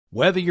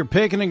Whether you're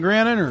picking and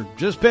grinning or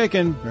just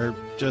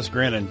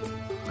grinning,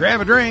 grab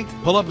a drink,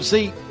 pull up a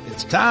seat.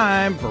 It's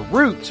time for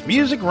Roots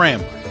Music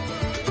Rambling.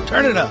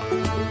 Turn it up.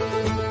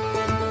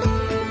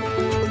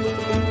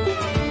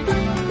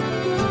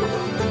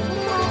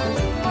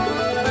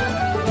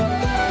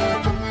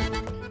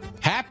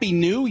 Happy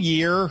New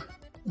Year.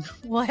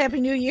 Well, Happy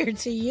New Year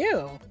to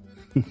you.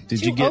 Did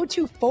you get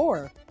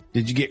 2024?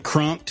 Did you get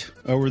crunked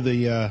over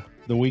the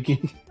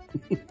weekend?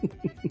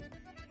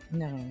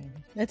 No,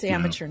 that's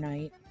amateur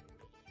night.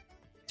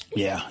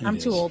 Yeah, I'm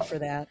too old for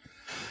that.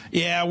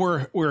 Yeah,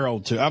 we're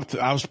old too.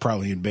 I was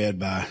probably in bed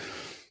by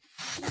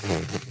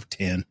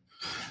 10,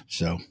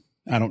 so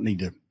I don't need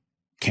to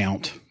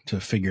count to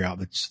figure out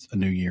it's a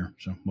new year.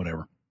 So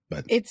whatever.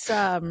 But it's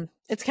kind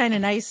of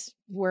nice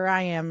where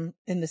I am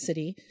in the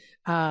city.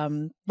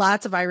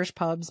 Lots of Irish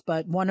pubs,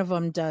 but one of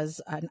them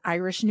does an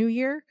Irish New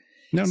Year.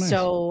 No, nice.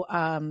 So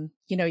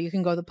you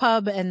can go to the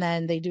pub and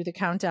then they do the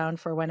countdown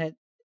for when it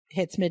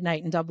hits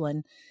midnight in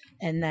Dublin.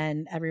 And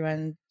then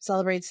everyone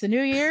celebrates the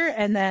new year,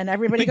 and then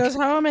everybody goes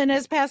home and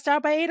is passed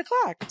out by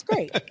 8:00. It's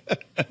great.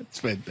 It's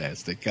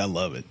fantastic. I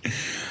love it.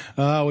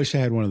 I wish I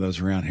had one of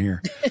those around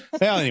here.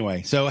 Well,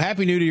 anyway, so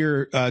Happy New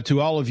Year to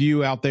all of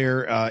you out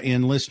there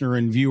in listener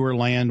and viewer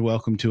land.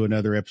 Welcome to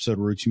another episode of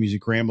Roots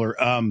Music Rambler.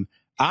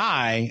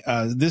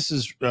 This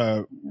is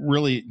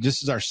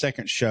our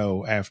second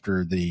show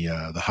after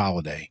the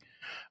holiday,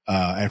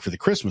 after the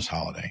Christmas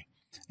holiday,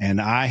 and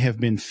I have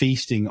been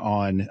feasting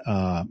on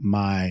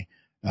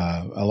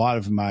a lot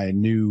of my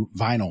new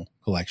vinyl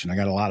collection. I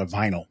got a lot of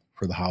vinyl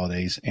for the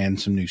holidays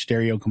and some new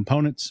stereo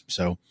components.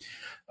 So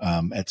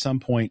at some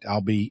point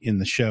I'll be in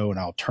the show and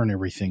I'll turn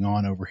everything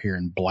on over here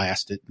and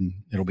blast it, and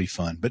it'll be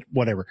fun, but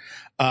whatever.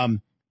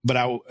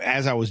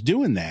 As I was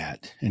doing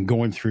that and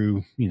going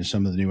through,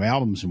 some of the new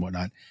albums and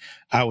whatnot,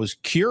 I was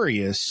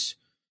curious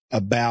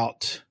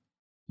about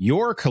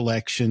your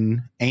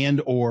collection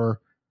and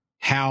or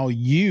how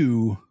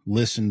you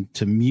listen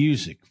to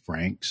music,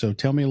 Frank. So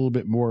tell me a little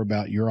bit more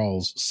about your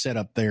all's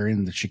setup there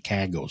in the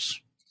Chicagos.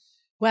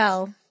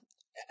 Well,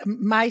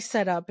 my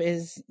setup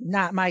is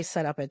not my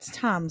setup. It's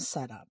Tom's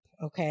setup.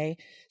 Okay.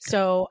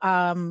 So,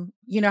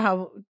 you know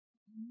how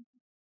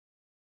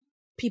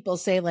people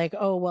say like,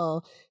 oh,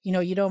 well,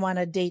 you don't want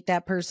to date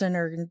that person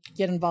or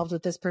get involved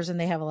with this person.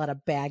 They have a lot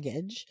of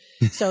baggage.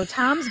 So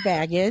Tom's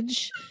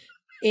baggage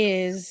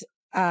is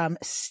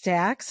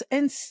stacks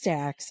and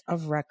stacks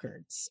of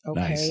records. Okay.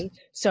 Nice.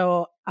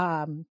 So,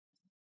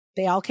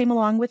 they all came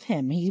along with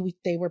him.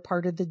 They were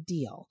part of the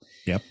deal.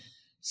 Yep.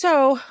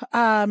 So,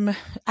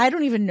 I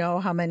don't even know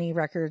how many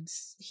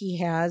records he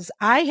has.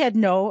 I had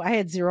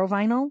zero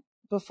vinyl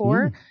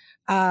before.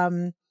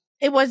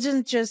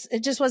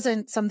 It just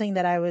wasn't something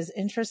that I was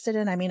interested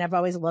in. I mean, I've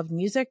always loved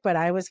music, but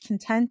I was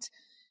content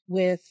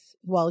with,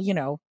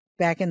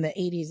 back in the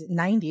 80s,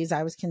 90s,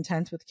 I was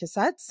content with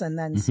cassettes and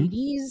then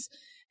CDs.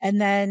 And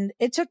then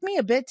it took me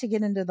a bit to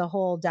get into the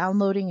whole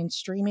downloading and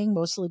streaming,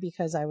 mostly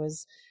because I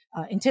was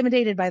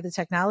intimidated by the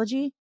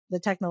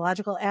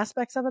technological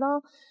aspects of it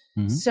all.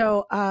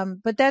 So,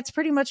 but that's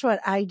pretty much what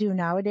I do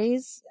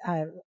nowadays.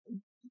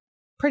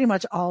 Pretty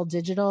much all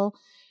digital.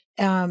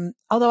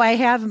 Although I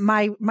have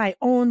my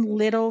own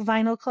little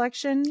vinyl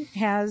collection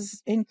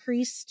has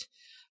increased,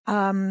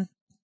 thanks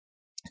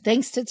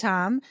to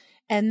Tom.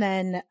 And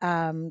then,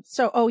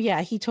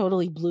 he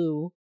totally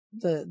blew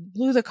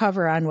the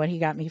cover on what he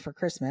got me for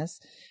Christmas,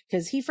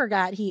 because he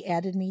forgot he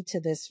added me to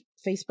this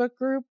Facebook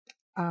group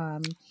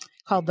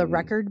called the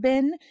Record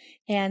Bin.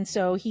 And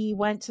so he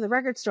went to the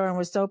record store and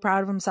was so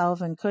proud of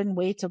himself and couldn't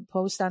wait to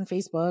post on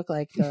Facebook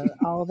like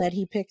all that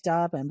he picked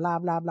up and blah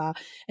blah blah.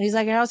 And he's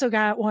like, I also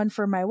got one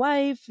for my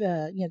wife,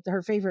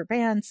 her favorite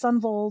band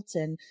Sunvolt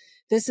and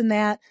this and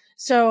that.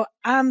 So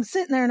I'm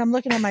sitting there and I'm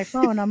looking at my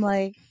phone. I'm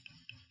like,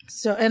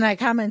 and I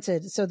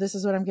commented, so this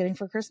is what I'm getting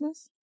for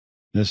Christmas.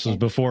 This was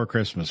before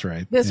Christmas,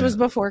 right? This was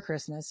before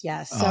Christmas,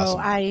 yes. Awesome.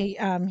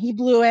 So he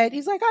blew it.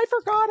 He's like, I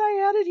forgot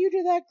I added you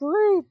to that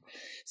group.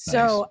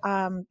 So,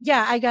 nice.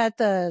 I got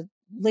the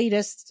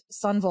latest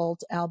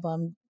Sunvolt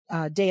album,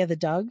 Day of the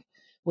Doug,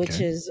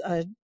 which is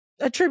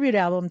a tribute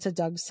album to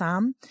Doug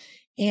Somm.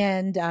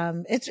 And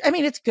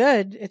it's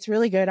good. It's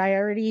really good. I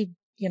already,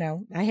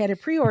 I had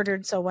it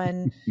pre-ordered. So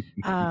when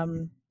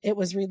it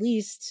was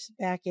released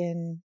back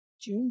in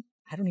June,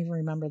 I don't even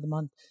remember the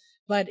month.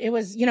 But it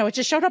was, it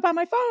just showed up on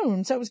my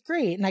phone. So it was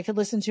great. And I could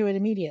listen to it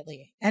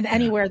immediately and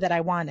anywhere that I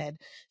wanted.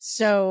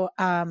 So,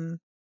 so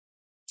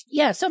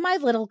my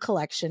little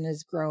collection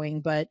is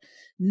growing, but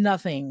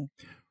nothing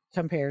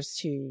compares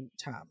to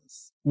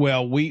Tom's.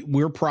 Well,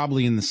 we're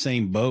probably in the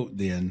same boat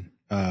then,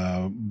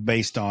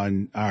 based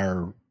on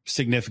our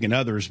significant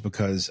others,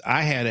 because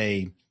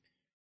my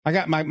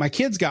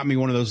kids got me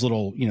one of those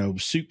little,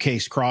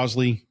 suitcase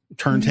Crosley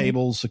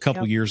turntables a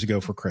couple years ago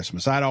for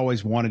Christmas. I'd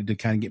always wanted to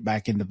kind of get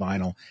back into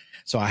vinyl.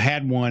 So I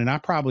had one, and I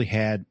probably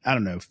had,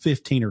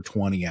 15 or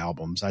 20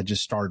 albums. I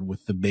just started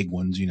with the big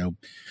ones,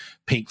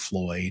 Pink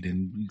Floyd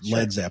and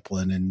Led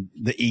Zeppelin and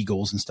the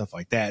Eagles and stuff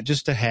like that,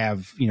 just to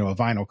have, a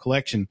vinyl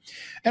collection.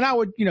 And I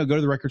would, go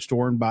to the record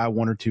store and buy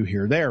one or two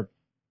here or there.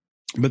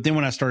 But then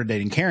when I started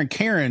dating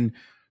Karen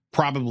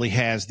probably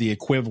has the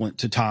equivalent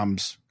to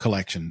Tom's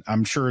collection.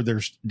 I'm sure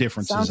there's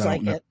differences. Sounds I don't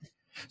like know. it.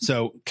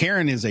 So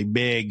Karen is a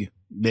big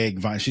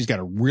vinyl. She's got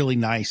a really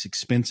nice,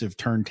 expensive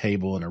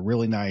turntable and a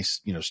really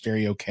nice,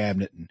 stereo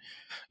cabinet and,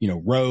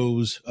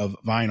 rows of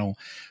vinyl.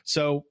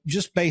 So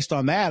just based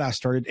on that, I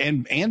started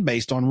and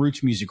based on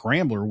Roots Music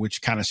Rambler,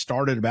 which kind of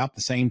started about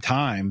the same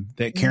time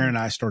that Karen and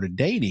I started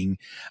dating.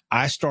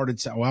 I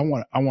started saying,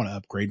 well, I want to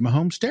upgrade my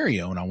home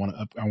stereo and I want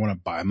to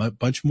buy a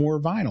bunch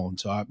more vinyl. And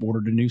so I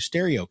ordered a new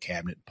stereo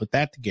cabinet, put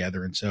that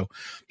together. And so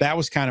that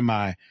was kind of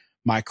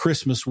my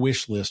Christmas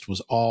wish list,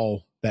 was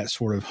all that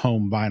sort of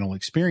home vinyl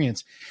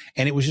experience.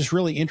 And it was just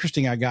really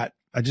interesting. I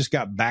just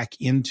got back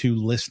into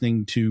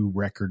listening to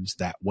records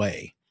that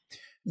way.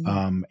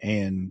 Mm-hmm.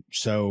 And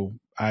so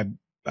I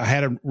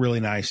had a really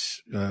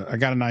nice, I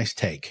got a nice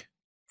take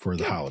for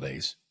the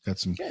holidays. Got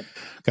some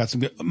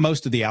good,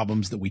 most of the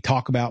albums that we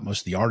talk about,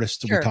 most of the artists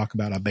that we talk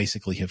about, I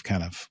basically have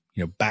kind of,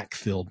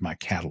 backfilled my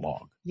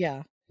catalog.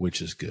 Yeah.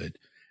 Which is good.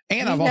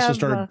 And I've also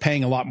started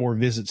paying a lot more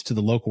visits to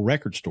the local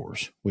record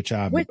stores, which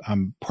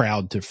I'm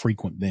proud to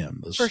frequent them.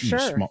 Those for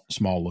sure.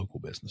 Small local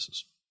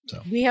businesses.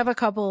 So we have a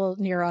couple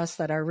near us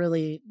that are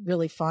really,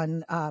 really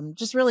fun.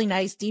 Just really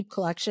nice, deep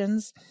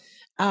collections.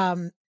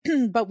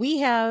 But we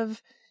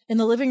have in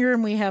the living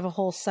room, we have a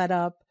whole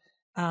setup.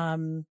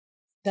 Then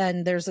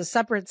there's a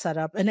separate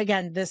setup. And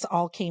again, this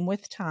all came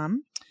with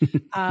Tom.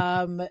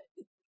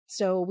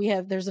 So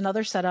there's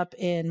another setup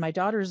in my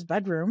daughter's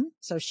bedroom.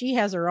 So she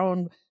has her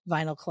own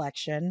vinyl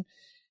collection.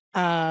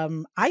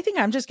 I think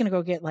I'm just going to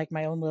go get like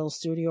my own little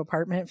studio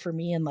apartment for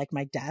me and like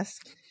my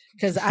desk,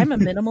 because I'm a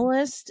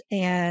minimalist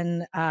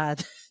and,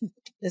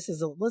 this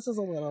is a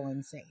little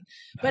insane,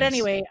 nice. But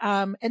anyway,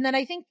 and then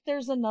I think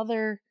there's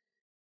another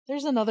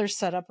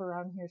setup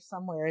around here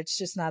somewhere. It's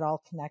just not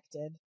all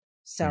connected.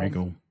 So there you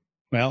go.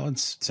 Well, it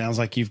sounds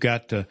like you've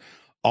got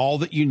all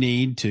that you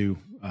need to,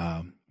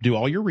 do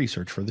all your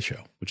research for the show,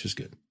 which is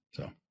good.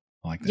 So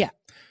I like that. Yeah.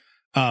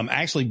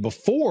 Actually,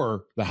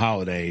 before the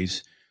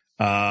holidays,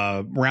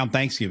 around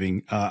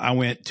Thanksgiving, I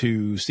went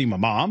to see my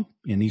mom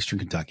in Eastern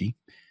Kentucky,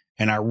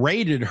 and I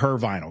raided her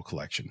vinyl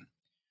collection.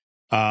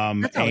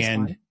 That's always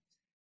fun.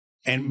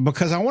 And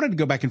because I wanted to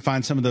go back and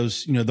find some of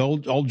those,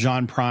 the old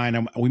John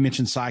Prine, we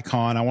mentioned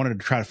Psycon. I wanted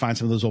to try to find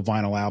some of those old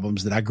vinyl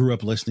albums that I grew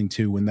up listening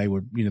to when they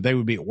would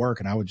be at work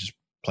and I would just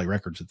play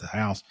records at the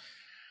house.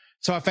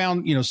 So I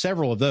found,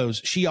 several of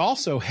those. She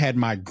also had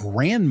my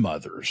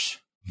grandmother's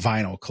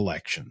vinyl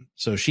collection.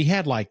 So she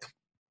had like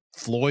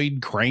Floyd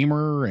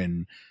Kramer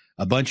and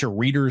a bunch of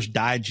Reader's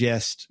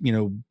Digest,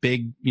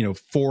 big,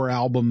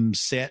 4-album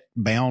set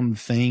bound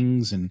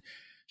things. And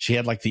she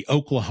had like the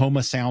Oklahoma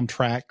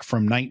soundtrack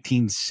from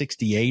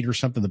 1968 or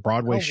something, the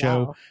Broadway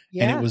show. Wow.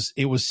 Yeah. And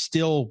it was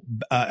still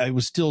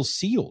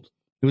sealed.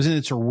 It was in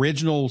its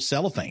original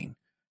cellophane.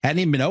 Hadn't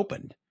even been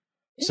opened.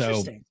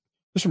 So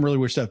there's some really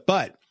weird stuff.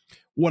 But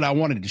what I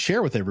wanted to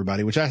share with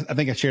everybody, which I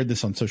think I shared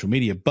this on social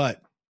media, but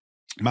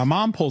my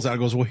mom pulls out and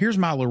goes, well, here's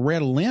my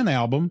Loretta Lynn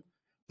album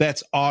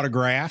that's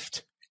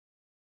autographed.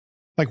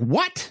 Like,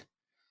 what?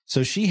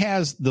 So she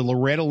has the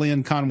Loretta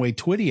Lynn Conway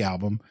Twitty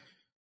album.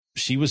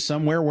 She was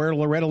somewhere where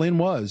Loretta Lynn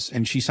was,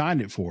 and she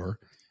signed it for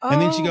her.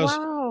 And then she goes,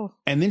 wow.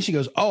 And then she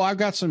goes, oh, I've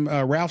got some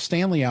Ralph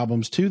Stanley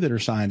albums too that are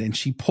signed. And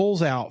she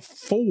pulls out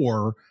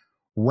 4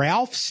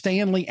 Ralph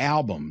Stanley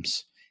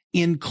albums,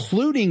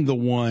 including the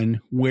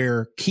one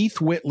where Keith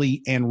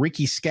Whitley and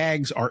Ricky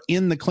Skaggs are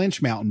in the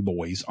Clinch Mountain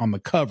Boys on the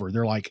cover.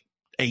 They're like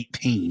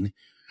 18.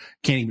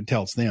 Can't even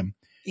tell it's them.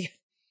 Yeah.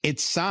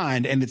 It's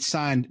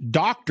signed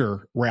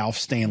Dr. Ralph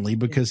Stanley,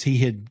 because he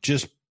had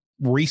just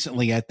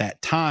recently at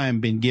that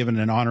time been given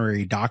an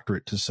honorary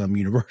doctorate to some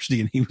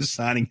university, and he was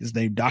signing his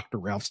name Dr.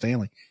 Ralph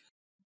Stanley.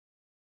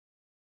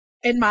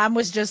 And mom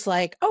was just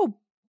like, oh,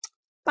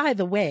 by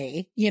the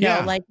way,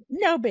 like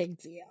no big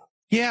deal.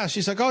 Yeah,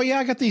 she's like, oh, yeah,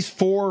 I got these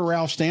 4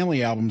 Ralph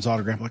Stanley albums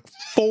autographed. Like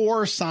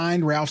 4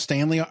 signed Ralph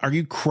Stanley. Are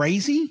you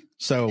crazy?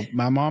 So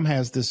my mom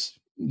has this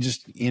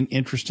just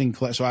interesting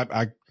collection.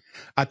 So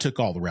I took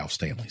all the Ralph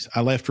Stanleys.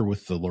 I left her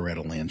with the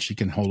Loretta Lynn. She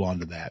can hold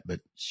on to that,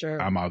 but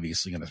sure, I'm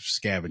obviously going to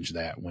scavenge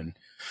that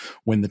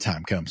when the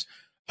time comes.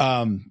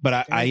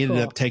 But I ended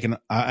up taking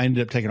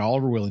all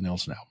of her Willie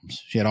Nelson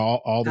albums. She had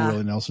all the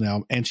Willie Nelson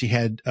albums, and she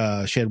had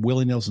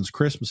Willie Nelson's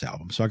Christmas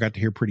album. So I got to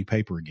hear Pretty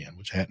Paper again,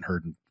 which I hadn't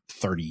heard in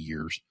 30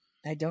 years.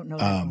 I don't know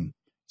that one.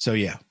 So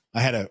yeah,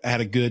 I had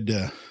a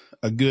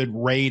good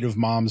raid of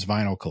mom's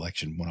vinyl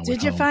collection when I went home.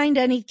 Did you find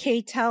any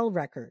K-Tel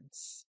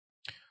records?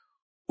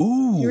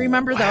 Ooh, you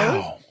remember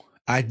those?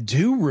 I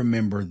do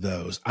remember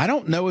those. I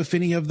don't know if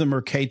any of them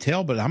are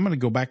K-Tel, but I'm going to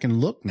go back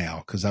and look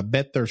now, because I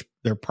bet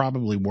there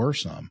probably were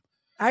some.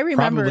 I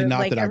remember probably not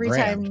like that every I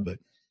grabbed, time but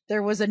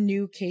there was a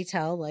new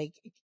K-Tel, like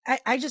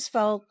I just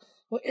felt,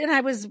 and I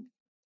was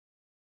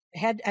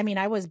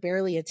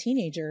barely a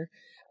teenager.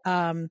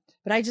 But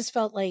I just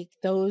felt like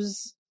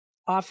those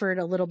offered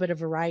a little bit of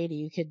variety.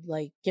 You could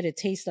like get a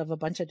taste of a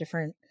bunch of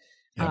different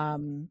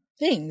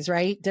things,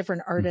 right?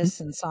 Different artists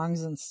and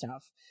songs and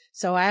stuff.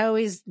 So I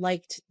always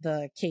liked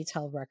the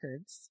K-Tel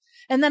records.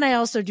 And then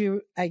I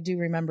do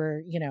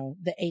remember,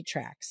 the 8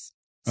 tracks.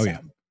 Oh, yeah.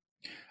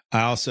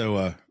 I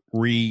also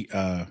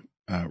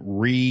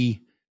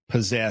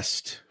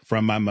repossessed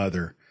from my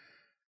mother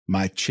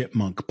my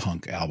Chipmunk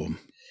Punk album.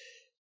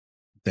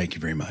 Thank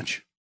you very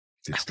much.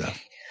 Good stuff.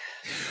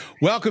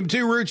 Welcome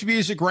to Roots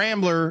Music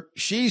Rambler.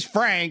 She's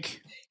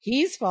Frank.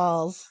 He's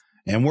Falls.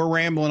 And we're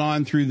rambling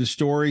on through the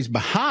stories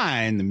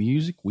behind the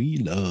music we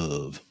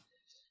love.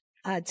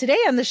 Today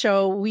on the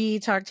show, we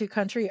talked to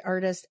country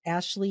artist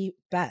Ashley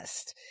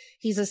Best.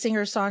 He's a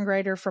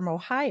singer-songwriter from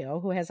Ohio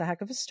who has a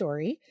heck of a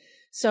story.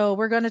 So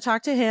we're going to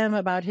talk to him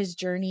about his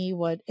journey,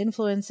 what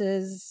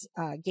influences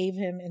gave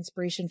him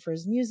inspiration for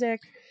his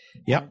music.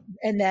 Yep.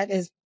 And that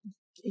is,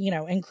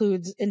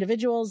 includes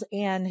individuals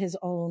and his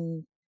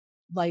own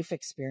life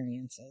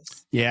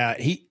experiences. Yeah,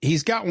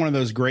 he's got one of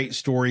those great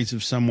stories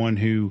of someone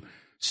who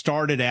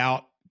started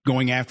out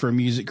going after a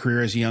music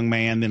career as a young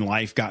man, then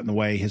life got in the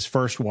way. His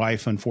first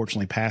wife,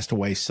 unfortunately, passed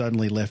away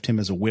suddenly, left him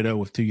as a widow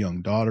with 2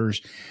 young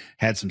daughters,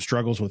 had some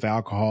struggles with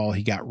alcohol.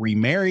 He got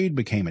remarried,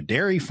 became a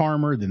dairy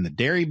farmer, then the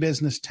dairy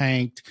business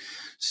tanked.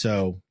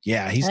 So,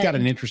 yeah, he's got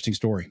an interesting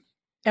story.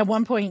 At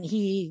one point,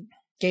 he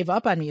gave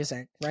up on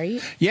music,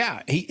 right?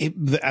 Yeah.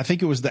 I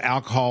think it was the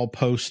alcohol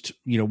post,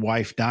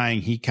 wife dying.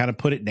 He kind of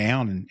put it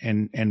down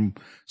and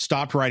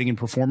stopped writing and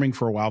performing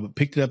for a while, but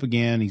picked it up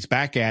again. He's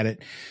back at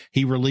it.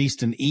 He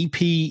released an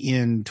EP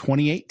in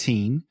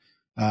 2018.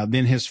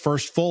 Then his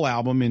first full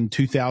album in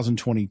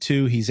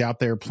 2022. He's out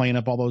there playing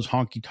up all those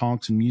honky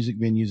tonks and music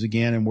venues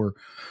again. And we're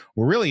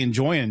really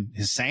enjoying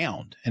his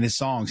sound and his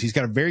songs. He's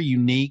got a very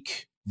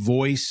unique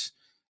voice.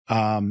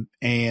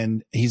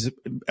 And he's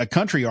a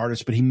country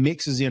artist, but he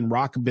mixes in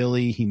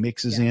rockabilly. He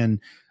mixes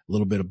in a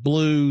little bit of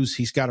blues.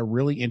 He's got a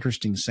really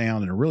interesting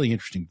sound and a really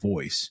interesting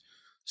voice.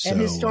 And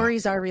his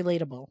stories are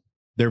relatable.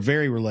 They're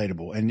very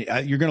relatable. And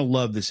you're going to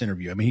love this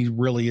interview. I mean, he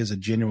really is a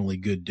genuinely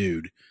good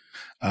dude.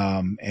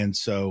 And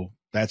so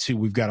that's who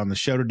we've got on the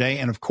show today.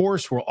 And of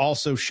course, we'll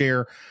also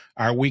share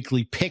our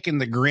weekly Pickin'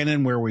 the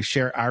Grinnin', where we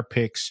share our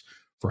picks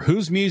for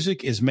whose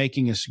music is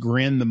making us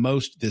grin the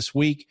most this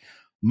week.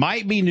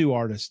 Might be new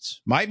artists,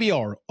 might be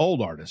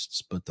old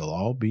artists, but they'll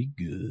all be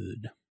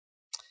good.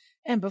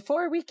 And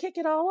before we kick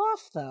it all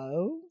off,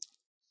 though,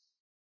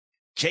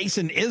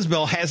 Jason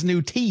Isbell has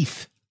new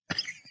teeth.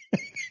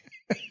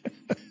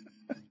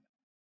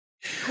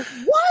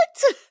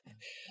 What?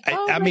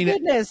 I mean,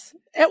 goodness.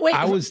 Wait,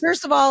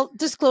 first of all,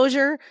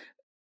 disclosure.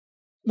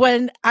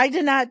 When I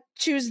did not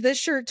choose this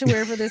shirt to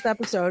wear for this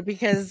episode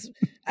because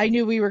I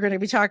knew we were going to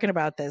be talking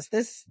about this.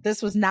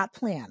 This was not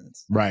planned.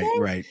 Right, okay?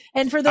 Right.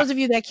 And for those of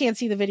you that can't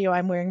see the video,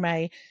 I'm wearing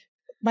my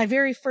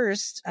very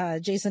first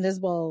Jason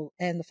Isbell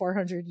and the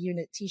 400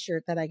 unit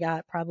t-shirt that I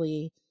got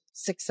probably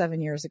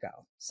 6-7 years ago.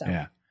 So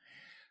yeah.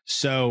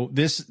 So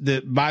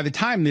by the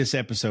time this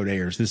episode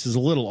airs, this is a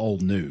little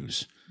old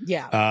news.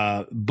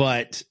 Yeah.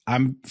 But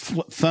I'm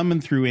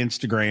thumbing through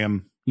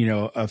Instagram,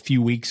 a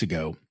few weeks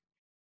ago,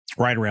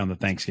 right around the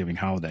Thanksgiving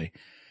holiday.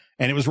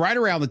 And it was right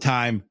around the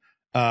time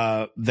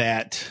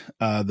that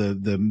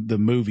the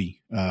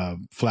movie Killer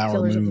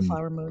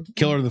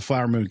of the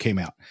Flower Moon came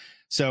out.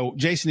 So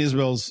Jason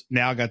Isbell's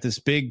now got this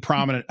big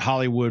prominent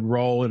Hollywood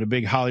role in a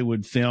big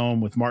Hollywood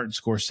film with Martin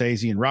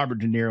Scorsese and Robert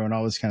De Niro and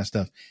all this kind of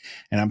stuff.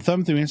 And I'm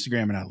thumbing through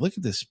Instagram and I look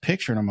at this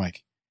picture and I'm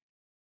like,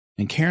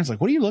 and Karen's like,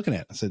 what are you looking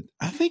at? I said,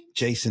 I think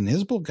Jason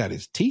Isbell got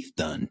his teeth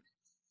done.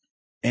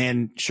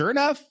 And sure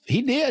enough,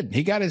 he did.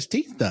 He got his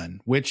teeth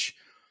done, which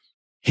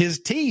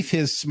his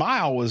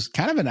smile was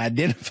kind of an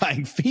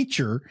identifying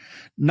feature.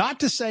 Not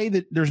to say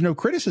that there's no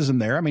criticism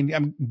there. I mean,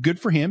 I'm good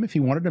for him. If he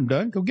wanted them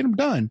done, go get them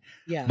done.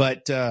 Yeah.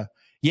 But,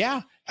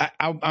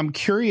 I'm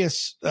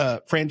curious,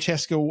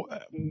 Francesca,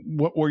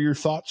 what were your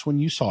thoughts when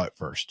you saw it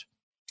first?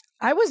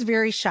 I was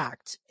very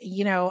shocked.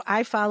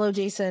 I follow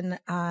Jason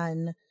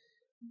on,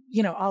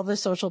 all the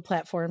social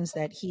platforms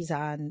that he's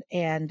on,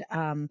 and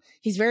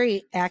he's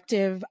very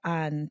active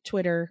on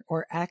Twitter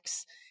or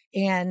X.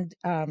 And,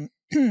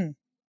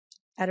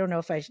 I don't know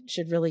if I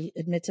should really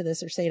admit to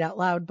this or say it out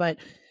loud, but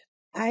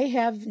I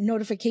have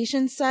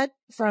notifications set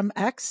from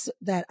X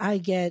that I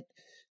get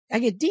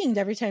dinged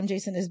every time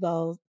Jason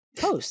Isbell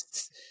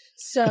posts.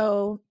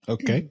 So,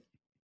 okay.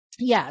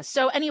 Yeah.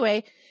 So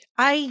anyway,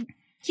 I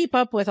keep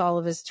up with all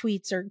of his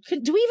tweets, or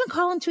do we even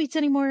call them tweets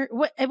anymore?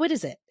 What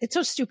is it? It's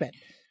so stupid.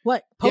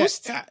 What,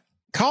 posts? Yeah,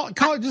 call it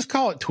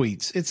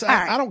tweets. It's,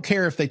 right. I don't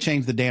care if they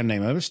change the damn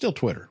name of it. It's still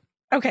Twitter.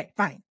 Okay,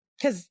 fine.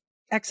 Cause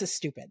X is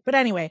stupid. But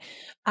anyway,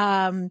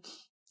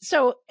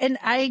 so, and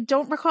I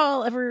don't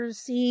recall ever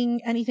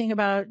seeing anything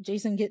about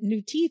Jason getting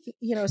new teeth,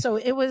 so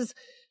it was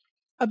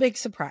a big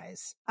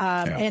surprise.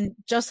 And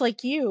just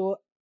like you,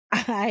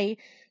 I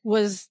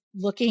was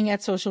looking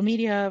at social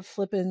media,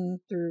 scrolling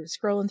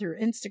through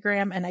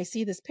Instagram, and I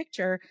see this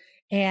picture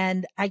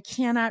and I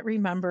cannot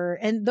remember.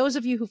 And those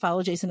of you who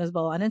follow Jason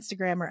Isbell on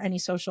Instagram or any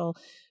social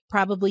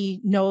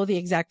probably know the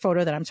exact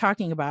photo that I'm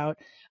talking about.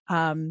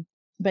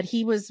 But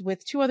he was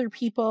with 2 other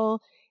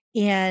people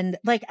And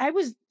like, it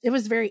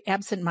was very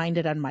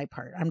absent-minded on my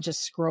part. I'm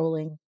just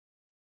scrolling.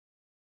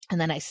 And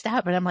then I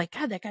stop and I'm like,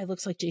 God, that guy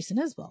looks like Jason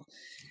Isbell.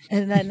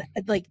 And then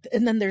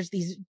and then there's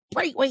these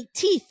bright white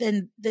teeth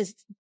and this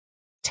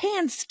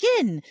tan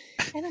skin.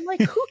 And I'm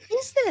like, who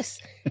is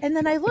this? And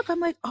then I look,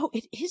 I'm like, oh,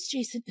 it is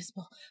Jason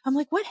Isbell. I'm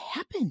like, what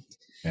happened?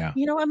 Yeah.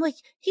 You know, I'm like,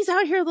 he's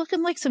out here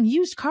looking like some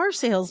used car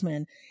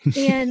salesman.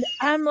 And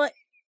I'm like,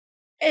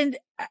 and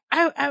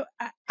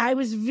I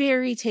was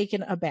very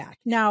taken aback.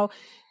 Now,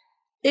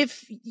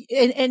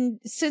 and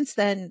since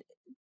then,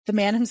 the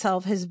man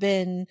himself has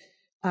been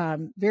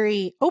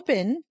very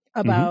open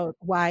about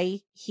why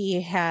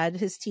he had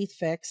his teeth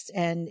fixed,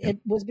 and it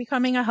was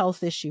becoming a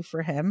health issue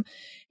for him.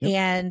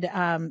 And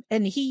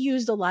he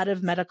used a lot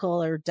of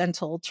medical or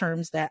dental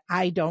terms that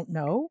I don't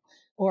know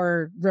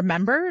or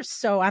remember.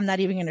 So I'm not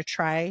even going to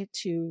try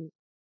to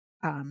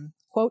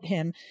quote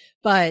him,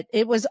 but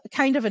it was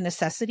kind of a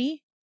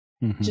necessity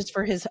just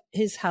for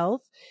his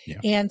health. Yeah.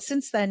 And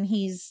since then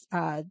he's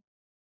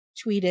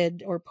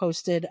tweeted or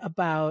posted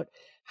about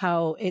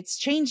how it's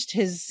changed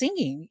his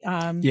singing.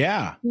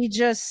 He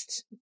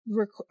just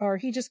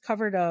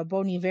covered a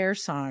Bon Iver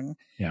song.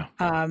 Yeah.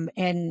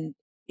 And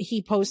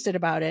he posted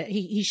about it.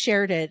 He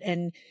shared it,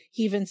 and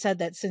he even said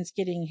that since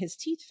getting his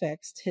teeth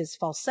fixed, his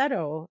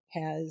falsetto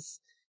has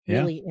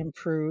really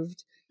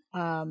improved.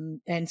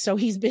 And so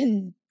he's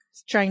been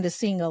trying to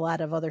sing a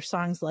lot of other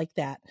songs like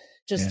that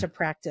just to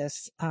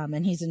practice.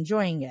 And he's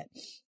enjoying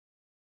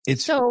it.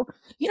 So,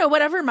 you know,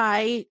 whatever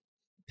my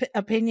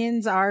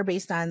opinions are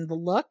based on the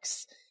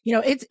looks, you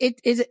know,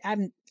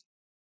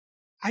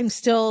 I'm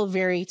still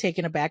very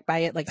taken aback by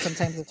it. Like,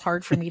 sometimes it's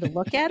hard for me to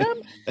look at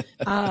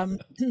him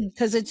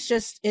because it's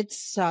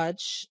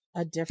such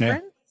a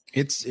difference.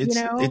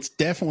 It's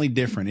definitely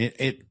different.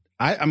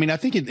 I mean, I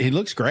think it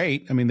looks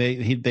great. I mean,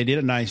 they did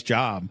a nice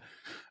job.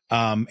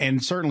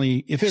 And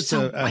certainly if it's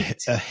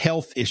a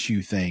health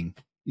issue thing,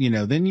 you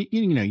know, then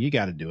you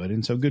got to do it.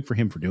 And so good for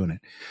him for doing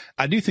it.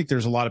 I do think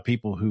there's a lot of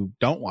people who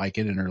don't like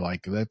it and are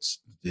like,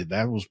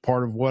 that was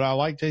part of what I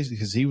like Jason,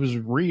 because he was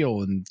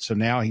real. And so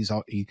now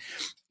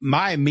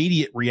my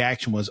immediate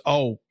reaction was,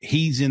 oh,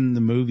 he's in the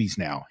movies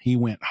now. He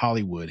went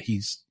Hollywood.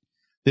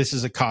 This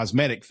is a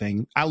cosmetic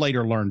thing. I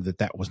later learned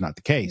that was not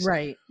the case.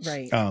 Right.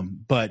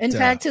 But in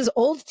fact, his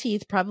old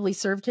teeth probably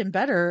served him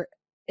better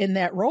in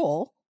that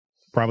role.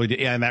 Probably did.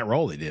 Yeah, in that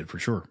role they did, for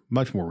sure.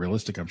 Much more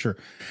realistic, I'm sure.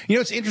 You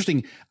know, it's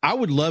interesting. I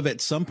would love at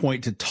some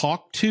point to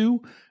talk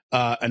to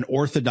an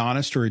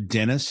orthodontist or a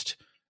dentist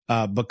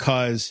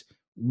because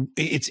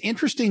it's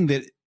interesting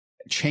that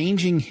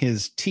changing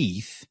his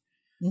teeth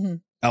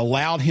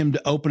allowed him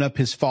to open up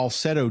his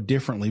falsetto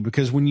differently.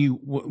 Because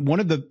one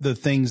of the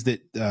things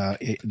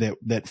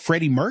that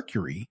Freddie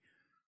Mercury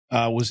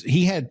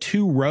he had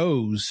 2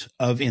 rows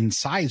of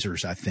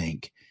incisors, I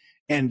think.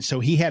 And so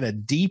he had a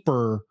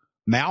deeper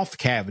mouth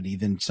cavity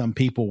than some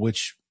people,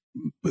 which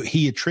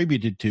he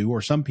attributed to,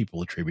 or some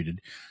people attributed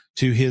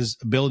to, his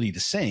ability to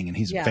sing. And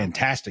he's a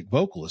fantastic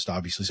vocalist,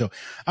 obviously. So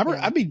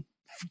I'd be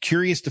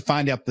curious to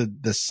find out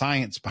the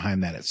science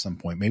behind that at some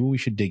point. Maybe we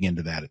should dig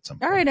into that at some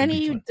point. All right. Any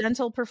of you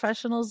dental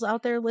professionals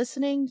out there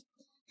listening,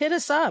 hit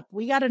us up.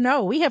 We got to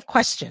know. We have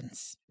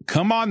questions.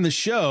 Come on the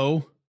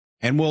show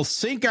and we'll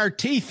sink our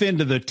teeth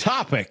into the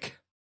topic.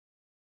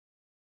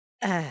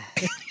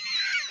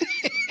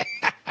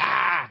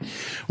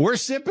 We're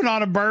sipping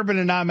on a bourbon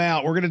and I'm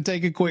out. We're going to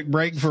take a quick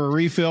break for a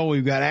refill.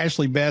 We've got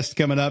Ashley Best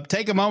coming up.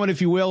 Take a moment, if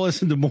you will,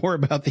 listen to more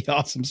about the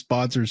awesome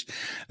sponsors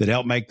that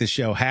help make the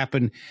show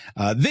happen.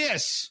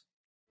 This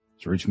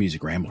is Roots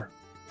Music Rambler.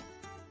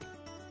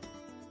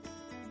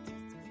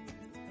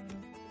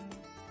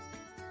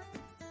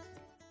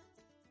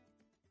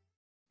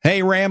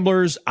 Hey,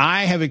 Ramblers,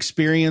 I have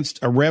experienced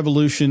a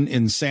revolution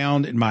in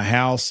sound in my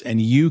house,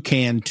 and you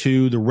can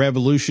too. The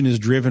revolution is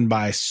driven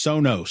by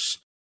Sonos.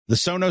 The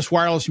Sonos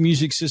wireless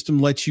music system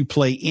lets you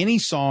play any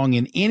song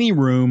in any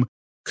room,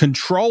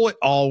 control it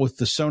all with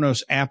the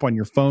Sonos app on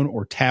your phone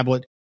or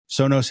tablet.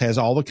 Sonos has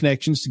all the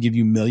connections to give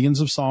you millions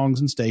of songs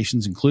and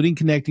stations, including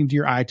connecting to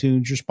your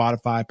iTunes, your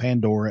Spotify,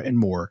 Pandora, and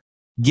more.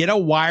 Get a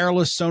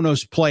wireless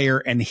Sonos player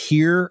and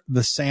hear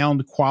the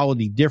sound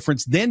quality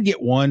difference. Then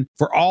get one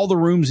for all the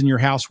rooms in your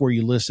house where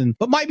you listen,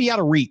 but might be out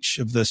of reach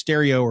of the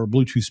stereo or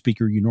Bluetooth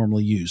speaker you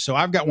normally use. So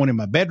I've got one in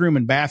my bedroom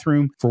and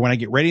bathroom for when I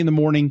get ready in the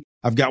morning.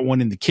 I've got one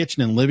in the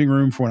kitchen and living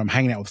room for when I'm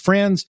hanging out with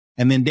friends.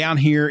 And then down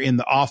here in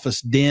the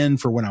office den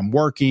for when I'm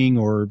working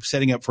or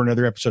setting up for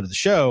another episode of the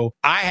show.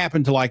 I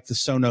happen to like the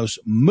Sonos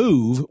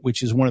Move,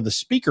 which is one of the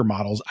speaker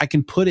models. I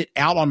can put it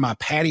out on my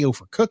patio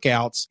for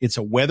cookouts. It's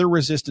a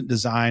weather-resistant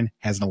design,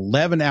 has an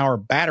 11-hour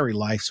battery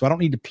life, so I don't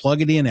need to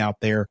plug it in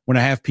out there when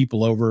I have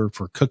people over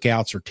for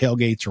cookouts or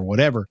tailgates or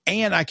whatever.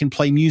 And I can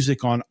play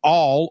music on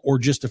all or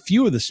just a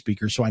few of the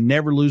speakers, so I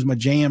never lose my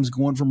jams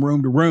going from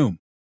room to room.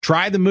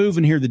 Try the Move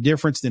and hear the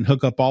difference, then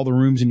hook up all the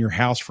rooms in your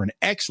house for an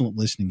excellent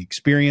listening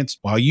experience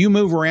while you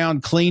move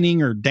around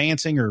cleaning or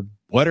dancing or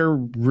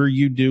whatever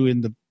you do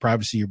in the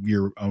privacy of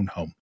your own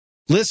home.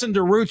 Listen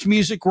to Roots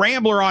Music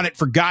Rambler on it,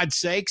 for God's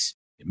sakes.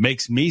 It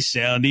makes me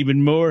sound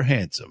even more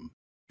handsome.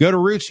 Go to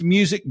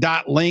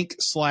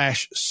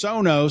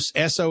rootsmusic.link/Sonos,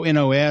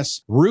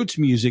 SONOS,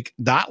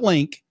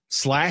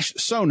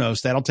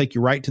 rootsmusic.link/Sonos. That'll take you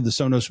right to the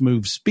Sonos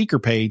Move speaker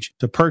page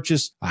to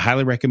purchase. I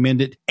highly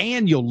recommend it,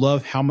 and you'll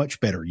love how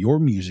much better your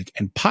music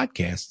and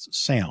podcasts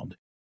sound.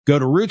 Go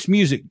to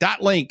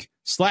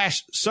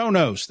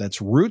rootsmusic.link/Sonos. That's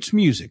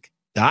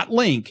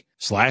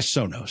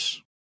rootsmusic.link/Sonos.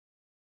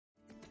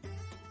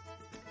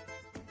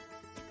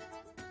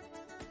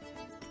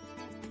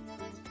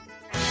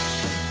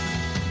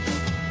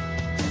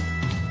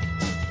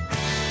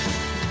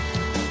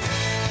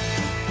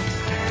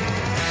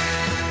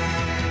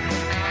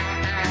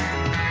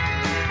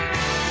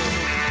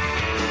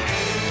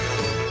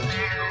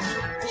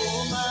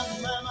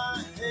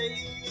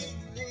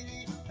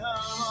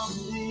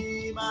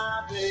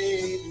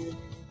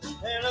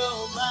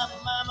 Hello,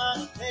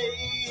 mama,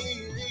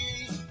 hey,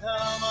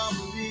 come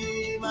on,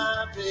 be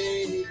my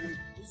baby.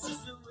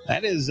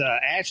 That is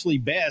Ashley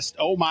Best,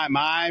 Oh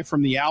My,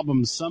 from the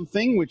album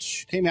Something,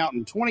 which came out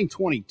in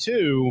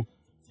 2022.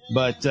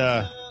 But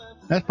that's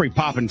a pretty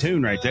poppin'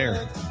 tune right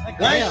there.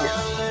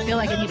 I feel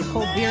like I need a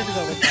cold beer to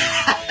go with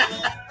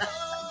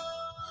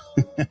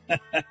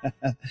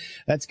that.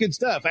 That's good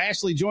stuff.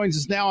 Ashley joins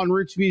us now on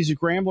Roots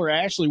Music Rambler.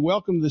 Ashley,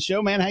 welcome to the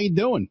show, man. How you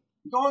doing?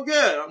 Doing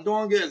good. I'm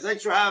doing good.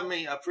 Thanks for having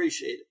me. I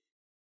appreciate it.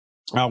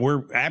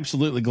 We're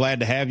absolutely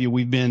glad to have you.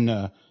 We've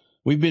been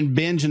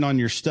binging on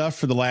your stuff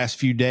for the last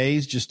few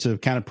days just to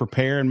kind of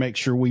prepare and make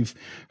sure we've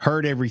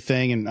heard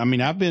everything. And I mean,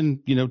 I've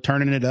been,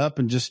 turning it up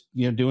and just,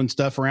 doing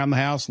stuff around the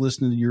house,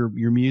 listening to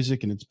your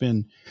music, and it's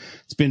been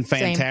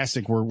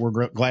fantastic. Same.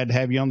 We're glad to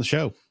have you on the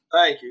show.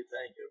 Thank you.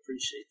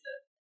 Appreciate that.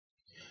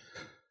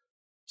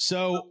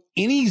 So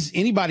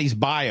anybody's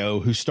bio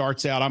who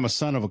starts out, I'm a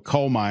son of a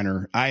coal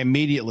miner, I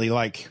immediately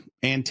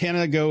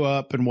antenna go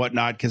up and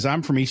whatnot, because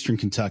I'm from Eastern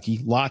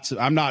Kentucky.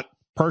 I'm not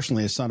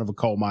personally a son of a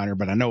coal miner,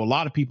 but I know a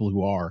lot of people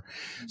who are.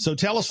 So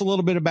tell us a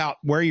little bit about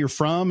where you're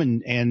from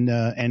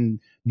and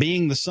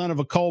being the son of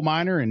a coal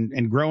miner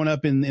and growing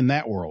up in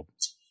that world.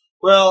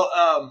 Well,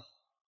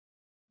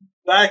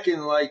 back in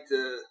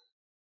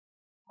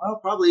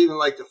probably even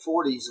the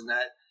 40s and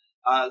that,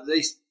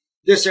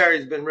 this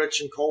area's been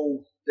rich in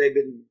coal. They've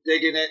been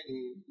digging it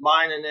and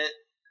mining it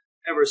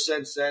ever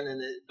since then.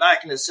 And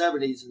back in the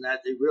 70s and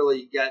that, they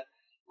really got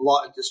a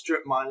lot into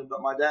strip mining.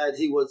 But my dad,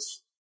 he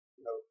was,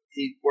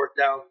 he worked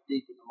down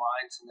deep in the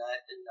mines and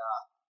that. And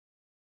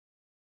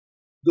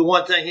the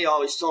one thing he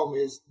always told me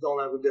is don't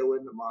ever go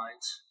in the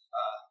mines.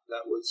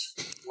 That was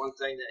one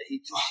thing that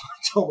he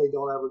told me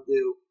don't ever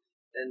do.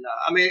 And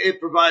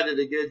it provided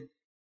a good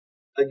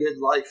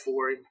life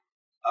for him.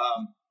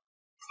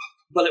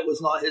 But it was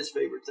not his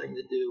favorite thing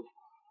to do.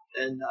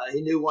 And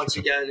he knew once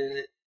he got in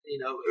it,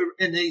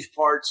 in these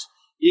parts,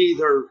 you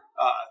either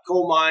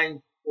coal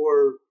mine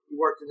or you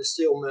worked in the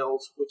steel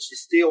mills, which the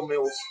steel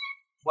mills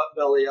went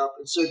belly up,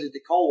 and so did the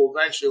coal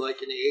eventually,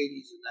 in the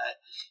 80s and that.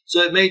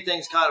 So it made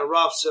things kind of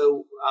rough.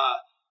 So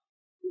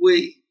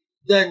we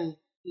then,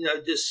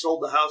 just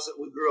sold the house that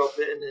we grew up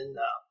in, and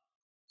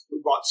we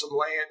bought some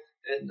land,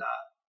 and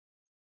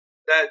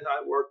Dad and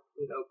I worked,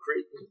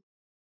 creating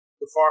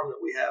the farm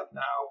that we have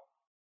now.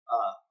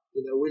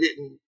 We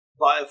didn't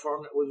buy a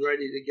farm that was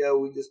ready to go.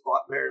 We just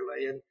bought bare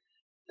land.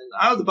 And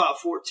I was about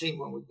 14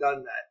 when we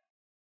done that,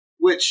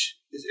 which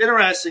is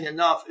interesting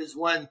enough is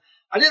when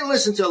I didn't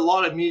listen to a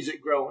lot of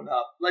music growing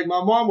up. My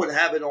mom would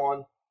have it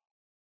on,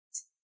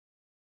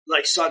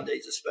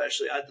 Sundays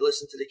especially. I'd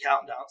listen to the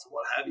countdowns and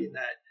what have you and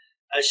that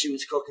as she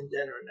was cooking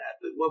dinner and that.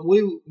 But when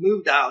we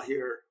moved out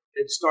here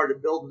and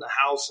started building the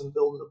house and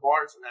building the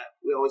barns and that,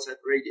 we always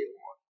had radio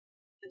on.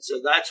 And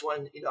so that's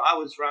when, I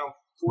was around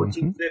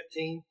 14,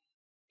 15,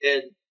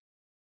 and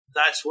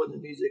that's when the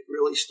music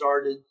really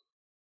started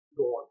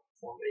going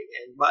for me.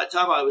 And by the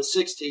time I was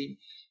 16,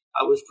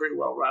 I was pretty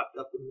well wrapped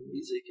up in the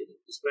music, and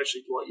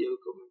especially Dwight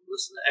Yoakam, and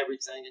listening to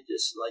everything and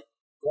just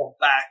going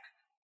back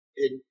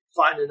and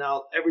finding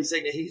out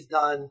everything that he's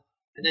done.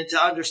 And then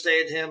to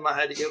understand him, I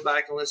had to go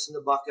back and listen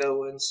to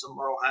Bucko and some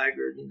Merle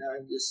Haggard, and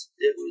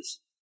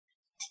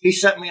he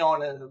set me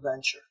on an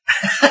adventure.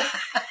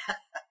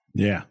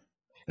 Yeah.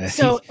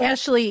 So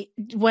Ashley,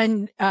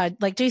 when,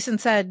 like Jason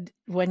said,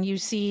 when you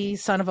see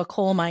son of a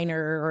coal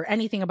miner or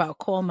anything about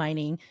coal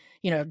mining,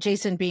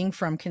 Jason being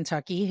from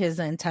Kentucky, his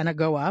antenna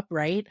go up,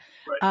 right?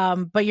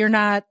 But you're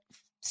not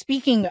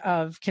speaking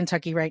of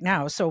Kentucky right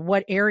now. So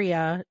what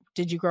area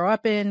did you grow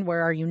up in?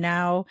 Where are you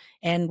now?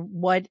 And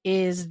what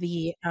is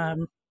the,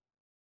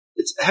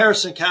 It's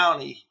Harrison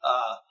County,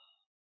 Ohio.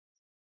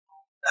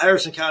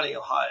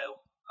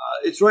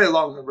 It's right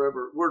along the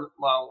river. We're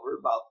about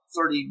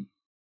 30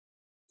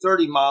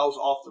 miles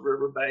off the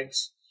river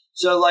banks.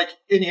 So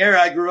in the area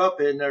I grew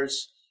up in,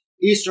 there's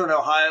eastern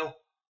Ohio,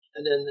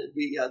 and then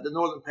the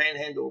northern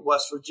panhandle of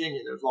West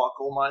Virginia. There's a lot of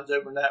coal mines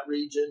over in that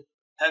region.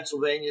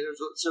 Pennsylvania.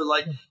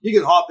 You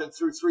can hop in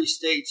through 3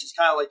 states. It's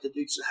kind of like the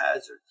Dukes of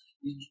Hazzard.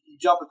 You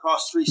jump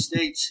across 3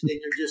 states and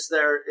you're just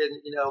there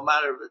in, a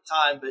matter of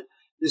time. But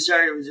this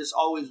area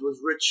was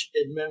rich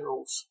in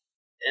minerals,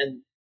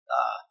 and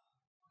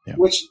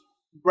which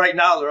right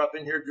now they're up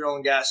in here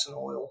drilling gas and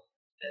oil.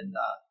 and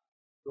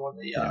doing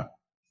the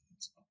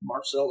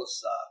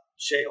Marcellus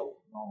shale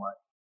and all that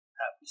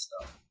happy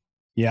stuff.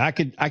 Yeah,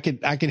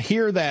 I could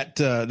hear that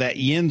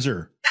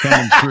Yinzer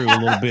coming through a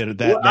little bit of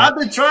that. Well, I've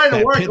been trying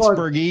to work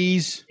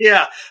Pittsburghese.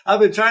 Yeah, I've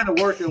been trying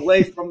to work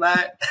away from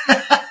that,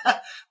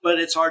 but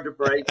it's hard to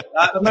break.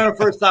 I remember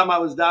the first time I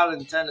was down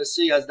in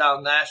Tennessee. I was down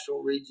in the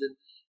Nashville region,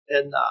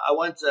 and I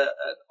went to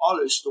an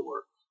auto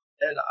store,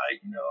 and I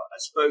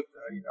spoke.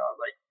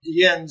 Like, the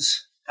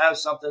Yins have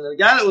something. And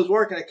the guy that was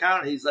working the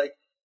counter, he's like,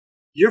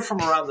 "You're from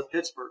around the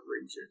Pittsburgh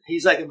region."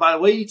 He's like, "And by the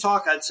way you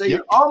talk, I'd say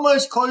you're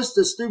almost close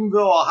to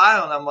Steubenville,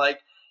 Ohio." And I'm like,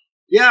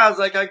 "Yeah." I was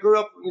like, "I grew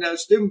up,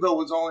 Steubenville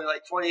was only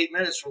like 28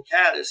 minutes from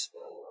Cadiz."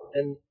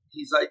 And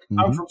he's like,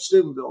 "I'm from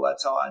Steubenville.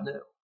 That's how I knew."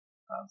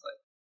 I was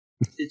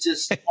like, it's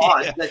just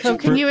odd. So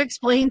can you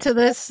explain to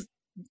this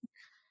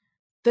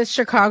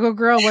Chicago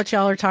girl what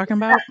y'all are talking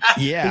about?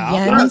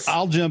 Yeah,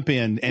 I'll jump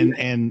in.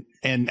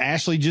 And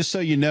Ashley, just so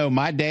you know,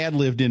 my dad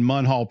lived in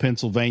Munhall,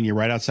 Pennsylvania,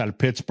 right outside of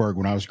Pittsburgh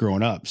when I was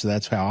growing up. So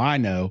that's how I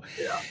know.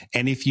 Yeah.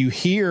 And if you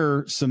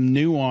hear some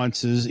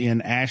nuances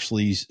in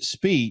Ashley's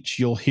speech,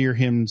 you'll hear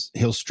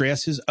he'll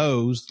stress his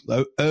O's.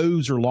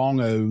 O's are long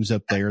O's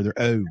up there. They're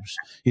O's.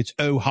 It's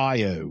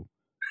Ohio,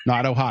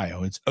 not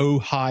Ohio. It's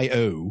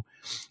Ohio.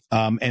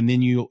 And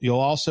then you'll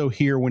also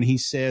hear when he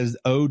says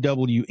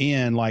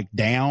OWN, like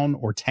down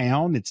or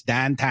town, it's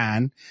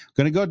downtown.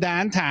 Going to go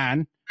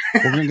downtown.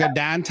 We're going to go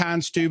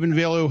downtown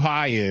Steubenville,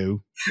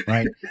 Ohio.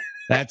 Right.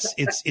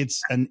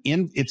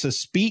 It's a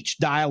speech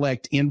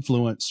dialect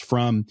influence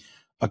from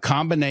a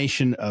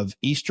combination of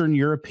Eastern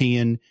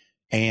European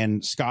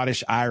and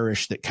Scottish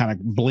Irish that kind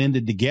of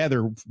blended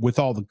together with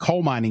all the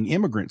coal mining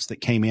immigrants that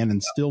came in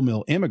and steel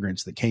mill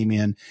immigrants that came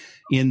in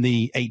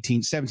the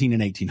 17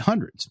 and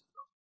 1800s.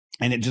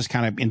 And it just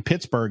kind of, in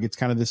Pittsburgh, it's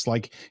kind of this,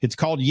 like, it's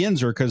called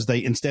Yinzer because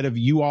they, instead of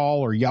you all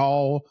or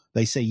y'all,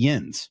 they say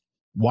Yins,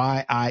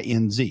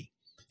 Yinz.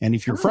 And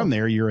if you're from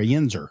there, you're a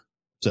Yinzer.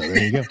 So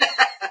there you go.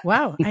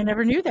 Wow. I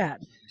never knew that.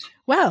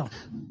 Well,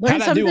 learn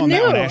How'd I something do on new.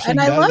 That one, Ashley?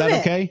 And I love it.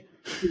 Okay.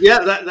 Yeah,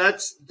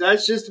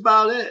 that's just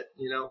about it.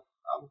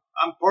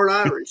 I'm part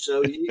Irish,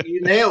 so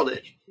you nailed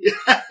it.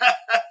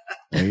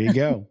 There you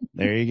go.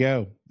 There you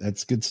go.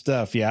 That's good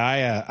stuff.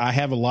 Yeah. I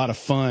have a lot of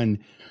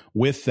fun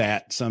with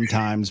that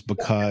sometimes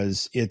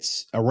because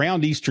it's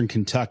around Eastern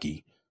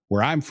Kentucky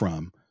where I'm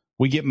from.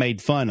 We get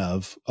made fun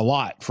of a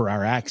lot for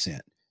our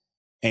accent.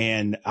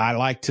 And I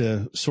like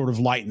to sort of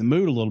lighten the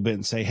mood a little bit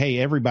and say, hey,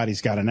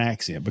 everybody's got an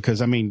accent,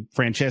 because I mean,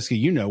 Francesca,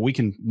 we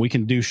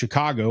can do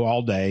Chicago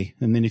all day.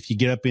 And then if you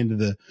get up into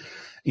the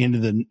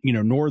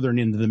northern,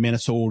 into the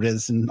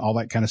Minnesotas and all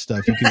that kind of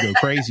stuff, you can go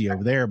crazy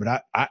over there.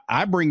 But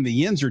I bring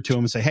the Yinzer to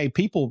them and say, hey,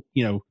 people,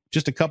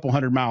 just a couple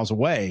 100 miles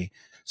away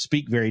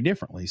speak very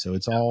differently. So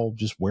it's all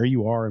just where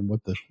you are and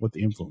what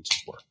the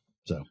influences were.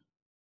 So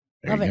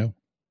there you go.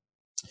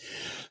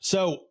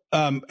 So,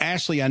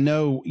 Ashley, I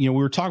know, we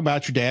were talking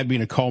about your dad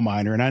being a coal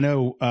miner, and I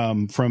know,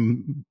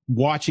 from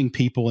watching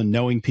people and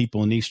knowing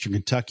people in Eastern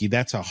Kentucky,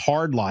 that's a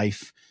hard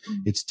life.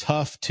 It's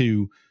tough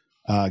to,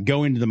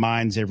 go into the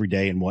mines every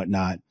day and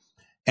whatnot.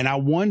 And I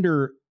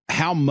wonder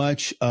how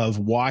much of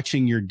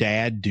watching your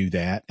dad do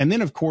that, and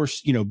then of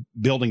course,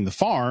 building the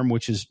farm,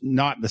 which is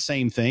not the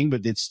same thing,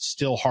 but it's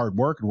still hard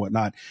work and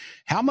whatnot.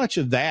 How much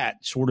of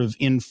that sort of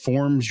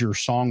informs your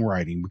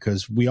songwriting?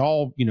 Because we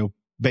all,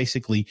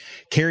 basically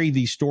carry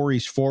these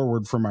stories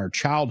forward from our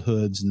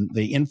childhoods, and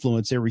they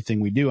influence everything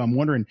we do. I'm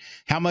wondering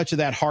how much of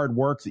that hard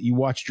work that you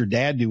watched your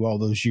dad do all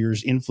those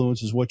years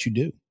influences what you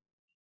do.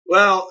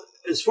 Well,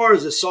 as far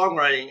as the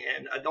songwriting,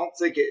 and I don't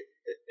think it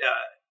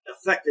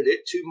affected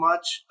it too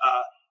much.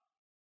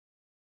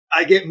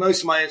 I get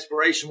most of my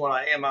inspiration when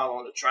I am out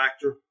on the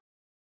tractor,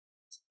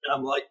 and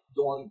I'm like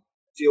doing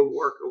field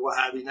work or what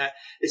have you. That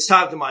it's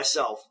time to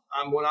myself.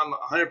 When I'm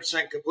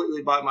 100%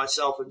 completely by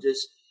myself and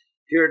just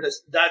hearing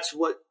this, that's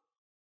what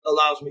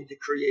allows me to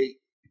create.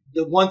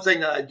 The one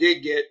thing that I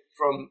did get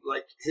from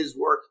like his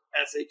work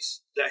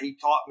ethics that he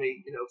taught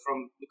me,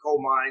 from the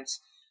coal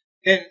mines,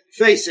 and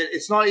face it,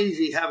 it's not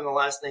easy having the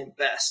last name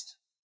Best.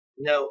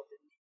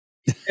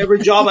 Every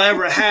job I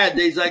ever had,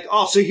 they's like,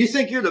 oh, so you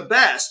think you're the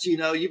best, you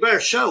better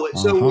show it.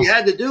 So we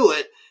had to do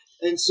it.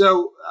 And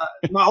so,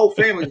 my whole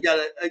family's got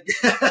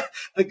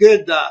a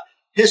good,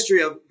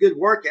 history of good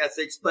work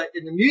ethics, but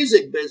in the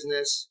music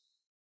business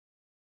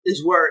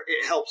is where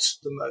it helps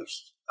the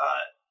most.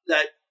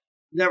 That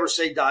never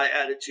say die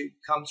attitude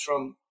comes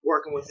from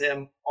working with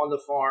him on the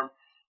farm.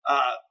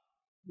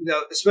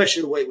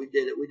 Especially the way we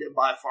did it. We didn't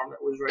buy a farm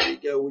that was ready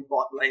to go. We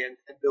bought land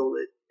and built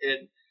it.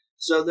 And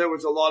so there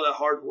was a lot of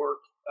hard work.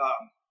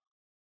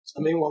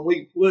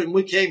 When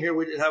we came here,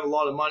 we didn't have a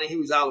lot of money. He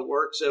was out of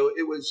work. So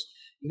it was,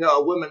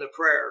 a woman of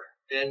prayer.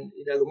 And,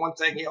 the one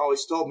thing he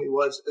always told me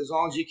was, as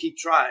long as you keep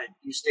trying,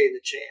 you stand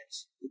a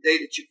chance. The day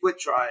that you quit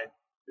trying,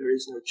 there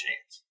is no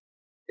chance.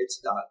 It's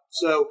done.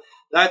 So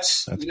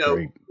that's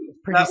great.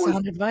 Pretty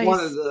sound advice. One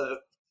of the,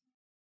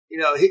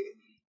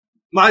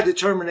 my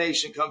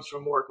determination comes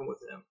from working with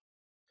him.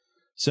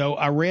 So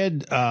I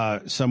read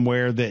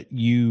somewhere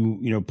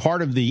that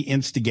part of the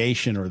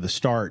instigation or the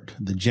start,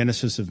 the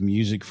genesis of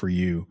music for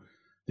you,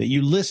 that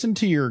you listened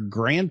to your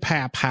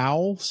grandpap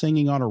Howell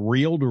singing on a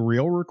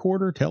reel-to-reel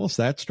recorder. Tell us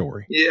that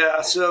story. Yeah,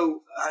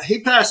 so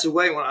he passed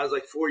away when I was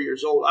like 4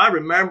 years old. I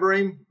remember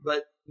him,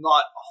 but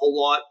not a whole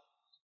lot.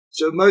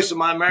 So most of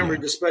my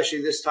memories,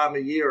 especially this time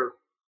of year,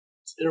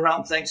 and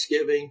around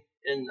Thanksgiving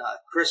and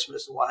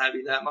Christmas and what have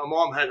you, that my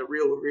mom had a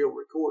reel-to-reel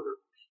recorder.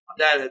 My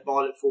dad had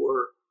bought it for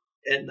her,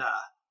 and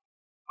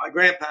my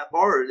grandpa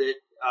borrowed it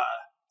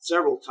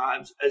several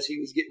times as he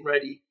was getting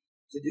ready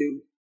to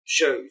do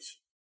shows.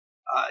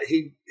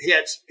 He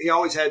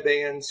always had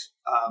bands,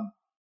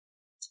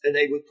 and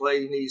they would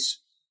play in these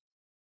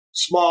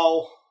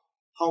small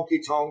honky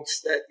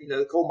tonks that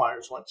the coal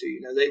miners went to.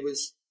 They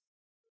was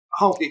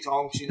honky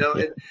tonks,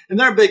 and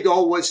their big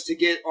goal was to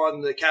get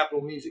on the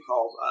Capitol Music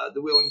Hall,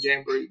 the Wheeling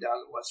Jamboree down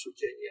in West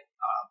Virginia.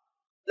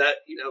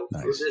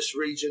 Nice. For this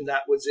region,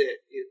 that was it.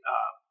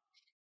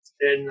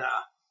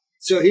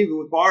 So he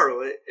would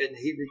borrow it, and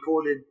he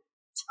recorded,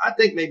 I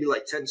think maybe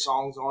like 10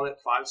 songs on it,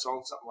 5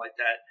 songs, something like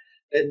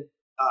that. And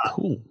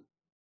cool.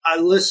 I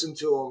listened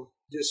to him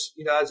just,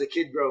 as a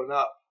kid growing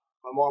up.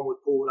 My mom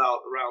would pull it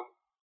out around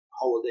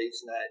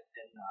holidays and that,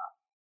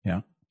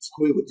 and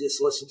we would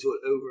just listen to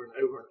it over and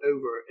over and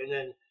over. And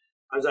then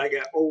as I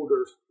got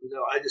older,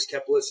 I just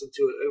kept listening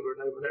to it over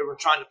and over and over and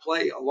trying to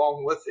play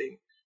along with him.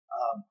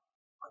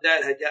 My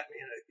dad had got me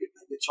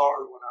a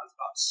guitar when I was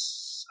about,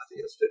 I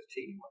think it was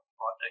 15 when he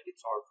bought that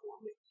guitar for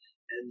me.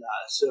 And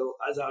so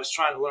as I was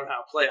trying to learn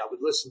how to play, I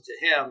would listen to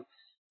him,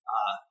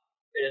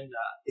 and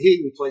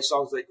he would play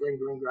songs like Green,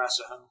 Green Grass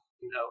at Home,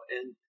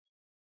 and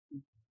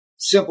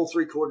simple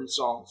 3-chorded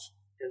songs.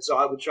 And so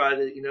I would try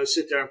to,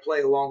 sit there and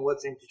play along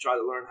with him to try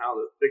to learn how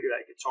to figure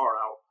that guitar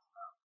out.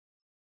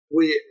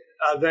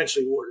 I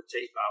eventually wore the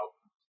tape out.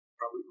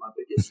 Probably my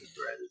biggest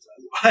regret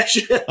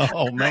is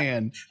oh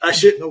man, I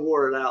shouldn't have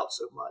wore it out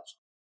so much.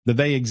 Do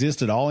they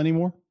exist at all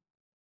anymore?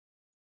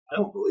 I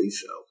don't believe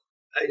so.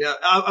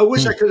 I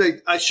wish I could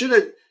have. I should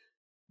have.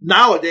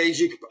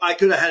 Nowadays, I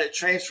could have had it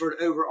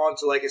transferred over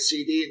onto like a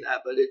CD and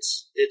that, but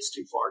it's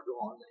too far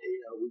gone.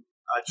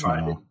 I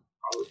tried it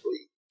probably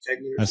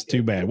 10 years. That's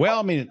too bad. Well,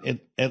 I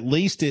mean, at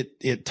least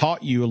it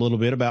taught you a little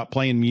bit about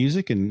playing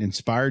music and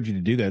inspired you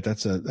to do that.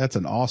 That's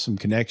an awesome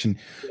connection.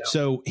 Yeah.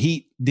 So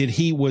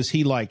was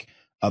he like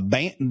a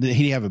band? Did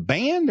he have a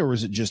band, or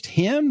was it just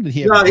him? Did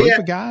he have a group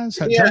of guys?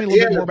 Tell me a little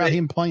bit more about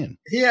him playing.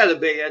 He had a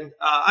band.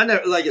 I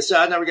never, like I said,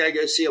 I never got to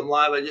go see him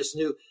live. I just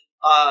knew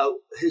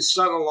his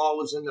son-in-law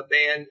was in the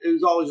band. It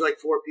was always like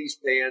 4-piece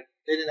band.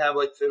 They didn't have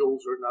like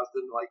fiddles or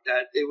nothing like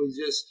that. It was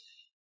just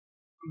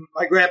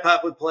my grandpa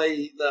would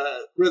play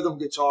the rhythm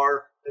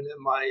guitar, and then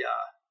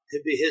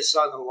it'd be his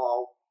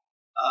son-in-law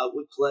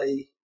would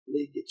play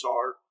lead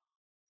guitar,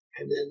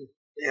 and then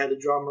they had a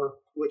drummer,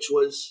 which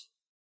was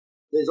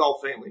they's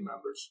all family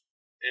members.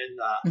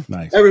 And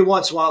nice. Every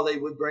once in a while they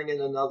would bring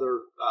in another.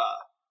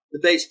 The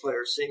bass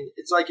player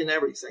it's like in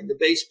everything. The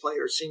bass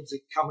player seems to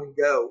come and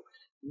go.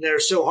 And they're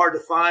so hard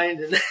to find,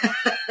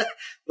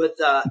 but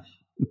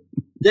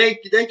they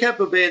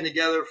kept a band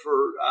together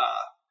for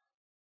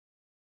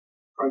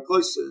probably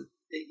close to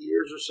 8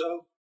 years or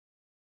so.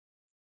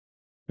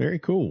 Very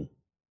cool.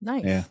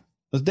 Nice. Yeah,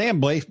 those damn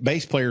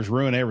bass players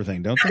ruin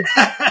everything, don't they?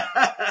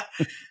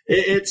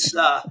 It's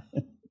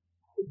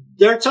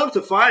they're tough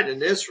to find in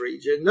this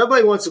region.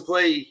 Nobody wants to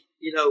play.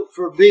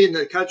 For being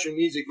the country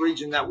music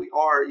region that we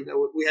are,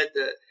 we had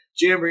the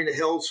Jamboree in the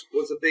Hills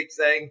was a big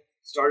thing.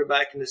 Started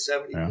back in the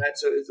 70s. Yeah. And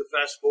that's it was a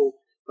festival,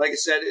 like I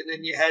said. And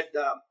then you had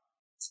the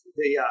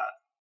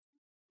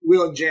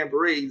Wheeling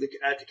Jamboree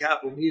at the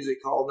Capitol Music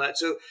Hall. And that.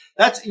 So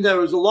that's, there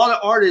was a lot of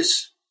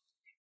artists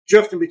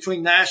drifting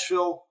between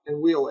Nashville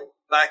and Wheeling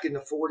back in the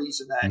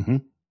 40s and that.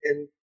 Mm-hmm.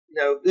 And,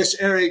 this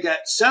area got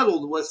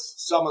settled with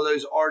some of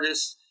those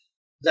artists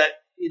that,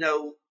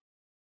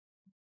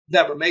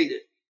 never made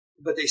it.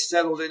 But they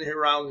settled in here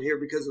around here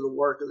because of the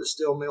work of the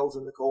steel mills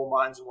and the coal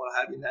mines and what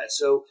have you. And that.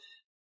 So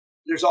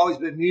there's always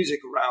been music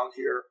around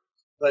here,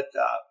 but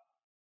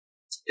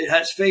it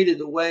has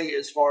faded away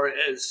as far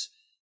as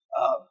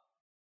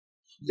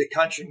the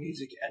country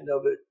music end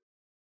of it.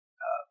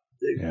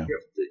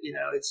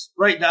 It's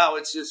right now.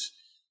 It's just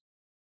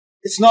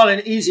it's not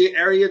an easy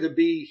area to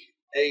be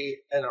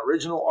an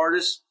original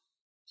artist.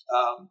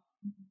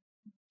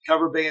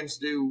 Cover bands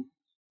do.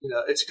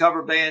 It's a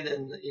cover band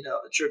and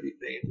a tribute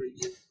band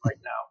region right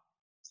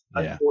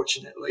now. Yeah.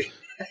 Unfortunately.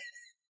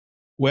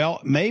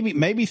 Well,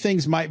 maybe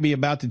things might be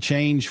about to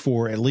change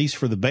at least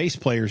for the bass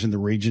players in the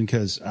region,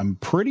 because I'm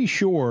pretty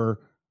sure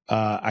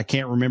I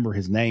can't remember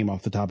his name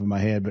off the top of my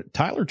head, but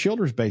Tyler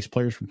Childers' bass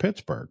player's from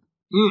Pittsburgh.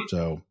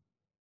 So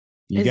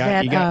you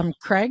got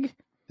Craig?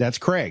 That's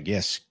Craig.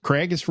 Yes,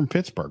 Craig is from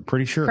Pittsburgh.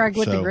 Pretty sure. Craig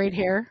with the great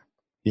hair.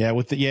 Yeah,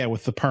 with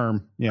the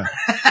perm. Yeah,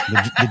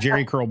 the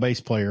Jerry Curl bass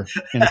player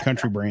in a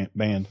country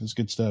band. It's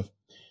good stuff.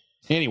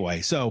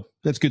 Anyway, so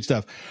that's good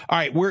stuff. All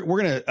right, we're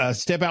going to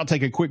step out,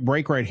 take a quick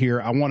break right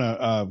here. I want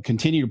to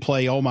continue to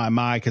play Oh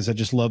My, because I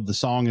just love the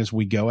song as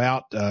we go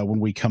out. When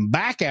we come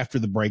back after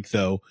the break,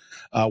 though,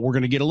 we're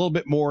going to get a little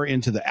bit more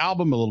into the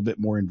album, a little bit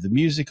more into the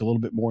music, a little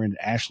bit more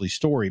into Ashley's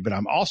story. But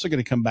I'm also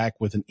going to come back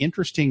with an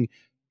interesting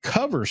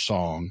cover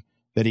song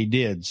that he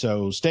did.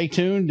 So stay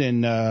tuned,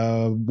 and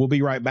we'll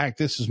be right back.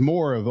 This is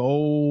more of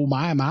Oh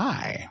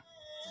My.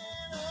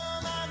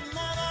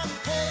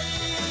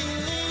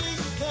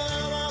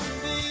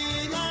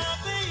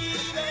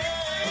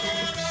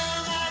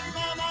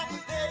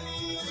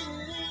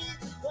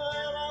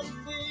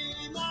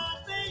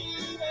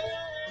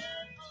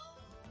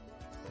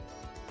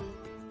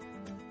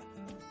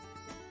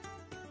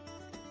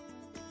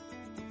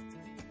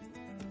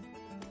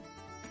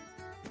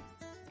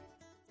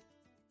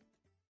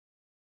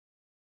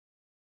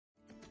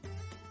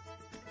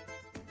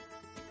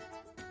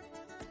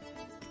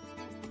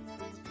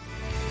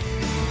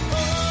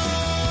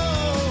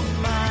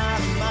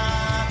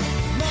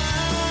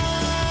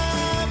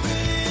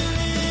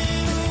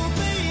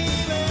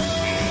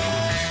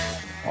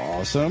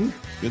 Awesome.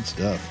 Good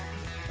stuff.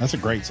 That's a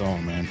great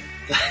song, man.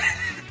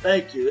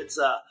 Thank you.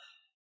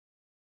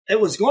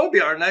 It was going to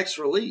be our next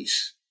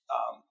release.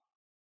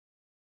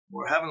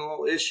 We're having a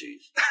little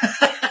issues.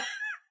 I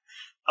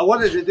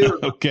wanted to do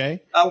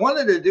I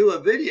wanted to do a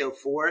video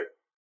for it,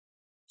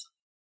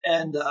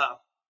 and I'm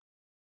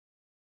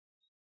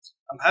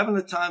having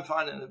a time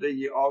finding a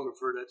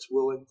videographer that's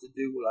willing to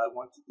do what I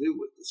want to do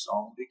with the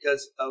song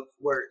because of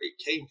where it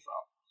came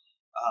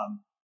from.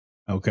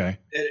 Okay.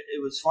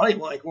 It was funny,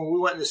 like when we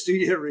went in the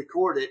studio to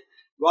record it,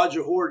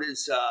 Roger Horde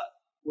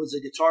was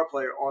a guitar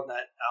player on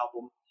that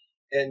album,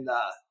 and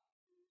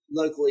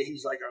locally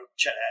he's like our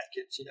Chet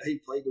Atkins. You know, he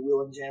played the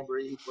Wheel and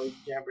Jamboree, he played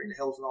the Jamboree in the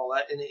Hills and all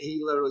that, and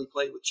he literally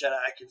played with Chet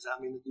Atkins. I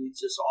mean, the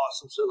dude's just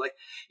awesome. So like,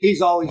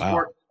 he's always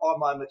worked on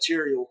my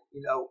material.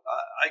 You know,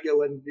 I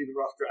go in and do the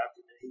rough draft,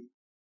 and then he,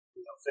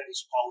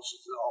 finishes,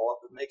 polishes it all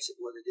up, and makes it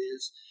what it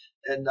is.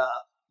 And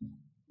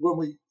when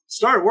we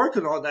started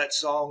working on that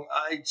song,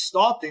 I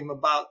stopped him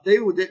about, they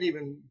didn't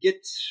even get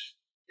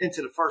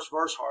into the first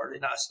verse hard.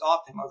 And I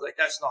stopped him. I was like,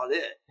 that's not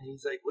it. And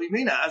he's like, what do you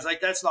mean? I was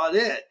like, that's not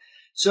it.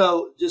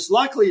 So just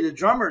luckily the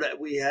drummer that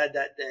we had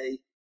that day,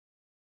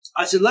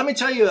 I said, let me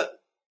tell you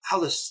how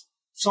this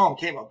song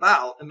came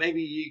about. And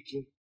maybe you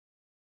can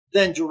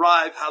then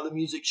derive how the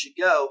music should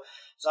go.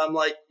 So I'm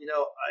like,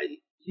 I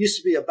used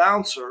to be a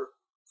bouncer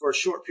for a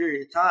short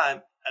period of time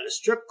at a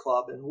strip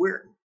club in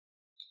Weirton.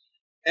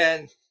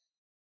 And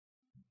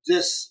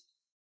this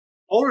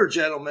older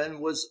gentleman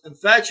was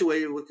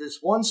infatuated with this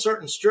one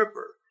certain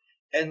stripper,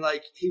 and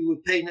like he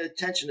would pay no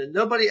attention to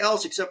nobody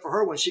else except for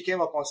her. When she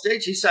came up on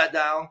stage, he sat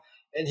down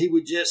and he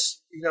would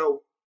just,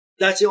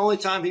 that's the only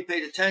time he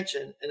paid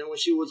attention. And then when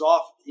she was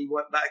off, he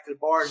went back to the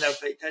bar and never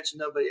paid attention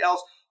to nobody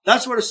else.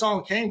 That's where the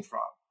song came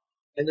from.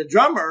 And the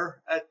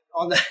drummer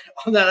on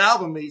that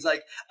album, he's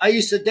like, I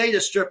used to date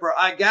a stripper.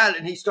 I got it.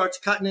 And he starts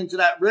cutting into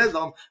that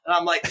rhythm. And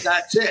I'm like,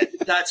 that's it.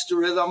 That's the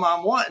rhythm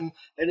I'm wanting.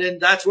 And then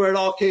that's where it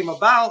all came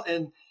about.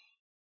 And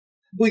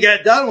we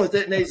got done with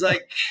it. And he's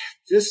like,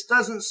 this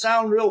doesn't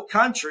sound real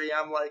country.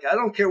 I'm like, I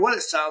don't care what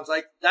it sounds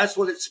like. That's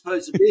what it's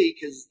supposed to be,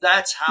 because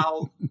that's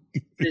how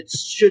it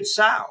should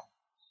sound.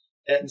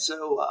 And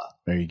so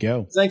there you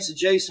go. Thanks to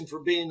Jason for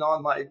being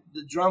on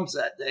the drums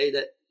that day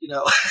that,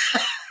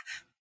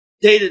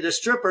 dated a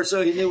stripper,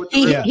 so he knew what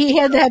he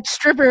had that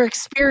stripper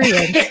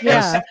experience.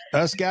 Yeah.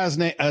 Us guys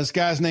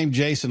named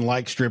Jason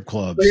like strip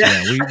clubs.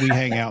 Yeah, we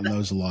hang out in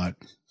those a lot.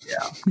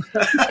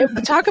 Yeah.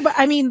 Talk about,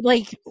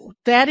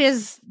 that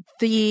is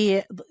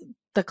the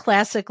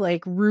classic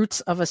like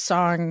roots of a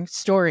song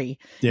story,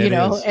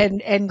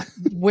 and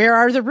where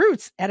are the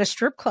roots? At a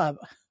strip club.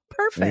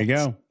 Perfect. There you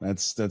go.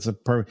 That's a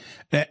perfect.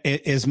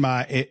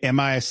 Am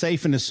I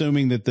safe in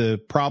assuming that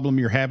the problem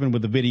you're having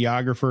with the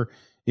videographer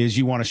is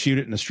you want to shoot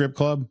it in a strip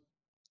club?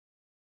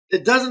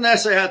 It doesn't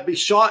necessarily have to be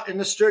shot in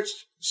the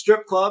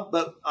strip club,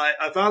 but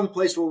I found a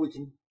place where we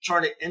can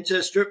turn it into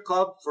a strip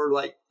club for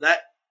like that.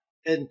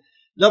 And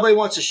nobody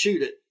wants to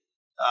shoot it.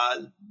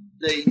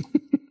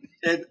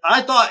 And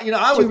I thought,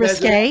 I was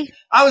hesitant.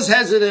 I was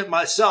hesitant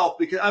myself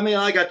because,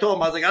 like I told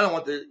him, I was like, I don't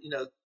want the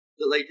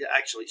lady to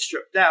actually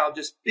strip down,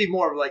 just be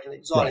more of like an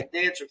exotic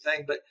dancer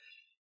thing, but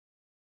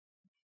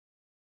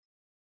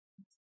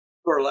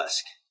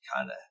burlesque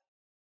kind of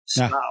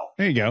style.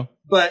 There you go.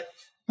 But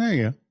there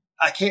you go.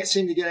 I can't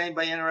seem to get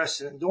anybody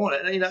interested in doing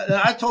it. And,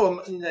 I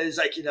told him, it's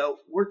like,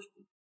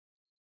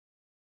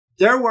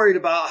 they're worried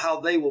about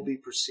how they will be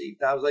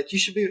perceived. I was like,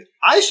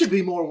 I should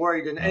be more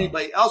worried than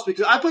anybody else,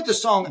 because I put the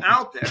song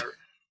out there,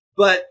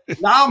 but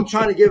now I'm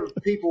trying to give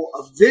people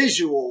a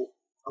visual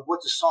of what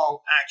the song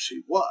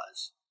actually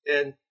was.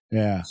 And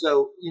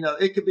so,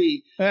 it could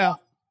be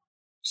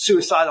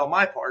suicide on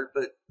my part,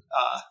 but,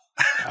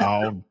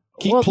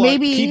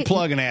 keep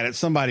plugging at it.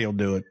 Somebody will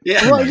do it.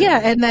 Yeah. Well,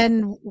 yeah. And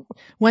then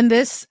when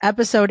this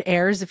episode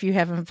airs, if you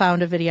haven't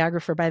found a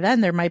videographer by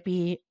then, there might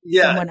be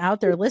someone out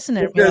there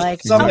listening and be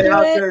like, somebody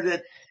out there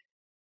that,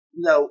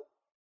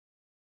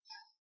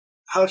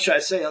 how should I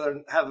say, other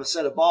than have a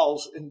set of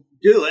balls and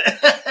do it?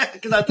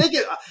 Because I think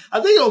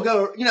it'll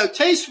go,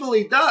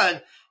 tastefully done.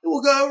 It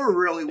will go over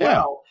really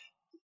well.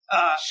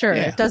 Sure.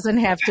 Yeah. It doesn't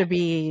have to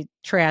be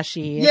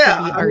trashy. It yeah.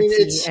 can be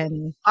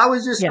artsy I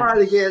was just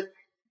trying to get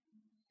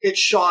it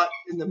shot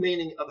in the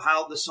meaning of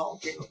how the song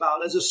came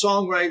about. As a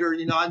songwriter,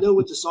 I knew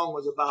what the song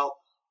was about.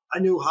 I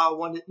knew how I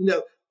wanted,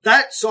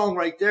 that song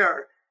right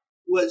there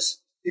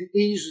was an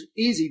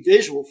easy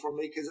visual for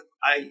me because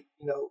I,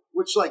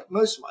 which like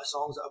most of my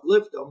songs, I've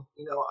lived them,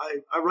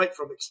 I write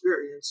from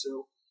experience.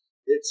 So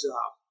it's,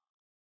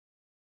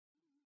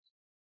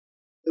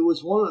 it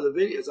was one of the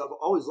videos I've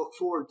always looked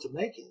forward to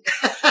making.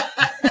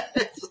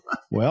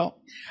 Well,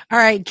 all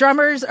right,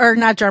 drummers or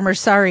not drummers,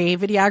 sorry,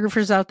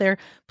 videographers out there,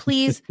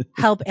 please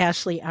help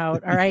Ashley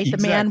out. All right.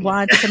 Exactly. The man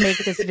wants to make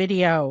this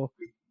video.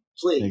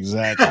 Please.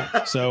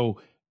 Exactly.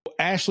 So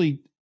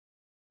Ashley,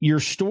 your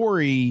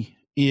story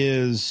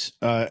is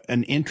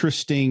an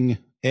interesting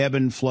ebb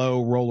and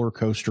flow roller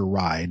coaster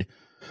ride.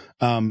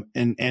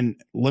 And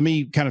let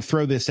me kind of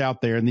throw this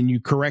out there and then you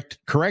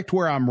correct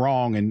where I'm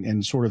wrong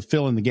and sort of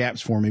fill in the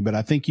gaps for me. But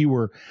I think you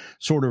were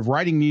sort of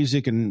writing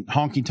music and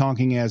honky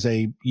tonking as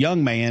a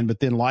young man, but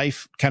then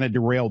life kind of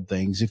derailed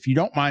things. If you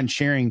don't mind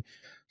sharing,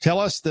 tell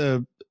us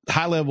the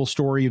high level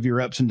story of your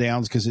ups and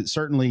downs, because it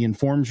certainly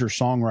informs your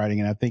songwriting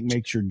and I think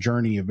makes your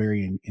journey a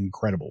very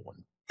incredible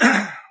one.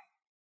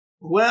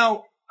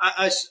 Well,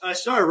 I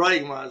started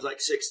writing when I was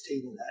like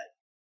 16 and that.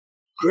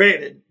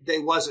 Granted, they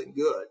wasn't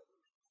good.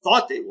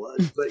 Thought they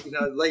was, but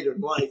later in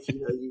life,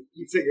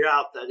 you figure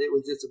out that it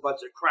was just a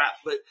bunch of crap.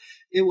 But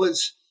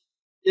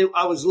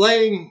I was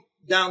laying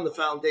down the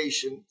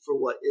foundation for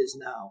what is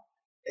now.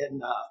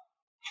 And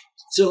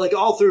so like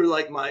all through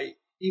like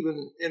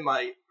even in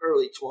my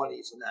early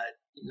 20s and that,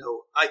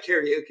 I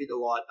karaoke'd a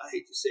lot. I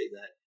hate to say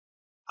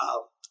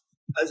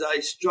that. As I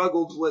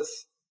struggled with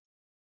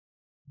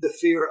the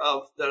fear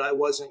of that I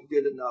wasn't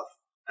good enough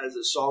as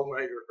a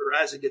songwriter or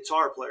as a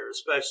guitar player,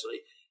 especially.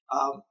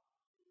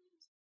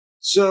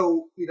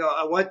 So,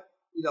 I went,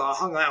 I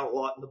hung out a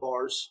lot in the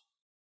bars,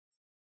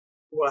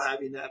 what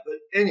have you, that. But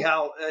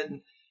anyhow, and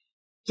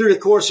through the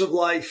course of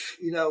life,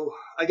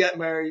 I got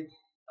married.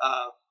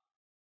 I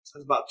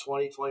was about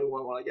 20,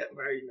 21 when I got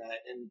married and that.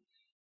 And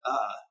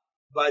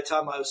by the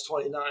time I was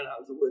 29, I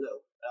was a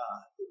widow.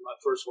 My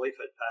first wife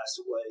had passed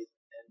away.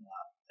 And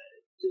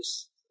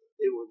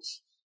it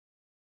was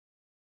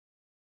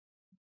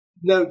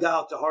no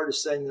doubt the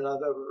hardest thing that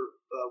I've ever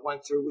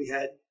went through. We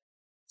had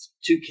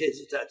 2 kids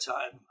at that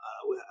time.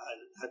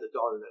 I had a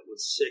daughter that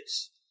was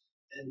 6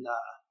 and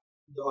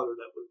a daughter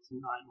that was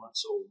 9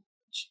 months old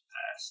when she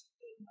passed.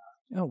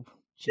 And,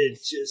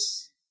 it's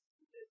just,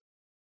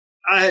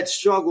 I had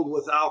struggled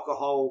with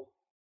alcohol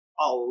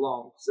all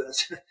along. So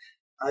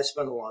I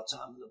spent a lot of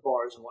time in the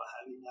bars and what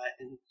have you.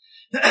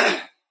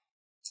 And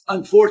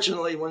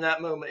unfortunately, when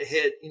that moment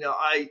hit,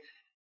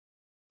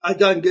 I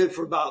done good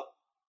for about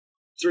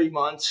 3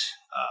 months.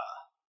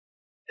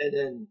 And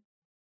then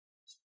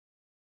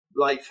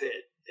life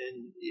hit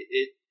and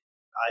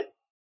I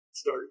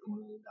started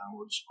going in a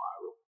downward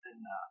spiral.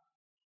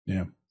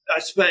 And, I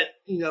spent,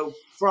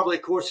 probably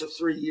a course of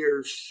 3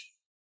 years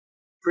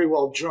pretty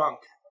well drunk.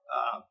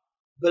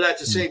 But at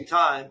the same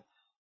time,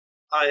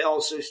 I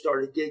also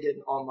started gigging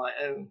on my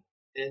own.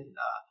 And,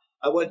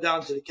 I went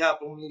down to the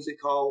Capitol Music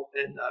Hall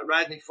and,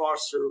 Radney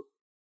Foster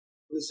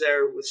was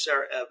there with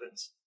Sarah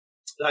Evans.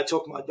 And I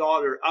took my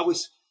daughter,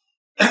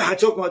 I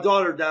took my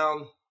daughter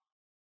down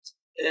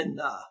and,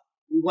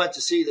 we went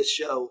to see the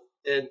show,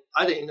 and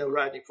I didn't know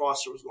Radney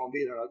Foster was going to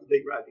be there. I was a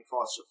big Radney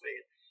Foster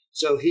fan.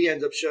 So he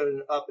ends up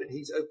showing up, and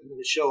he's opening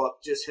the show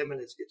up, just him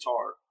and his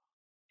guitar.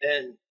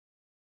 And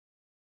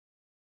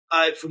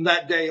from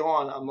that day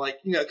on, I'm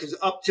like, because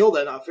up till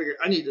then, I figured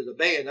I needed a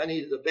band. I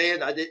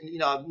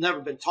didn't, I've never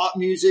been taught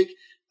music.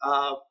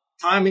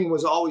 Timing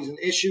was always an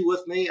issue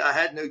with me. I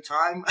had no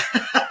time.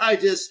 I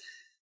just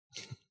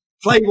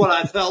played what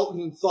I felt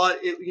and thought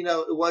it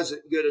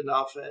wasn't good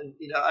enough. And,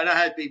 and I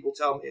had people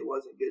tell me it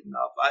wasn't good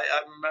enough.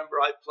 I remember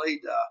I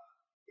played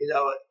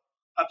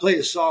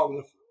a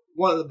song,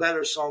 one of the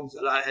better songs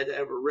that I had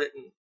ever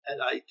written.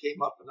 And I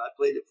came up and I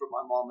played it for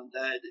my mom and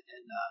dad.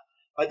 And,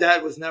 my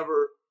dad was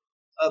never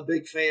a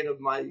big fan of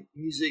my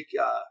music,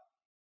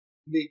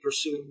 me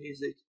pursuing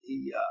music.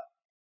 He,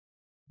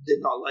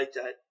 did not like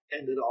that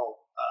end at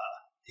all.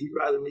 He'd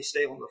rather me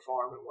stay on the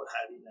farm and what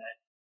have you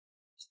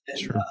that. And,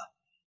 sure.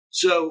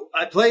 So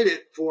I played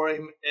it for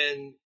him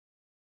and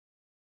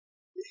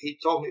he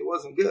told me it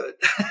wasn't good.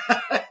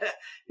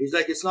 He's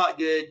like, it's not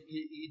good.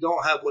 You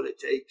don't have what it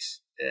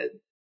takes.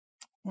 And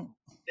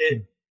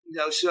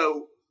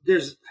so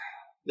there's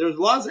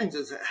a lot of things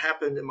that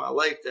happened in my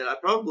life that I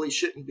probably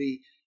shouldn't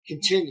be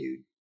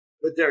continued,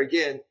 but there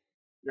again,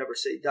 never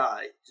say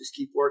die, just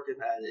keep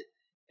working at it.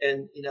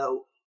 And,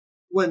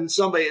 when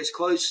somebody as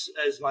close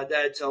as my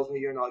dad tells me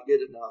you're not good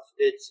enough,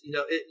 it's,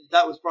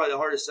 that was probably the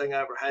hardest thing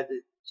I ever had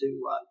to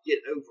get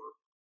over.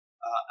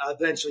 I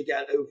eventually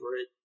got over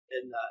it.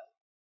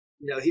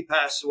 And, he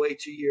passed away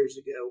 2 years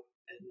ago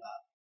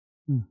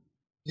and,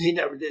 he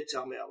never did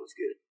tell me I was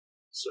good.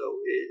 So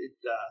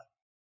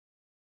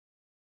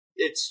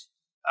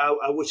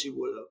I wish he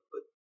would have,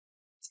 but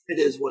it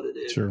is what it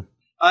is. Sure.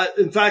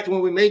 In fact,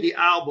 when we made the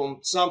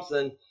album,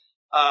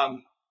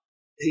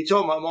 he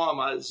told my mom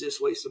I was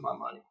just wasting my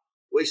money,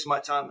 wasting my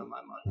time and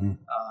my money.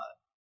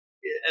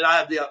 And I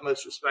have the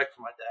utmost respect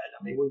for my dad.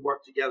 I mean, we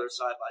worked together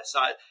side by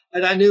side,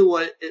 and I knew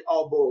what it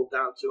all boiled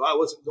down to. I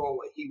wasn't doing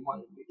what he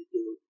wanted me to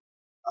do.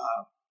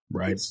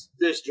 Right.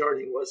 This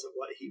journey wasn't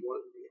what he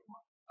wanted me on.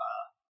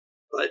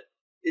 But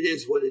it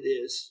is what it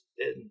is,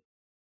 and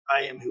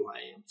I am who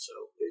I am.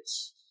 So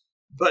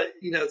but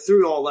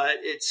through all that,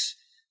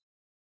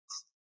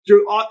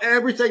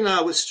 everything that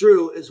I was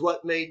through is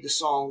what made the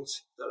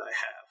songs that I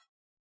have.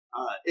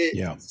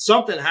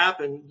 Something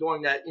happened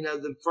during that,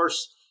 the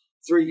first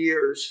 3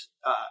 years.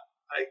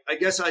 I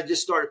guess I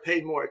just started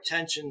paying more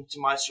attention to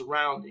my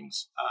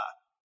surroundings.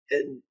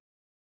 And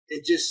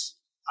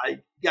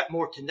I got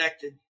more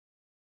connected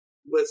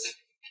with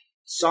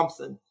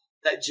something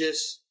that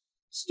just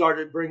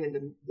started bringing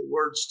the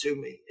words to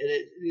me. And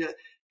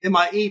in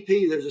my EP,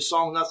 there's a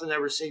song, Nothing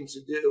Ever Seems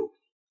to Do.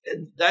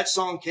 And that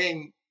song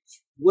came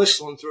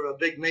whistling through a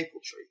big maple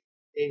tree.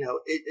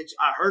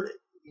 I heard it.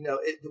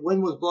 The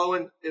wind was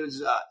blowing. It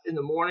was in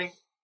the morning,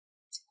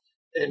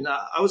 and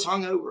I was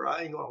hungover.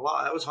 I ain't gonna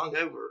lie, I was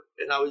hungover,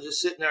 and I was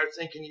just sitting there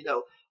thinking,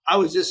 I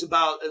was just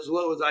about as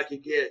low as I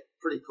could get,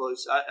 pretty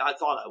close. I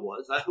thought I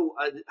was. I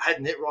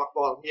hadn't hit rock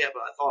bottom yet,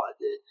 but I thought I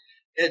did.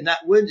 And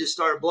that wind just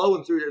started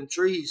blowing through them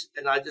trees,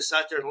 and I just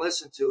sat there and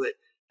listened to it.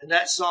 And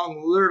that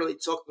song literally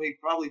took me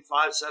probably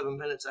 5-7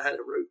 minutes. I had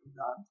it written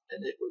down,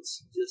 and it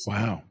was just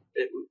wow.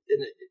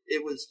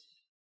 It was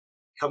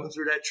coming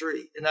through that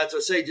tree. And that's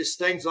what I say, just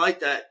things like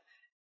that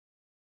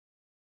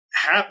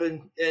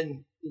happen.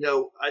 And,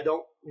 I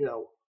don't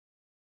know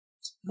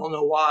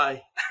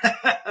why,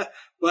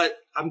 but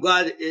I'm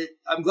glad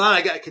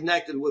I got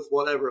connected with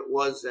whatever it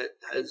was that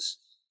has,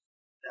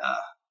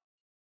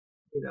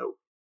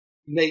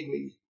 made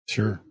me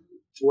sure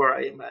to where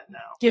I am at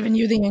now. Giving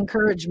you the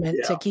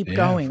encouragement to keep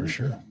going. For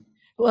sure.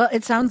 Well,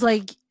 it sounds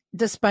like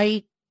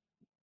despite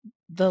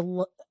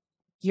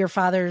your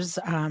father's,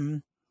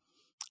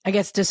 I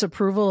guess,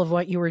 disapproval of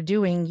what you were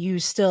doing, you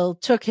still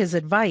took his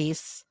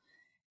advice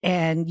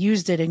and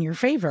used it in your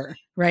favor,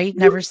 right?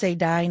 Never say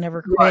die,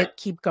 never quit, right.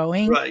 Keep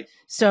going. Right.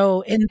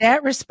 So in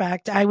that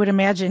respect, I would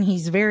imagine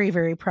he's very,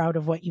 very proud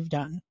of what you've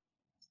done.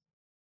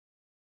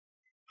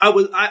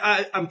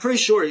 I'm pretty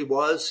sure he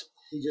was.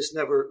 He just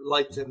never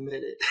liked to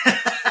admit it.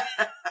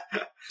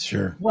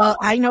 Sure. Well,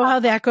 I know how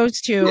that goes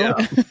too.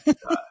 Yeah.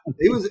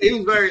 He was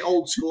very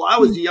old school. I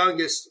was the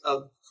youngest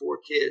of 4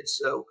 kids.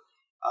 So,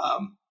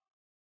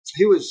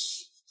 he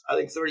was, I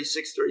think,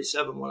 36,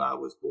 37 when I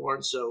was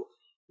born. So,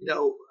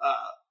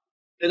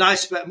 and I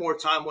spent more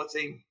time with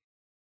him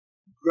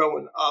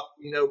growing up,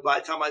 by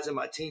the time I was in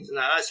my teens and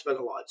that, I spent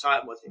a lot of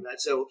time with him.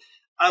 So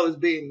I was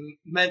being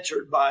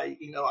mentored by,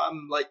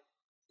 I'm like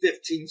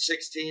 15,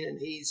 16 and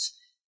he's,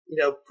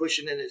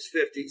 pushing in his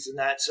 50s and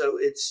that. So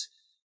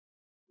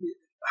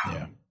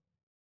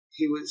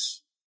he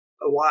was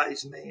a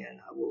wise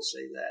man. I will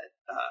say that.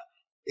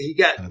 He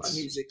got my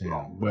music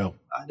wrong. Well,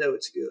 I know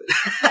it's good.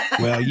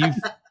 Well,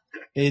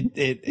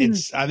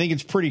 it's, I think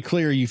it's pretty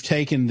clear you've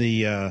taken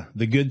the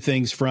good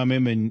things from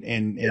him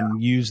and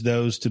used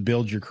those to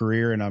build your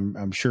career. And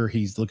I'm sure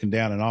he's looking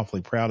down and awfully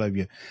proud of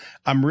you.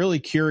 I'm really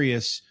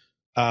curious,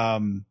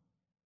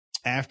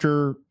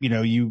 after,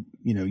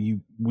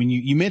 when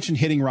you mentioned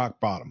hitting rock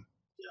bottom,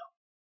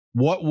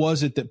 what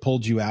was it that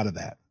pulled you out of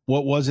that?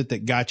 What was it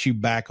that got you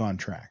back on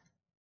track?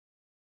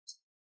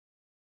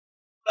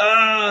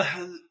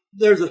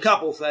 There's a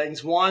couple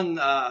things. One,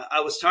 I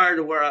was tired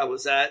of where I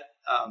was at.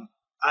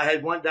 I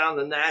had went down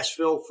to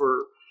Nashville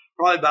for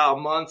probably about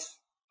a month.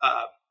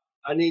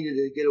 I needed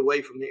to get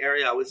away from the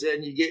area I was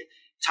in. You get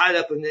tied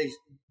up in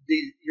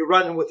you're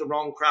running with the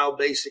wrong crowd,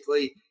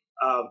 basically.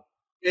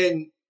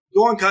 And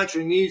doing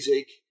country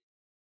music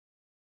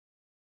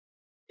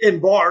in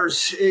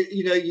bars,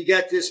 you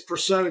get this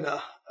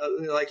persona,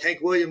 like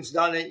Hank Williams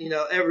done it,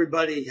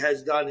 everybody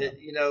has done it,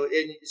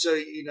 and so,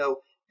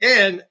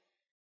 and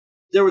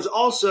there was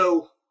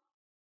also,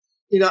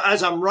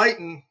 as I'm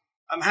writing,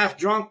 I'm half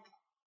drunk.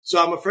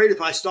 So I'm afraid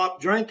if I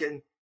stop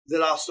drinking,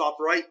 that I'll stop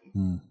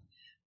writing.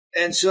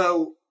 And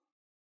so,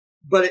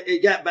 but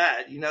it got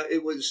bad.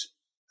 It was,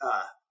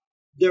 I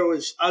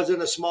was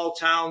in a small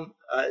town,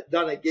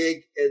 done a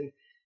gig. And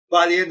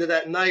by the end of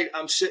that night,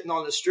 I'm sitting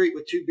on the street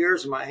with 2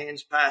 beers in my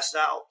hands, passed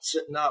out,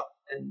 sitting up.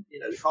 And,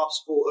 the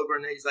cops pull over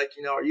and he's like,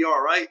 are you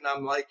all right? And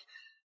I'm like,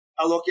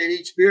 I look at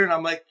each beer and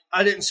I'm like,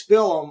 I didn't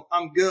spill them.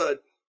 I'm good.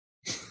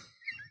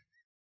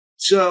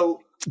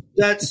 So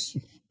that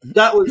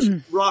was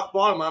rock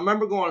bottom. I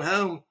remember going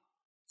home.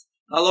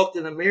 I looked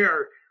in the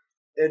mirror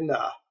and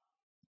I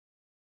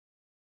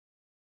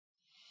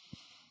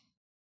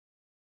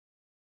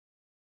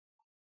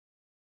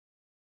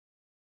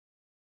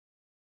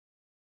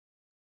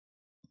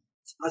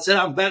said,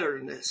 I'm better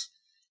than this.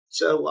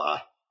 So,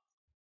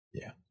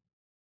 yeah.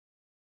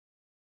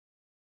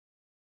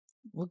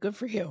 Well, good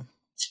for you.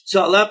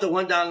 So I left and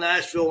went down to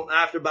Nashville.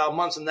 After about a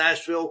month in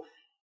Nashville,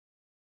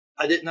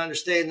 I didn't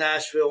understand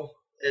Nashville.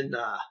 And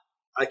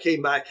I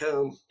came back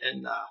home,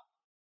 and I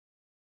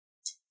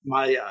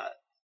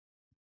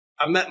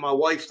met my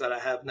wife that I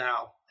have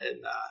now, and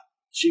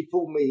she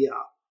pulled me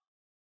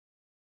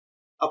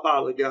up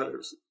out of the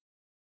gutters.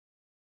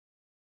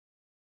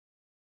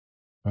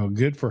 Oh,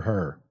 good for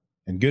her,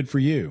 and good for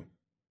you.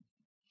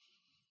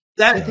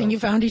 Good thing you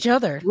found each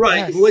other.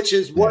 Right, yes. Which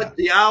is what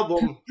the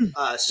album,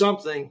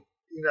 Something,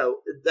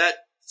 that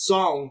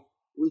song,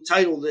 we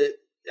titled it,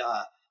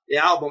 the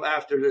album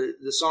after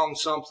the song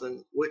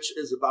Something, which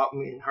is about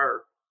me and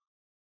her.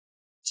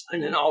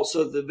 And then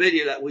also the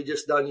video that we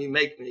just done, You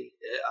Make Me,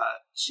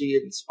 she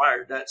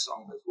inspired that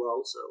song as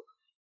well. So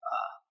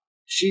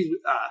she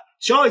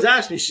always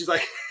asks me, she's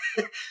like,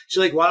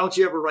 why don't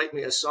you ever write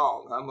me a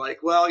song? I'm like,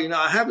 well,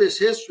 I have this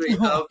history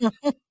of,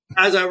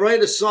 as I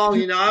write a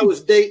song, I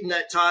was dating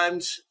at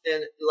times,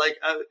 and like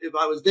if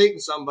I was dating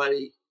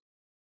somebody,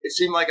 it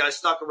seemed like I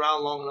stuck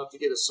around long enough to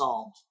get a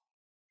song.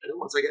 And then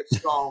once I get the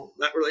song,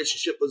 that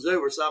relationship was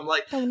over. So I'm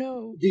like, oh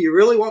no, do you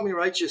really want me to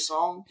write you a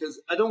song?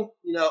 Because I don't,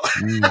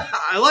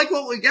 I like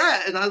what we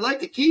got and I'd like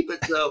to keep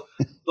it. So,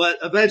 but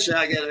eventually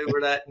I got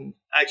over that and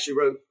actually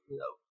wrote,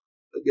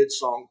 a good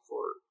song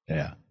for her.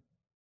 Yeah.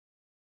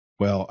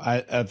 Well,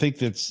 I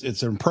think it's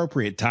an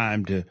appropriate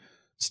time to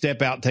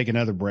step out, take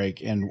another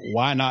break, and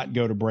why not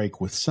go to break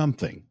with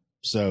something?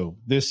 So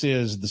this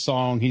is the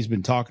song he's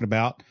been talking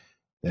about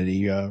that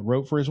he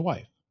wrote for his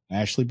wife,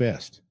 Ashley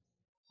Best.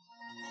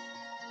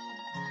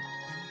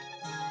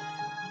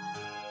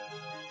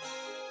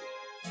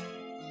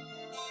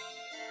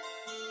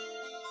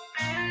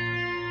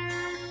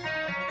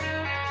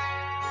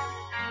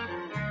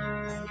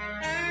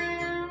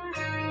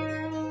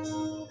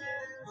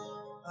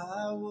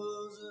 I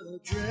was a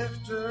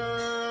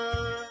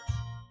drifter,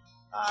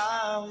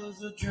 I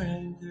was a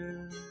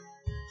drinker,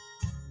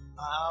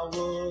 I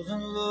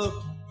wasn't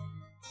looking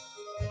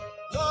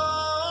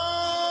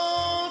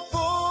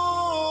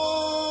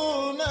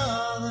for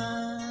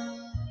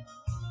nothing,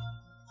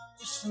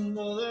 just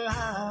another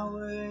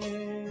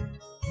highway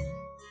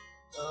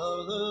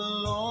of the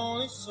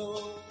lonely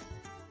soul.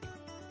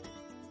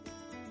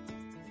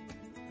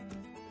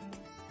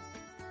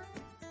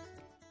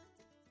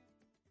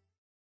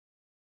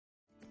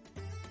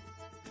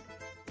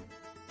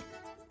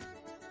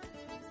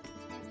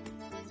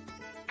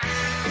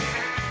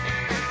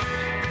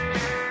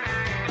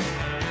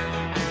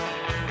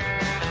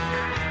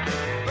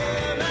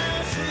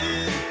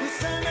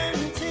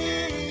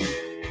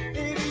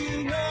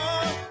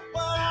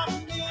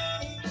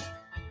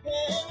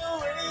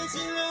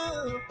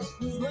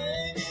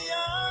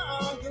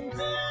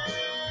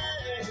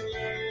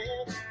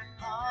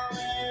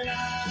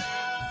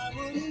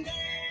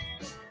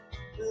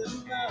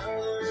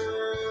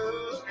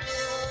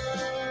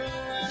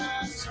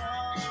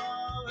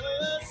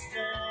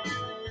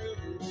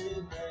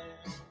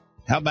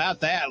 How about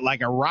that? Like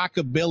a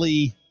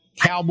rockabilly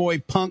cowboy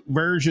punk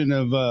version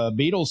of a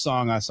Beatles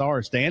song. I saw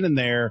her standing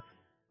there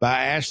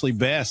by Ashley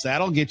Best.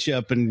 That'll get you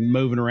up and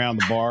moving around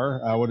the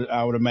bar. I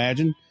would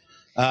imagine.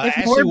 If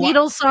Ashley, more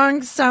Beatles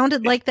songs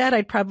sounded like that,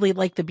 I'd probably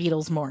like the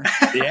Beatles more.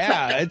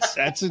 Yeah,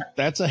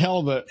 that's a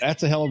hell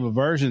of a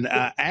version.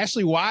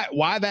 Ashley,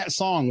 why that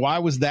song? Why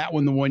was that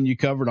one the one you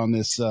covered on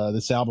this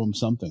album?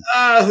 Something.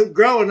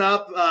 Growing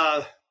up,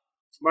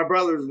 my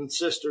brothers and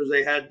sisters,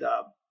 they had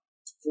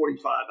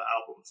 45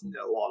 albums, and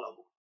a lot of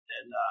them.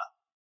 And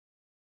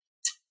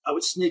I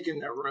would sneak in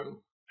their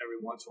room every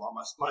once in a while.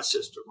 My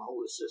sister, my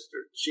oldest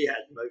sister, she had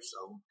most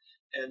of them.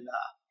 And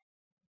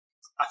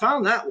I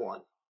found that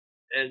one.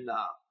 And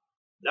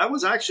that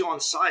was actually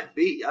on side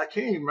B. I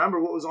can't even remember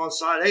what was on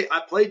side A. I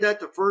played that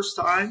the first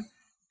time,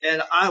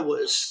 and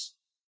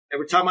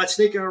every time I'd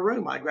sneak in her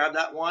room, I'd grab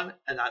that one,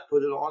 and I'd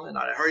put it on, and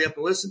I'd hurry up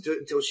and listen to it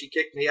until she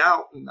kicked me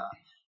out. And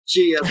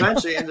she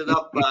eventually ended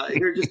up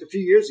here just a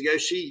few years ago.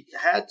 She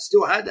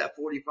still had that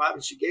 45,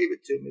 and she gave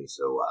it to me.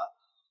 So,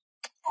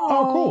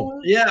 oh, cool!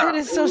 Yeah, that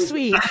is so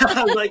sweet.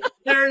 I was like,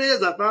 there it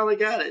is. I finally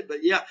got it. But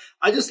yeah,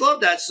 I just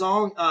love that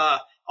song.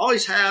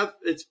 Always have.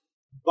 It's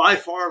by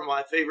far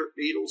my favorite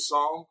Beatles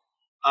song.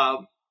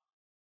 And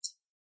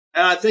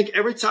I think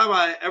every time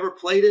I ever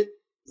played it,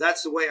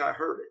 that's the way I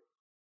heard it.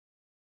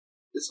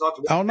 It's not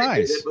the way I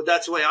did it, but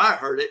that's the way I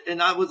heard it.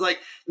 And I was like,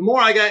 the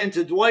more I got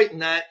into Dwight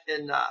and that,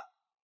 and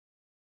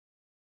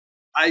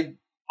I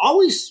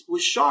always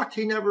was shocked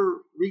he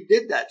never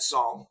redid that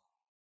song.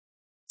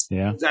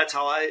 Yeah. That's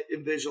how I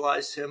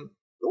visualized him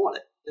doing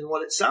it and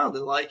what it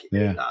sounded like.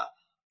 Yeah. And,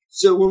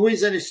 so when we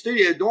was in the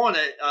studio doing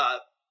it,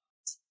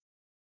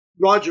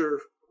 Roger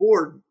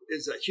Ford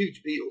is a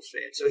huge Beatles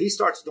fan. So he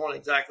starts doing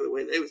exactly the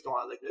way they was doing.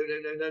 I was like,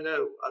 no.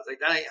 I was like,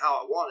 that ain't how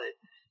I want it.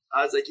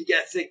 I was like, you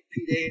got to think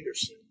Pete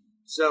Anderson.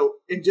 So,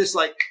 and just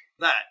like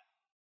that,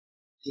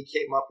 he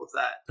came up with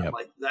that. Yep. I'm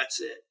like, that's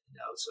it.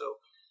 So,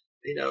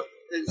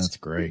 that's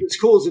great. As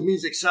cool as the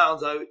music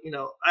sounds, I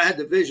had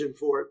the vision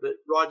for it, but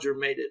Roger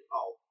made it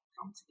all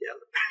come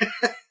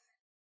together.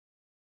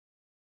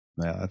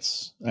 Yeah,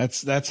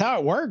 that's how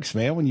it works,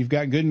 man. When you've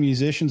got good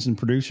musicians and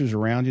producers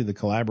around you, the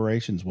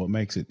collaboration's what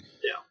makes it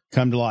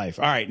come to life.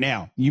 All right.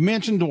 Now, you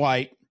mentioned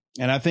Dwight.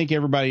 And I think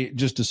everybody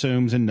just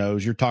assumes and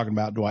knows you're talking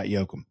about Dwight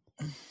Yoakam.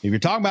 If you're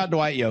talking about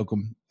Dwight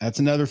Yoakam, that's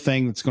another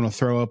thing that's going to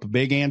throw up a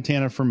big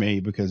antenna for me,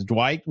 because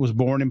Dwight was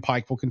born in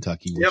Pikeville,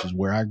 Kentucky, which is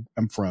where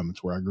I'm from.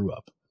 It's where I grew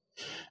up.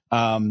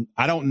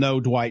 I don't know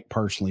Dwight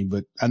personally,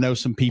 but I know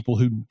some people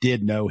who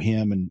did know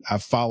him, and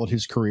I've followed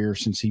his career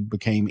since he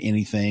became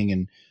anything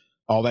and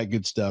all that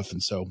good stuff.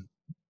 And so,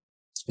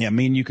 yeah,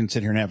 me and you can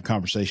sit here and have a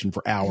conversation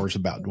for hours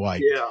about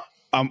Dwight. Yeah.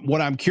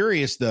 What I'm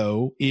curious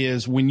though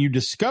is, when you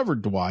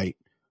discovered Dwight,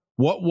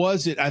 what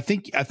was it? I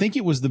think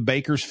it was the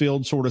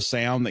Bakersfield sort of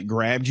sound that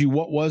grabbed you.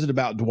 What was it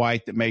about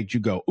Dwight that made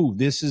you go, "Ooh,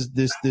 this is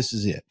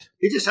it"?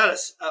 He just had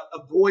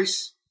a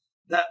voice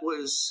that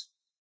was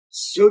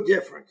so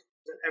different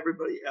than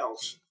everybody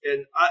else.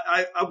 And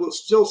I will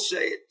still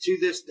say it to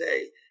this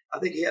day. I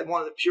think he had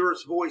one of the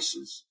purest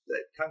voices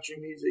that country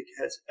music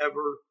has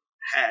ever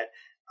had.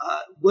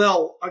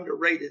 Well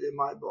underrated in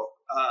my book.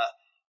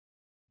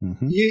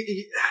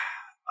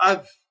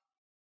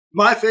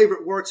 My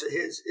favorite works of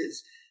his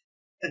is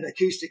an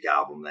acoustic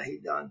album that he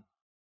done.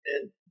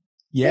 And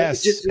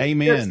yes,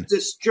 amen.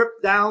 Just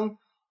stripped down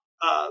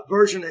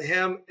version of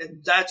him.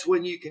 And that's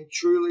when you can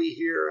truly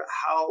hear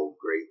how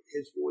great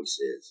his voice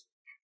is.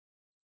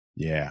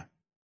 Yeah.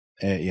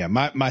 Yeah.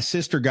 My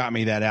sister got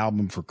me that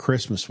album for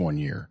Christmas one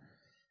year.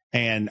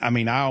 And I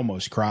mean, I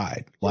almost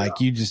cried. Like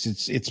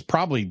it's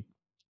probably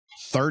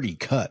 30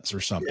 cuts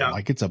or something.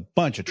 Like it's a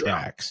bunch of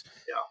tracks.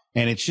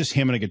 And it's just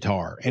him and a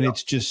guitar, and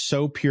it's just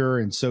so pure.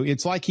 And so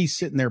it's like he's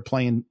sitting there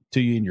playing to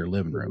you in your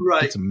living room.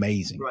 Right. It's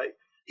amazing. Right.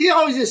 He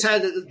always just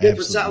had a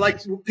different sound.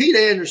 Like Pete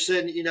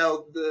Anderson, you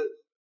know,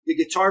 the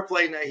guitar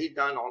playing that he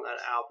done on that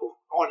album,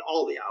 on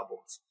all the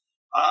albums.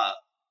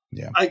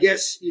 I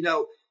guess, you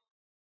know,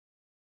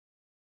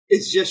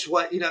 it's just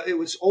what, you know, it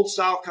was old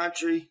style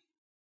country,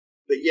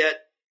 but yet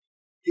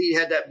he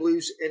had that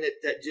blues in it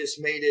that just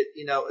made it,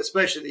 you know,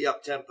 especially the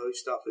up tempo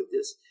stuff. It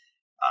just,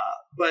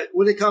 but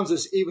when it comes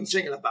to even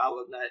singing a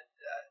ballad, that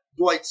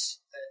Dwight's,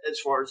 as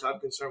far as I'm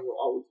concerned, will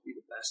always be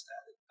the best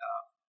at it.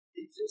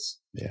 He just,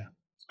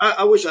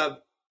 I wish I could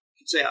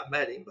say I've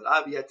met him, but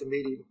I've yet to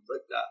meet him.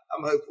 But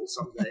I'm hopeful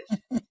someday.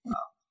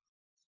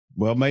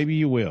 Well, maybe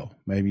you will.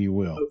 Maybe you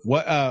will.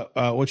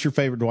 Hopefully. What's your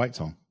favorite Dwight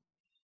song?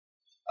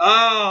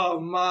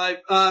 Oh,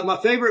 my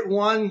favorite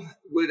one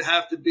would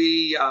have to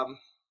be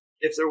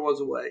 "If There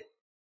Was a Way."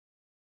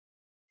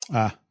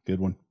 Good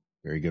one.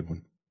 Very good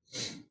one.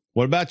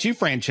 What about you,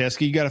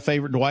 Francesca? You got a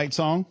favorite Dwight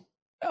song?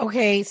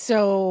 Okay,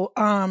 so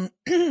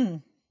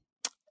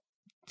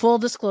full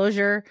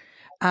disclosure,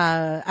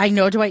 I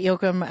know Dwight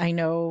Yoakam. I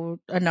know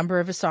a number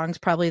of his songs,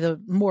 probably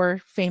the more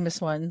famous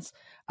ones,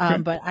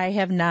 but I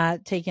have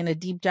not taken a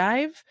deep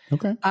dive.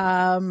 Okay.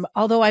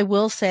 Although I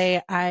will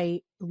say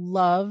I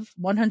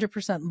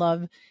 100%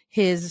 love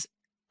his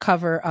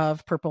cover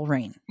of Purple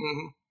Rain.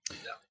 Mm-hmm.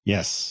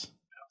 Yes.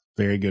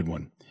 Very good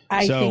one.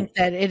 I think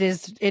that it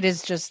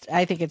is just,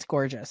 I think it's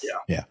gorgeous.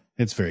 Yeah,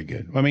 it's very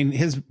good. I mean,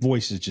 his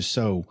voice is just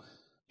so,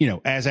 you know,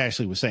 as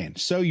Ashley was saying,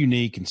 so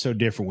unique and so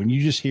different when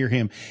you just hear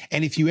him.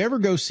 And if you ever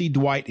go see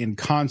Dwight in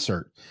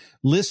concert,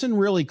 listen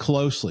really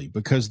closely,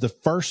 because the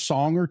first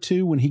song or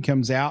two, when he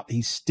comes out,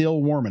 he's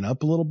still warming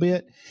up a little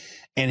bit,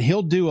 and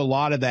he'll do a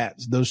lot of that,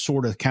 those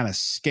sort of kind of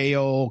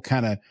scale,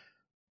 kind of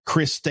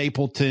Chris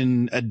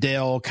Stapleton,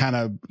 Adele kind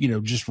of, you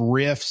know, just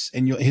riffs,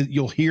 and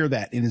you'll hear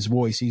that in his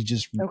voice. He's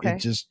just,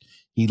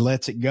 he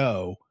lets it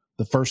go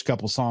the first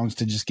couple songs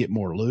to just get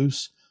more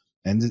loose.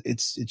 And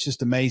it's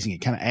just amazing.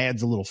 It kind of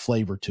adds a little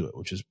flavor to it,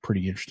 which is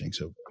pretty interesting.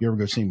 So if you ever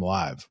go see him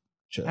live,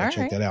 check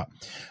that out.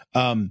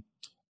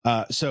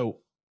 So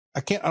I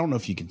don't know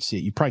if you can see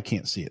it. You probably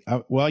can't see it.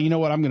 Well, you know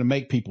what? I'm going to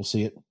make people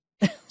see it.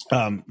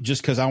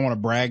 Just cause I want to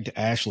brag to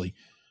Ashley.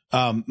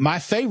 My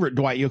favorite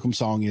Dwight Yoakam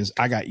song is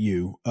 "I Got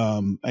You."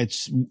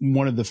 It's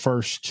one of the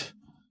first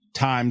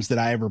times that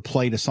I ever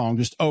played a song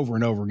just over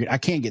and over again. I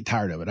can't get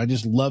tired of it. I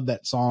just love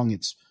that song.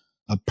 It's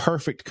a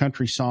perfect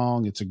country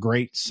song. It's a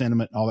great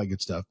sentiment, all that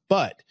good stuff.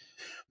 But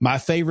my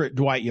favorite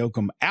Dwight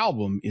Yoakam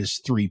album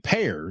is "Three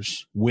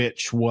Pairs,"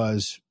 which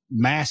was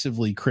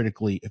massively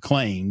critically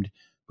acclaimed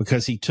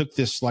because he took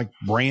this like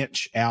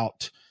branch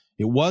out.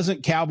 It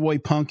wasn't cowboy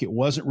punk. It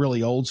wasn't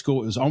really old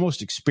school. It was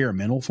almost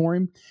experimental for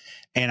him.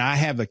 And I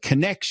have a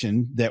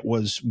connection that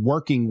was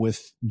working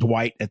with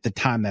Dwight at the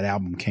time that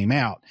album came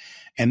out.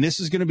 And this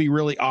is going to be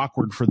really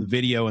awkward for the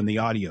video and the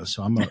audio.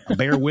 So I'm going to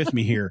bear with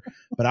me here,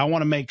 but I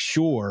want to make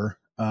sure.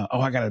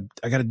 I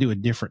gotta do a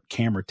different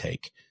camera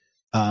take.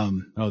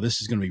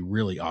 This is going to be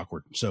really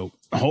awkward. So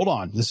hold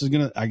on.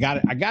 I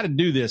got to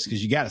do this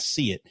because you got to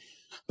see it.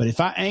 But if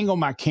I angle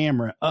my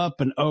camera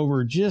up and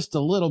over just a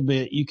little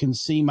bit, you can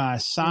see my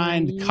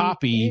signed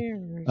copy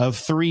of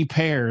 "Three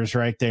Pairs"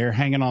 right there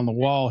hanging on the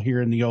wall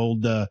here in the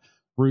old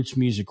Roots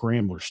Music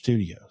Rambler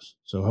studios.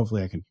 So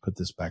hopefully I can put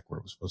this back where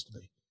it was supposed to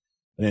be.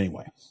 But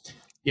anyway,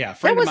 yeah.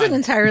 That wasn't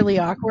entirely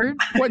awkward.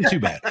 Wasn't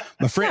too bad.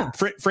 My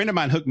friend of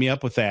mine hooked me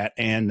up with that,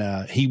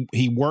 and he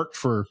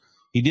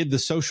did the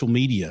social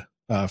media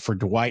for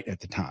Dwight at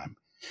the time.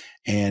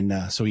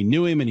 And so he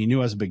knew him, and he knew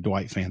I was a big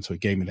Dwight fan. So he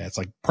gave me that. It's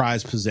like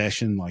prized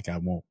possession. Like I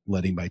won't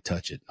let anybody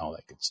touch it and all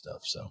that good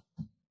stuff. So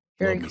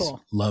very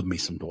cool. Love me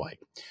some Dwight.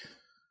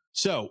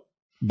 So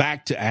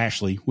back to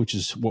Ashley, which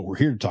is what we're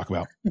here to talk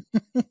about.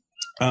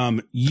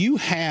 You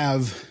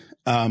have,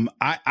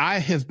 I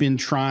have been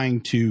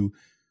trying to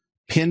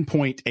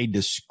pinpoint a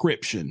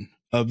description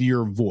of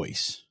your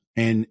voice,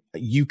 and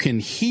you can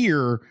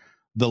hear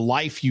the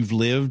life you've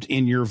lived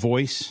in your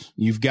voice.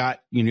 You've got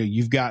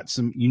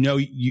some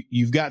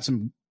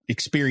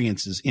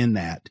experiences in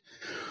that,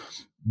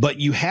 but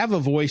you have a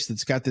voice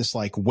that's got this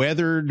like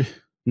weathered,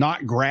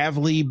 not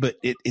gravelly, but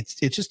it's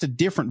just a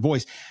different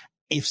voice.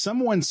 If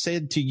someone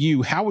said to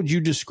you, how would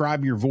you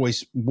describe your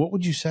voice? What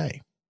would you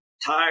say?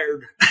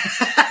 Tired.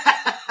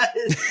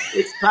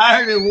 It's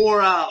tired and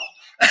wore out.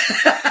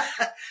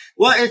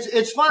 Well,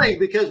 it's funny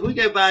because we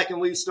go back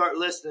and we start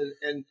listening,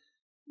 and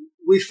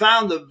we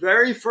found the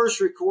very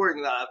first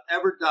recording that I've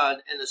ever done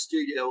in the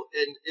studio,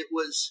 and it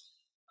was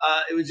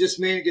just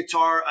me and a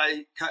guitar.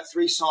 I cut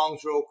 3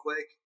 songs real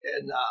quick,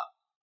 and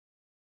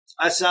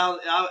at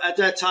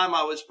that time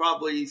I was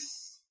probably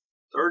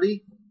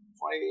 30,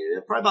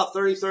 20, probably about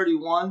 30,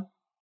 31. I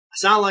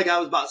sounded like I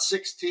was about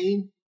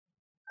 16.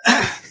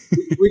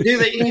 We do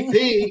the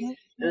EP,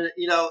 and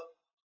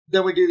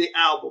then we do the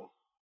album.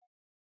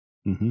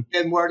 Mm-hmm.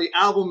 And where the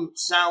album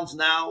sounds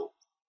now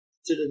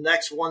to the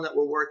next one that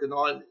we're working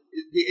on,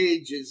 the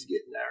age is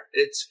getting there.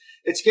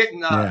 It's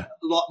getting a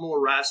lot more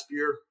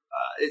raspier.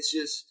 It's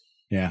just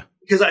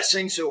because I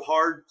sing so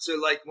hard. So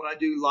like when I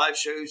do live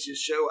shows,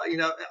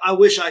 I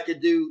wish I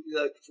could do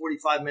like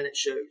 45-minute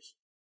shows,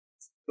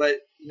 but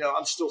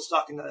I'm still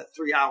stuck in the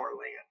 3-hour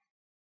land.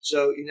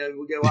 So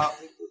we go out,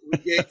 we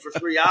gig for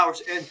 3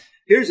 hours. And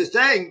here's the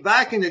thing: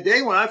 back in the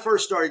day when I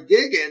first started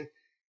gigging,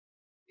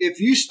 if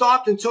you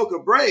stopped and took a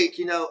break,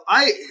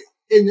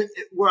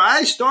 where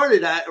I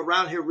started at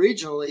around here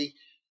regionally,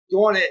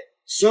 doing it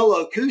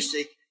solo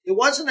acoustic, it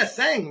wasn't a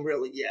thing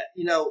really yet.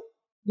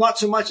 Not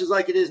so much as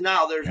like it is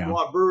now. There's a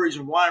lot of breweries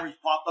and wineries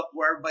pop up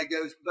where everybody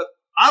goes, but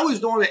I was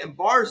doing it in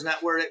bars and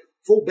that where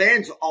full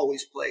bands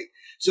always played.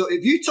 So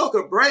if you took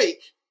a break,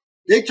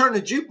 they turned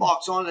the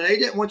jukebox on and they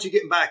didn't want you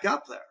getting back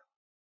up there.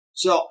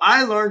 So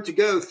I learned to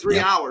go 3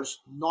 hours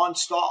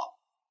nonstop,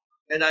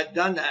 and I've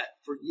done that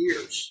for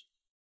years.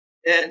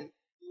 And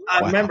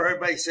I remember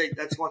everybody saying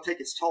that's going to take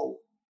its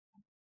toll.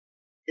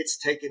 It's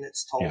taking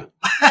its toll.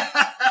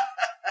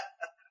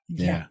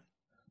 Yeah.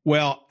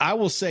 Well, I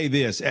will say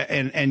this,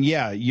 and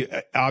you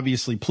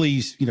obviously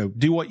please,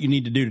 do what you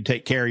need to do to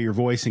take care of your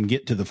voice and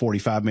get to the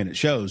 45-minute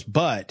shows.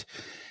 But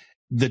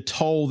the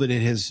toll that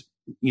it has,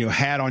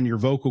 had on your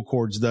vocal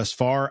cords thus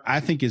far, I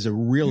think is a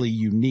really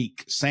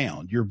unique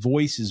sound. Your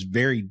voice is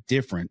very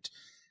different.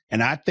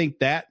 And I think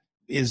that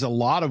is a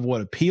lot of what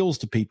appeals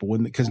to people,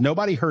 because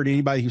nobody heard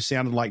anybody who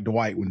sounded like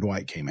Dwight when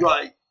Dwight came out.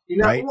 Right.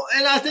 Right?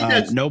 And I think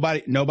that's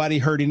nobody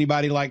heard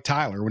anybody like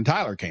Tyler when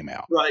Tyler came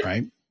out. Right.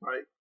 Right.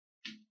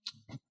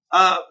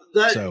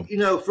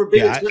 For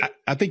being,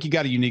 I think you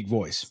got a unique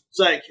voice.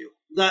 Thank you.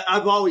 That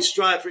I've always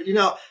strived for,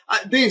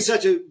 being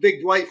such a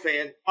big Dwight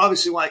fan,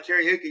 obviously when I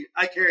karaoke,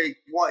 I carry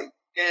Dwight,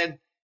 and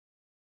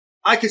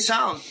I could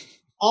sound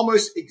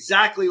almost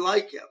exactly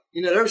like him.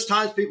 There's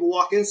times people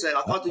walk in and say,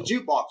 I thought the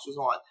jukebox was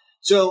on.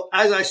 So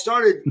as I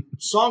started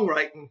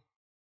songwriting,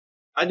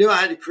 I knew I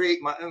had to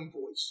create my own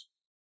voice.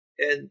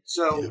 And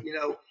so,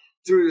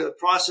 through the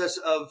process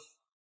of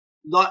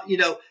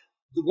the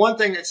one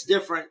thing that's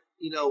different,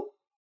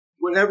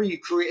 whenever you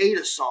create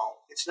a song,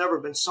 it's never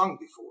been sung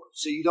before.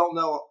 So you don't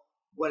know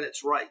when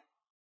it's right.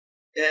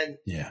 And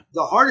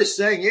the hardest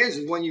thing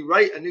is when you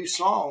write a new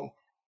song,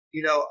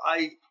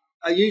 I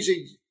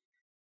usually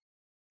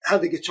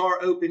have the guitar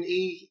open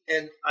E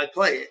and I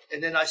play it.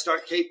 And then I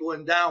start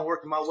cabling down,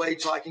 working my way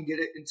till I can get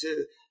it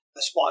into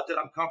a spot that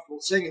I'm comfortable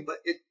singing. But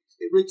it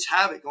wreaks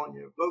havoc on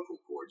your vocal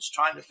cords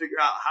trying to figure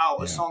out how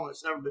a song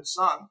that's never been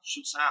sung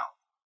should sound.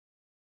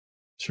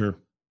 Sure.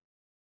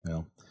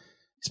 Well,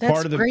 it's that's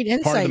part of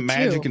the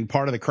magic and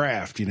part of the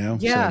craft,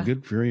 Yeah. So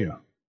good for you.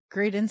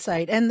 Great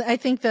insight. And I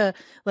think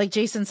like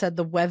Jason said,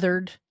 the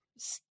weathered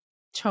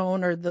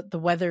tone or the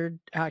weathered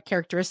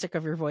characteristic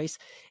of your voice,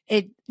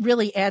 it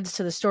really adds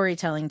to the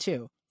storytelling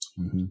too.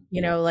 Mm-hmm.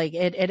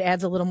 It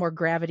adds a little more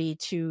gravity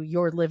to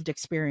your lived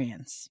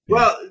experience.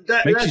 Well,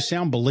 that makes you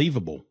sound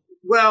believable.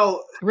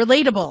 Well,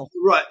 relatable.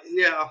 Right.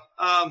 Yeah.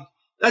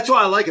 That's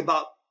what I like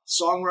about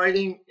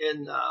songwriting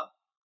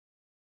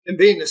and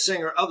being the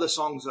singer of the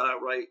songs that I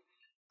write.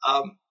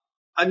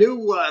 I knew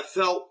what I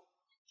felt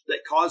that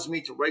caused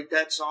me to write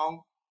that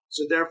song.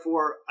 So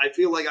therefore I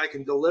feel like I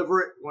can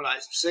deliver it when I'm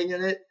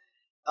singing it.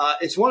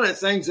 It's one of the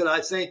things that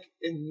I think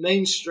in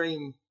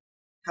mainstream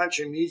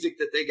country music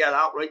that they got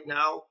out right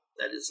now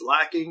that is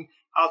lacking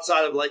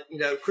outside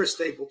of Chris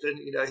Stapleton,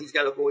 he's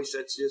got a voice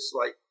that's just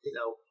like,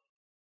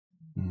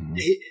 mm-hmm.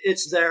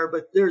 It's there,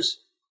 but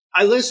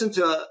I listen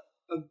to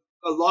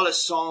a lot of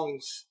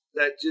songs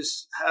that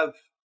just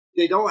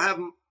they don't have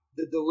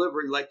the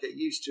delivery like they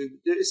used to.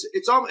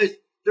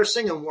 They're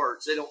singing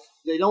words.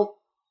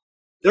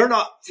 They're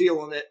not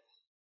feeling it.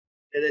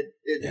 and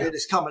it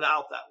is coming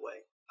out that way.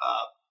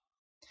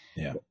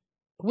 Yeah.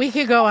 We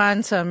could go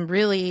on some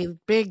really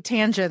big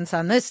tangents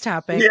on this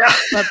topic,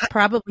 but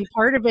probably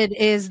part of it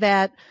is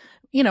that,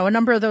 you know, a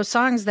number of those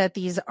songs that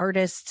these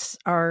artists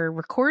are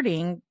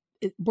recording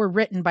were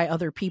written by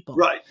other people.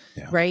 Right.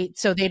 Yeah. Right.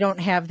 So they don't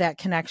have that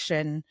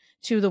connection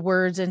to the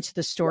words and to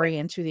the story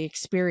and to the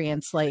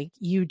experience like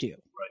you do.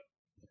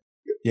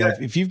 Right. Yeah.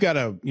 If you've got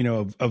a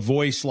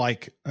voice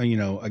like,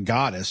 a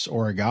goddess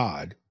or a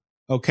god,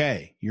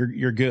 okay,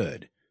 you're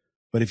good.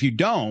 But if you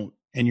don't,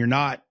 and you're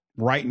not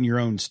writing your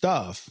own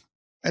stuff,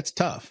 that's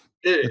tough.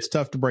 It's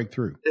tough to break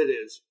through. It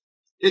is.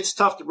 It's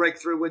tough to break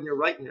through when you're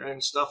writing your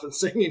own stuff and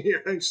singing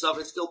your own stuff.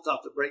 It's still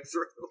tough to break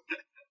through.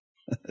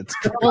 That's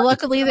true. Well,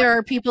 luckily there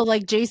are people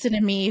like Jason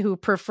and me who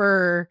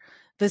prefer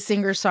the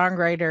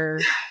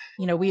singer-songwriter.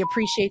 You know, we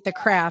appreciate the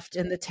craft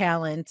and the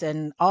talent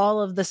and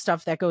all of the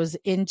stuff that goes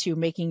into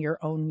making your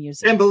own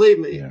music. And believe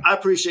me, I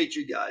appreciate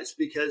you guys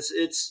because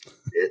it's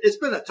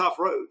been a tough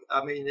road.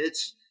 I mean,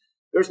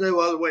 there's no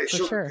other way of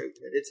sugarcoating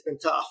it. It's been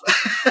tough.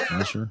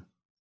 For sure.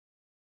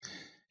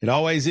 It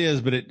always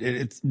is, but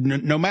it's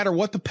no matter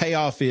what the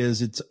payoff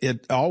is,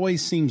 it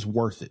always seems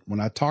worth it. When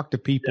I talk to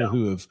people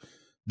who have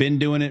been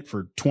doing it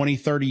for 20,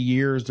 30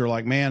 years, they're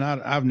like, man,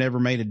 I've never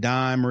made a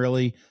dime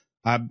really.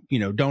 I,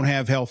 don't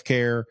have health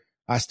care.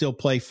 I still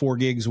play 4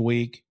 gigs a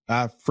week.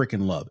 I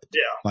freaking love it.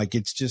 Yeah. Like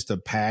it's just a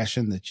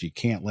passion that you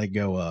can't let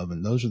go of.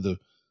 And those are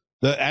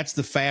that's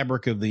the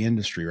fabric of the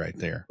industry right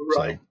there.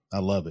 Right. So I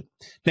love it.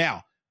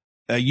 Now,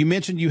 you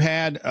mentioned you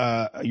had,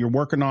 you're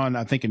working on,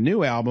 I think, a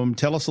new album.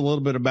 Tell us a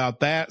little bit about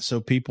that so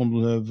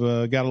people have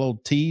got a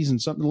little tease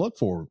and something to look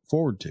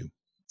forward to.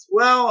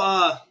 Well,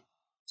 I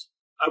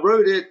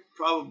wrote it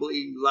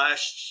probably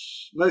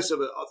most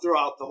of it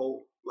throughout the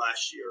whole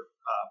last year.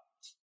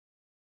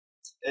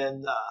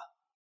 And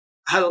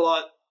had a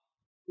lot,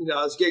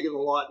 I was gigging a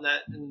lot in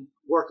that and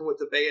working with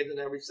the band and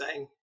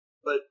everything.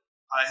 But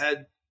I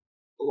had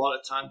a lot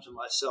of time to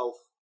myself.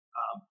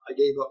 I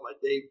gave up my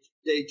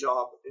day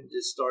job and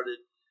just started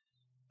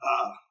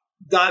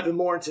diving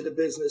more into the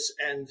business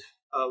end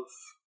of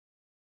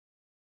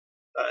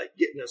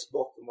getting us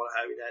booked and what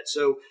have you. That.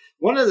 So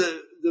one of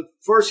the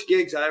first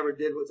gigs I ever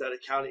did was at a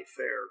county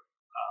fair.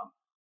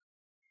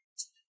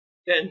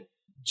 And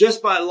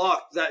just by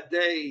luck that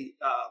day,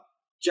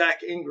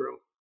 Jack Ingram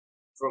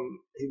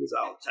he was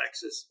out of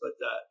Texas, but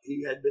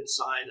he had been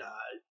signed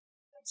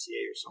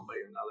MCA or somebody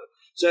or another.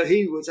 So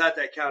he was at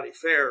that county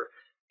fair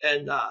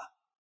and I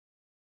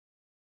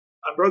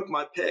broke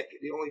my pick,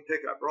 the only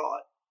pick I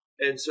brought.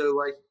 And so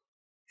like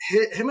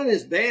him and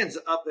his band's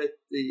up at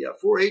the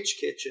 4-H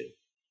kitchen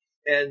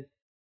and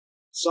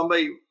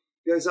somebody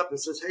goes up and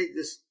says, hey,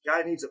 this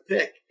guy needs a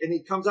pick. And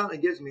he comes out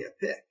and gives me a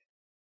pick.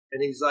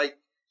 And he's like,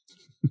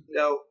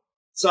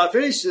 so I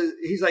finished it.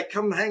 He's like,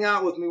 come hang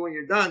out with me when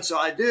you're done. So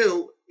I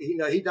do, he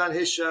done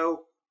his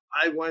show.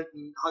 I went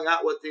and hung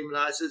out with him and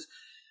I says,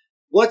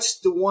 what's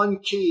the one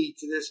key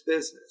to this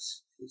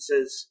business? He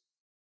says,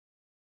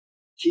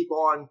 keep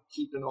on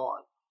keeping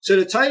on. So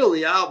the title of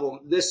the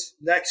album, this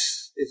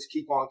next is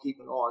Keep On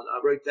Keeping On. I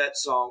wrote that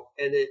song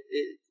and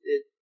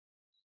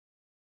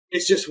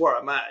it's just where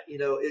I'm at.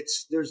 There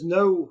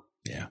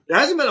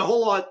hasn't been a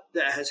whole lot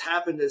that has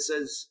happened that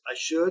says I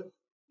should,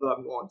 but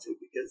I'm going to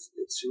because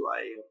it's who I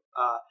am.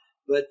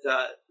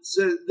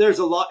 So there's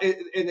a lot.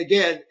 And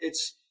again,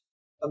 it's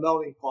a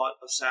melting pot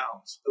of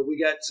sounds. But we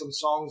got some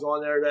songs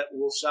on there that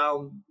will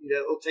sound,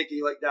 it'll take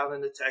you like down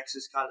into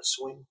Texas kind of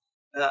swing.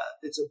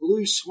 It's a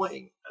blues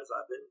swing, as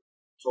I've been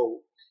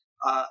told.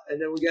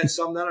 And then we got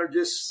some that are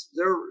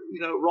they're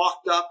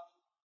rocked up,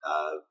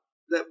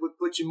 that would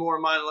put you more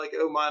in mind like,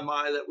 oh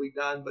my, that we've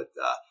done. But,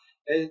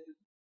 and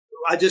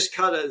I just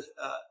cut a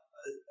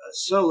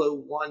solo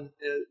one.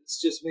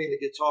 It's just me and the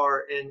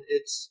guitar and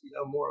it's,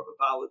 more of a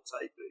ballad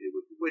type,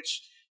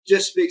 which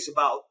just speaks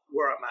about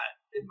where I'm at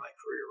in my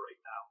career right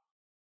now.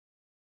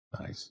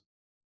 Nice.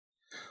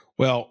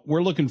 Well,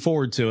 we're looking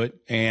forward to it,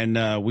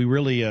 and we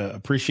really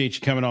appreciate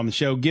you coming on the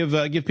show. Give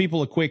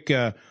people a quick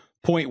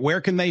point.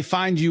 Where can they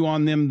find you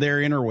on their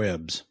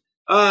interwebs?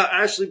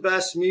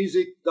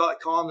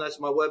 AshleyBestMusic.com. That's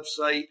my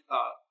website.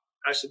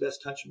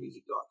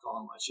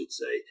 AshleyBestCountryMusic.com, I should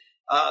say.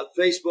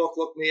 Facebook,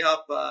 look me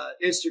up.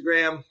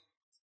 Instagram,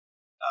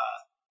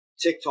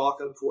 TikTok.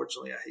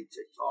 Unfortunately, I hate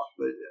TikTok,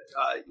 but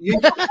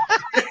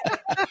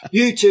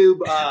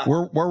YouTube.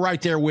 We're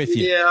right there with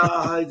you.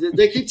 Yeah,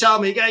 they keep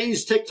telling me you gotta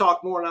use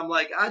TikTok more, and I'm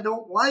like, I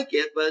don't like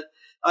it, but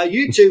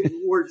YouTube,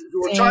 we're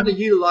trying to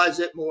utilize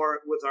it more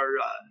with our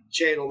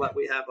channel that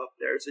we have up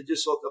there. So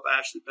just look up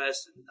Ashley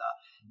Best, and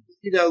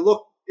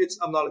look,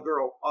 I'm not a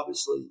girl,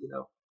 obviously.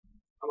 I'm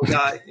a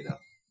guy.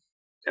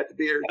 Got the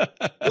beard.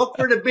 Look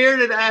for the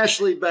bearded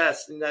Ashley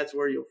Best, and that's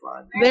where you'll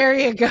find me. There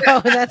you go.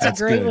 That's a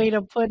great way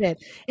to put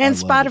it. And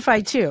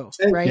Spotify too,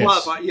 and right?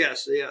 Spotify,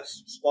 yes.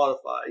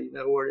 Spotify,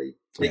 where they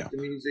take the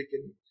music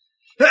and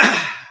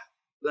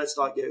let's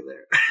not go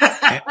there.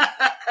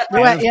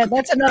 Well,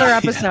 that's another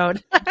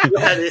episode.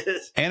 That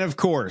is. And of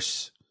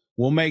course,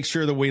 we'll make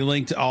sure that we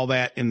link to all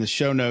that in the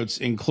show notes,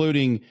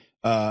 including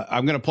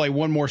I'm going to play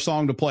one more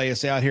song to play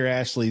us out here,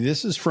 Ashley.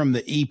 This is from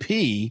the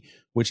EP,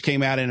 which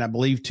came out in, I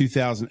believe,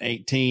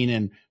 2018.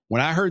 And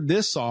when I heard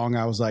this song,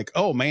 I was like,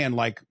 oh man,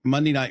 like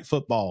Monday Night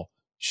Football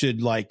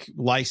should like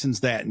license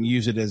that and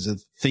use it as a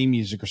theme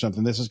music or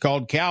something. This is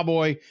called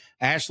Cowboy,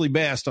 Ashley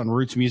Best on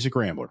Roots Music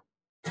Rambler.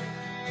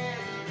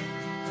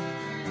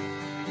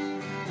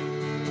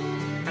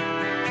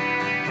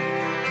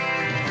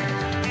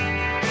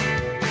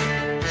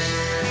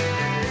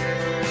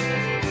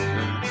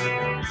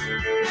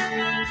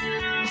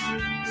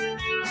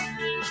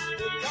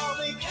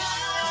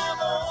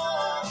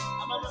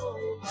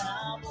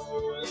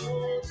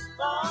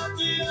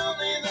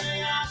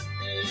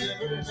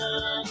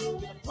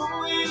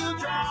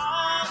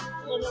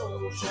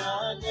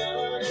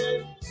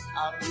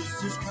 I wish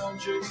this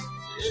country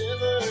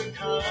ever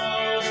come.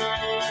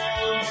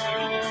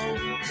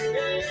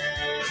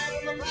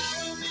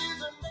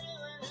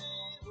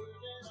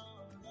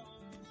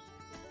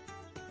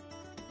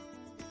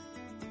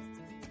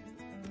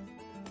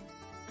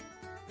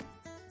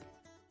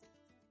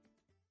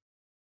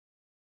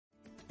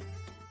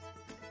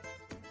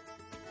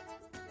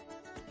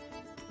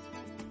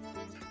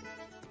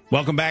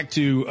 Welcome back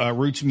to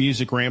Roots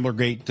Music Rambler.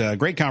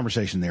 Great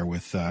conversation there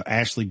with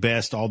Ashley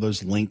Best. All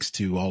those links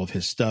to all of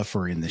his stuff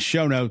are in the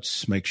show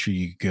notes. Make sure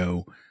you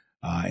go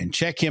and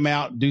check him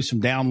out, do some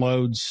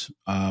downloads,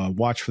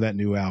 watch for that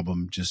new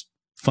album. Just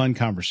fun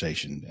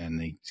conversation.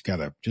 And he's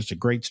got just a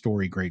great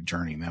story, great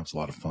journey. And that was a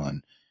lot of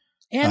fun.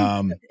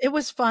 And it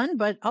was fun,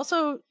 but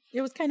also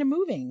it was kind of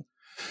moving.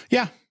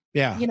 Yeah.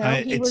 Yeah. You know,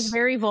 he was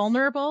very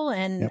vulnerable,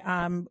 and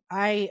yep.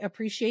 I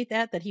appreciate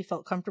that he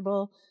felt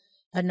comfortable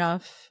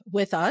enough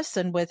with us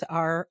and with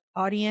our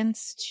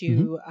audience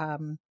to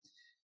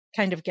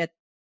kind of get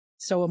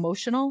so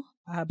emotional.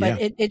 But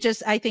it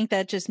just, I think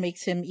that just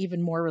makes him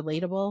even more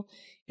relatable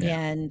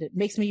and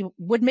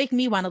would make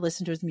me want to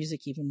listen to his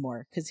music even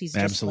more, because he's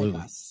just absolutely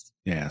like us.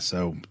 Yeah.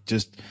 So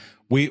just,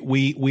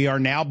 we are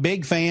now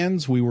big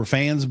fans. We were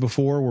fans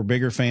before. We're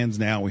bigger fans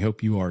now. We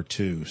hope you are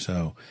too.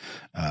 So,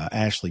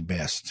 Ashley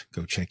Best,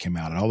 go check him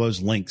out. And all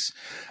those links.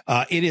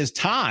 It is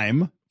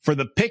time for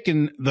the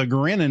Pickin' the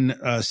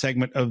Grinnin'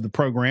 segment of the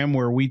program,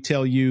 where we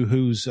tell you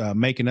who's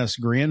making us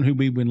grin, who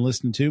we've been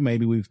listening to.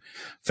 Maybe we've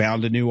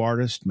found a new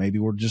artist. Maybe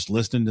we're just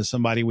listening to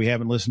somebody we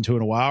haven't listened to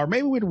in a while, or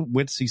maybe we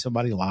went to see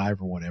somebody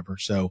live or whatever.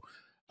 So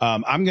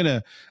I'm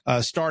going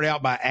to start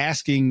out by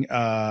asking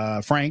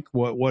Frank,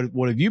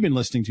 what have you been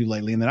listening to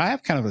lately? And then I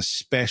have kind of a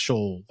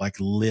special like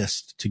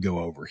list to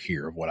go over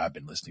here of what I've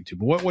been listening to.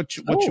 But what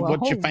you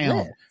found?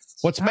 List.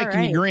 What's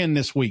making you grin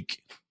this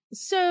week?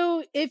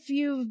 So if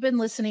you've been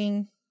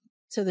listening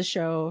to the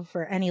show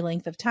for any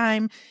length of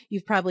time,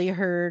 you've probably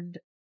heard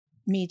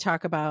me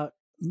talk about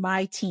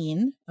my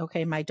teen,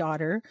 my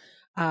daughter,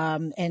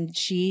 and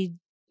she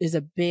is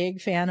a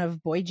big fan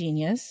of Boy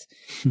Genius,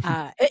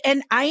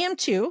 and I am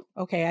too.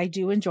 I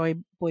do enjoy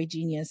Boy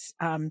Genius,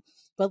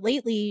 but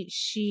lately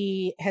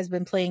she has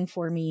been playing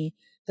for me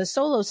the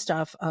solo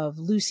stuff of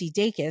Lucy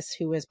Dacus,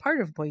 who is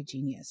part of Boy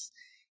Genius.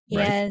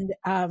 Right. And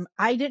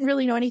I didn't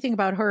really know anything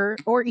about her,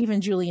 or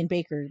even Julian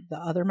Baker, the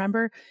other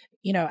member.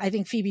 You know, I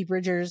think Phoebe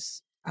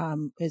Bridgers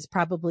is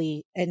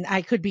probably, and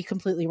I could be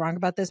completely wrong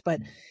about this, but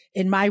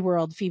in my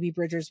world, Phoebe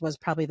Bridgers was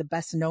probably the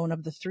best known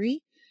of the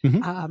three.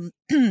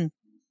 Mm-hmm.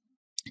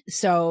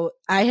 So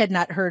I had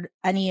not heard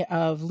any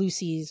of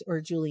Lucy's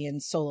or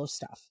Julian's solo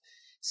stuff.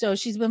 So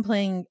she's been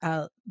playing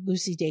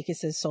Lucy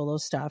Dacus's solo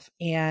stuff,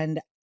 and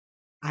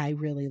I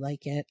really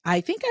like it. I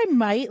think I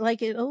might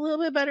like it a little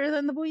bit better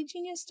than the Boy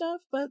Genius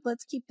stuff, but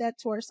let's keep that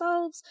to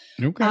ourselves.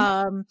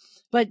 Okay.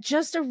 But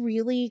just a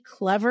really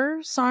clever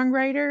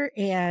songwriter,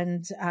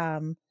 and,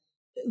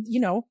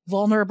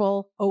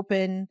 vulnerable,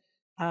 open,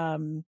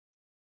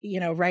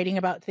 writing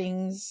about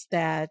things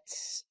that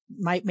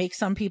might make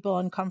some people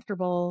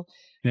uncomfortable.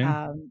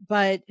 Yeah.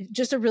 But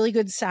just a really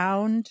good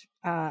sound.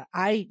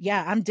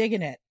 I'm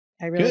digging it.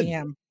 I really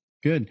am.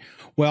 Good.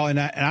 Well, and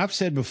I've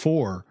said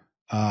before,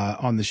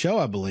 on the show,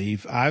 I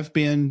believe I've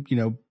been,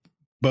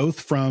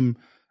 both from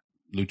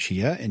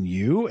Lucia and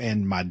you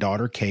and my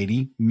daughter,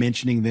 Katie,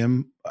 mentioning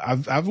them.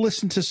 I've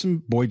listened to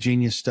some Boy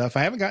Genius stuff.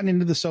 I haven't gotten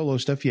into the solo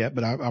stuff yet,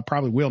 but I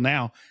probably will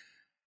now.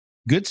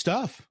 Good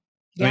stuff.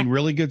 Yeah. I mean,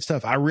 really good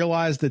stuff. I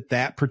realize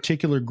that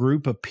particular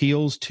group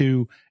appeals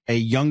to a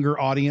younger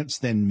audience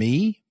than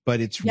me,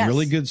 but it's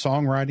really good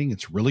songwriting.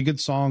 It's really good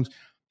songs.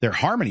 Their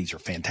harmonies are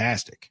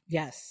fantastic.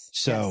 Yes.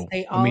 So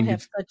they all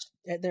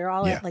they're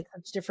all at like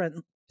such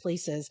different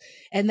places,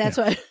 and that's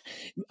what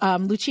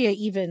Lucia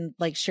even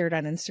like shared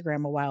on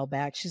Instagram a while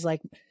back. She's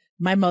like,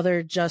 my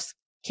mother just,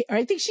 or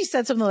I think she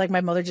said something like, my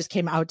mother just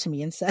came out to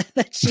me and said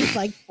that she's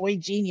like Boy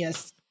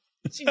Genius.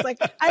 She's like,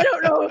 I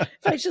don't know if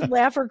I should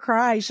laugh or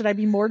cry. Should I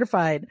be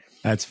mortified?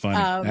 That's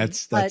funny.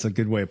 That's a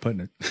good way of putting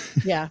it.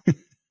 Yeah.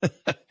 All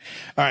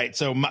right.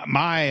 So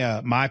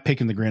my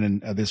Pickin' the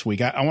Grinnin' this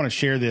week, I want to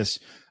share this.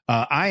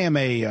 I am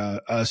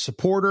a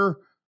supporter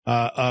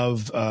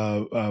of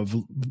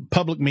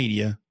public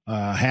media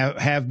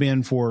have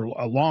been for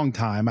a long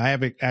time. I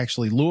have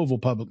actually Louisville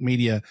Public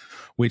Media,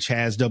 which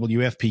has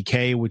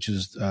WFPK, which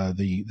is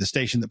the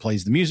station that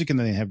plays the music, and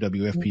then they have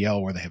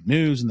WFPL where they have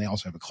news, and they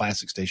also have a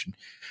classic station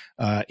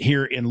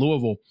here in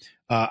Louisville.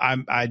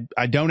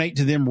 I donate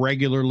to them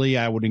regularly.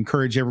 I would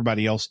encourage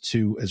everybody else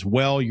to as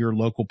well. Your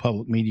local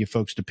public media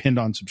folks depend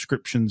on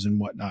subscriptions and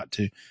whatnot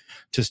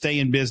to stay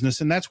in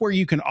business, and that's where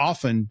you can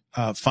often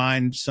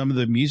find some of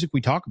the music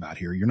we talk about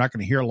here. You're not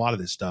going to hear a lot of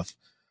this stuff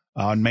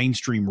on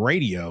mainstream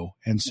radio.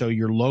 And so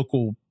your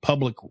local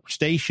public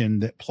station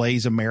that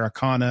plays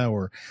Americana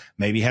or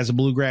maybe has a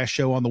bluegrass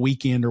show on the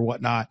weekend or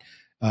whatnot,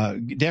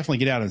 definitely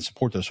get out and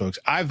support those folks.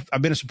 I've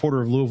been a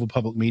supporter of Louisville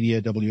Public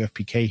Media,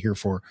 WFPK here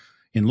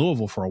in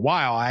Louisville for a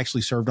while. I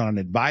actually served on an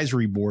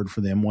advisory board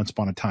for them once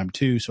upon a time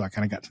too. So I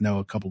kind of got to know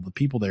a couple of the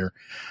people there.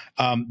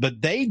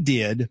 But they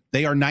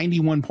are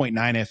 91.9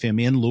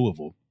 FM in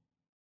Louisville,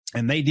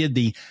 and they did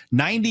the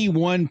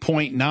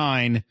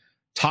 91.9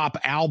 top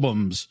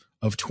albums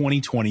of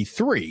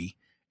 2023.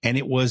 And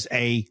it was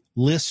a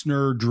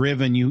listener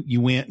driven. You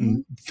went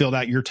and filled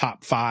out your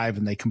top 5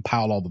 and they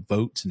compiled all the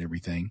votes and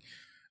everything.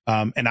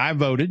 And I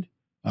voted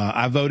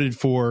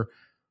for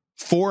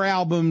 4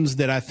 albums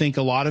that I think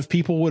a lot of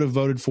people would have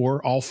voted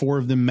for. All 4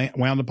 of them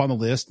wound up on the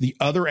list. The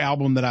other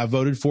album that I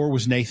voted for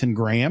was Nathan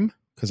Graham,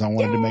 because I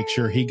wanted to make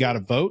sure he got a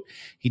vote.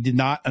 He did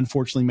not,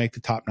 unfortunately, make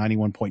the top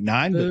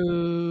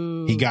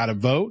 91.9, but he got a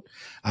vote.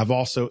 I've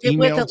also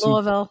emailed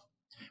Louisville.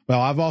 Well,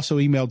 I've also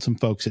emailed some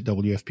folks at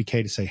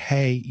WFPK to say,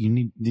 hey,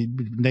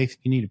 Nathan,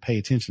 you need to pay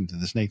attention to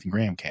this Nathan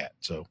Graham cat.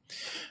 So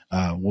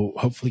we'll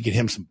hopefully get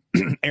him some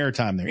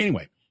airtime there.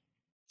 Anyway,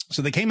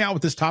 so they came out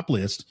with this top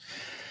list,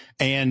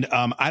 and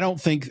I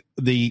don't think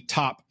the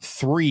top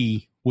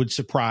 3 would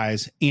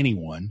surprise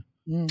anyone.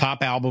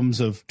 Top albums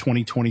of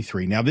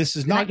 2023. Now, this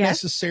is not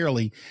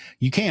necessarily,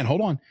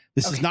 hold on.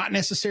 This is not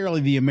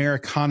necessarily the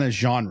Americana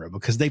genre,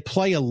 because they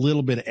play a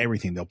little bit of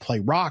everything. They'll play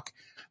rock.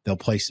 They'll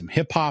play some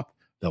hip hop.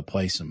 They'll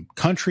play some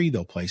country.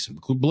 They'll play some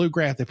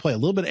bluegrass. They play a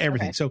little bit of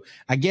everything. Okay. So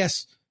I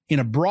guess in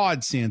a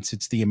broad sense,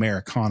 it's the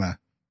Americana,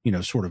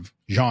 sort of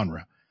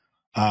genre.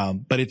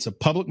 But it's a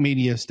public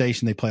media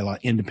station. They play a lot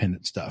of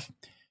independent stuff.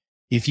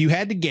 If you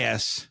had to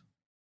guess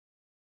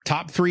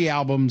top 3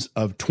 albums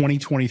of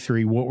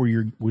 2023, what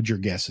would your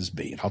guesses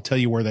be? And I'll tell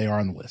you where they are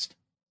on the list.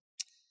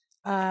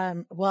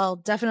 Well,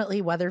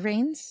 definitely Weather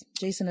Vanes,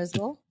 Jason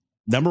Isbell.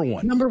 Number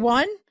one.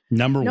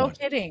 No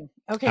kidding.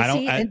 Okay.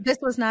 And this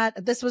was not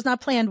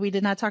planned. We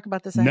did not talk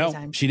about this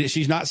anytime. No,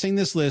 she's not seen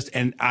this list.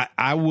 And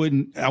I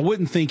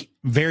wouldn't think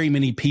very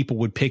many people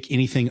would pick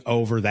anything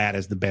over that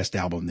as the best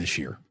album this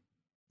year.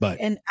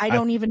 And I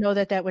don't even know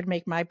that would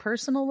make my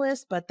personal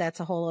list, but that's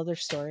a whole other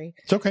story.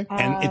 It's okay.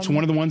 And it's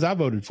one of the ones I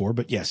voted for,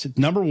 but yes, it's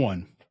number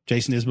 1,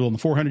 Jason Isbell and the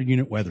 400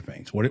 unit Weather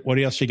Vanes. What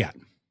else you got?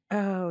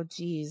 Oh,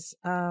 geez.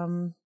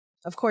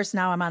 Of course,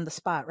 now I'm on the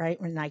spot, right?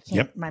 When I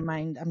can't, my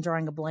mind, I'm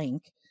drawing a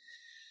blank.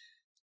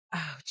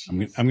 Oh,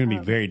 geez. I'm going to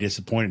be very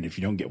disappointed if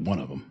you don't get one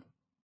of them.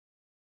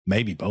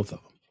 Maybe both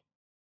of them.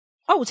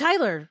 Oh,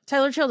 Tyler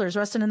Childers,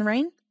 Rustin' in the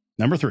Rain.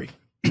 Number 3.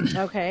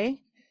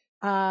 Okay.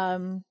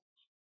 But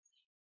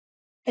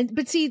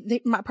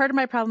see, part of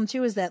my problem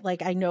too is that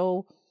I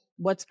know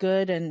what's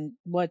good and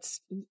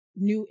what's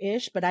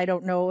new-ish, but I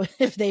don't know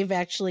if they've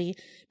actually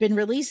been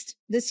released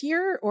this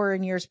year or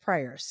in years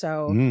prior.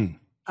 So,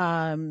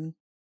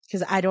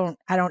 because I don't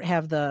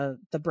have the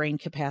brain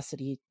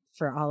capacity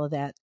for all of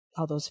that,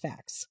 all those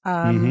facts.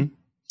 I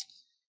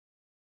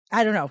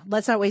don't know.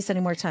 Let's not waste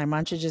any more time. Why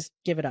don't you just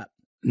give it up?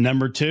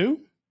 Number 2,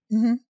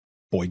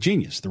 Boy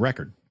Genius, the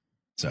record.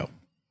 So,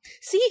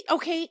 see,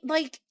 okay,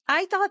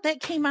 I thought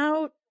that came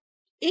out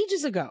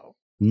ages ago.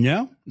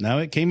 No,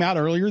 it came out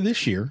earlier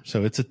this year.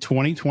 So it's a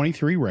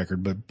 2023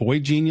 record, but Boy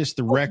Genius,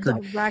 the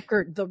record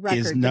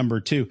is number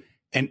 2.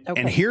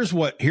 And here's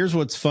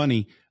what's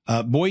funny.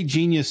 Boy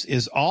Genius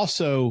is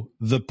also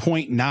the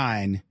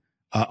 0.9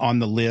 on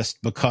the list,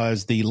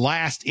 because the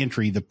last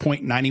entry, the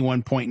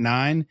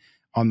 91.9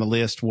 on the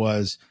list,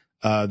 was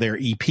their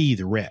EP,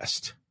 The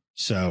Rest.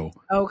 So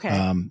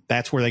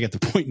that's where they got the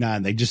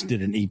 0.9. They just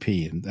did an EP,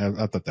 and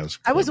I thought that was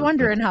clever. I was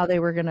wondering how they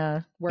were going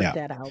to work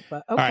that out,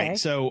 but okay. All right,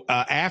 so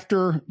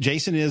after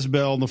Jason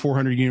Isbell and the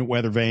 400 unit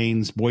Weather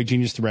Vanes, Boy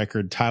Genius, the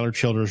record, Tyler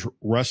Childers,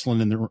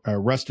 Rustin' in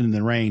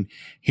the Rain,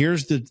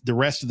 here's the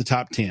rest of the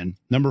top 10.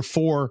 Number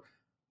 4,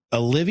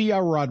 Olivia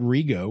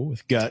Rodrigo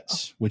with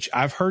Guts, which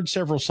I've heard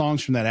several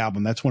songs from that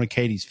album. That's one of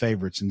Katie's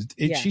favorites, and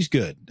she's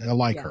good. I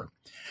like her.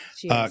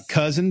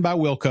 Cousin by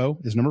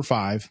Wilco is number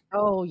 5.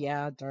 Oh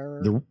yeah.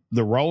 The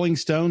Rolling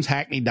Stones,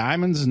 Hackney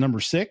Diamonds, is number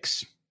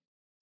 6.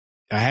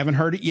 I haven't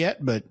heard it yet,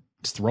 but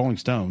it's the Rolling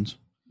Stones.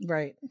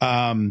 Right.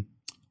 The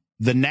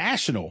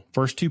National,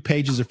 First 2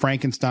 Pages of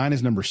Frankenstein,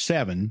 is number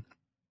 7.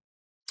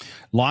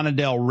 Lana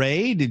Del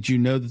Rey, Did You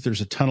Know That There's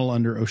a Tunnel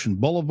Under Ocean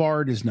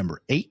Boulevard, is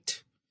number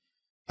 8.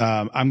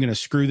 I'm going to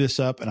screw this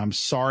up, and I'm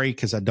sorry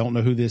because I don't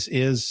know who this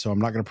is, so I'm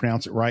not going to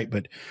pronounce it right,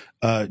 but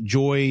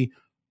Joy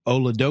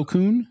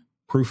Oladokun,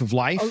 Proof of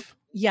Life. Oh,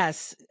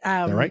 yes. Is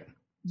that right?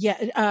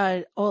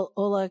 Yeah.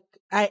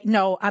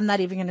 No, I'm not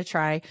even going to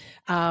try.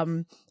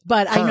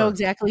 But I know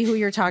exactly who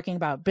you're talking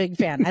about. Big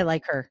fan. I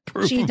like her.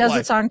 She does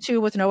a song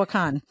too with Noah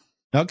Khan.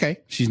 Okay.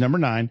 She's number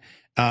 9.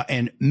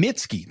 And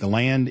Mitski, The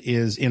Land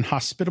is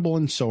Inhospitable,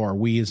 and So Are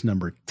We is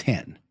number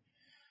 10.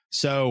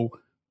 So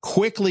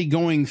quickly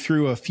going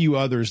through a few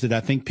others that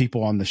I think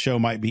people on the show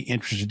might be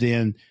interested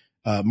in.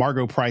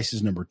 Margot Price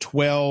is number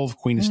 12.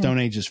 Queen of Stone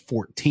Age is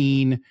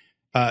 14.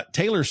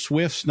 Taylor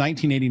Swift's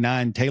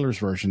 1989 Taylor's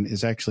version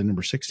is actually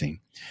number 16.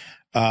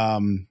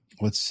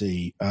 Let's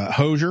see.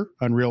 Hozier,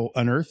 Unreal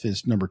Unearth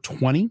is number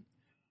 20.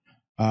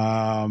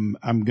 I'm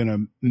going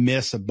to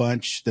miss a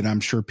bunch that I'm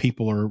sure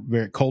people are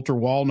very. Coulter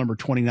Wall, number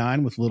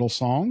 29 with Little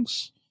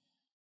Songs.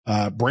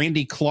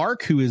 Brandy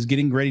Clark, who is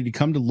getting ready to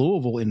come to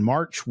Louisville in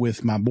March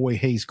with my boy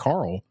Hayes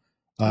Carl,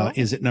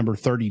 is at number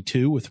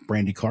 32 with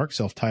Brandy Clark,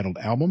 self-titled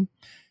album.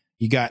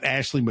 You got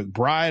Ashley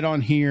McBride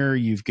on here.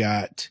 You've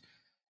got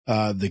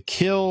The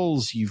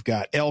Kills. You've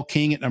got Elle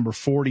King at number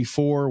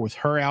 44 with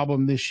her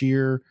album this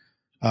year.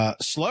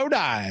 Slow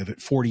Dive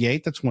at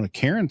 48. That's one of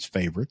Karen's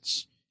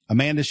favorites.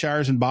 Amanda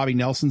Shires and Bobby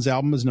Nelson's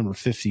album is number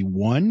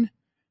 51.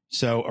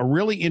 So a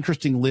really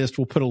interesting list.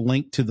 We'll put a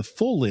link to the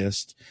full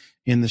list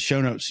in the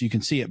show notes so you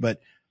can see it.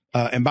 But,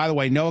 and by the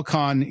way, Noah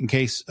Khan, in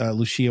case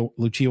Lucia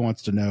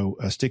wants to know,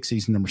 Stick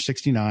Season number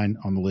 69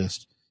 on the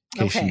list,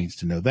 in case she needs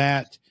to know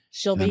that.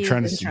 She'll be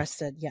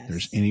interested. Yes.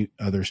 There's any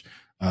others.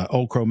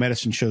 Old Crow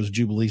Medicine Shows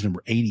Jubilees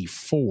number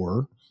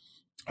 84.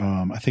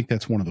 I think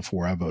that's one of the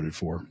 4 I voted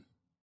for.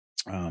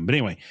 But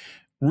anyway,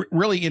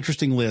 really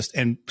interesting list.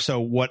 And so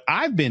what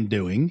I've been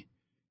doing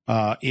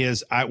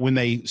is when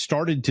they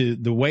started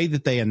the way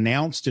that they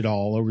announced it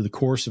all over the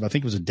course of, I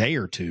think it was a day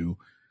or two,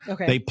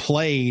 they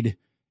played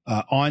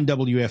on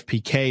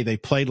WFPK, they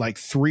played like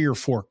 3 or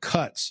 4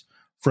 cuts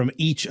from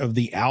each of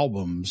the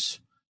albums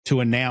to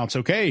announce,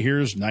 okay,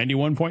 here's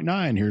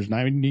 91.9, here's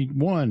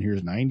 91,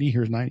 here's 90,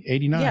 here's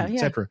 89,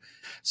 etc.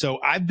 So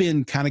I've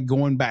been kind of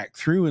going back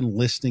through and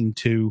listening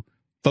to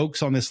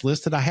folks on this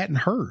list that I hadn't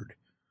heard,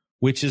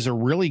 which is a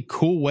really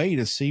cool way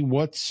to see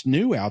what's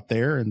new out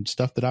there and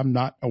stuff that I'm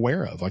not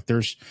aware of. Like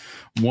there's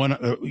one,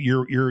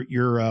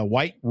 your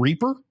White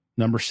Reaper,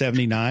 number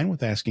 79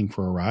 with Asking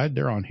for a Ride.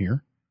 They're on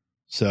here.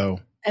 So,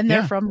 and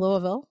they're from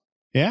Louisville.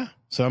 Yeah.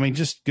 So, I mean,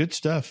 just good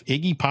stuff.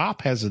 Iggy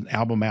Pop has an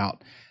album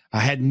out. I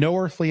had no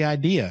earthly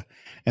idea.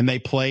 And they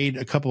played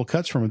a couple of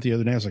cuts from it the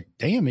other day. I was like,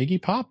 damn, Iggy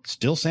Pop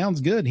still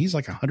sounds good. He's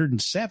like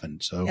 107.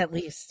 So at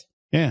least.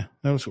 Yeah.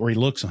 Or he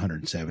looks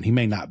 107. He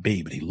may not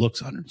be, but he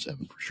looks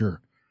 107 for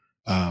sure.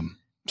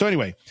 So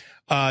anyway,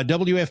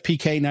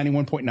 WFPK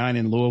 91.9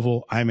 in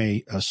Louisville. I'm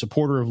a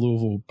supporter of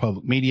Louisville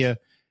Public Media,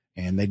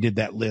 and they did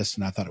that list,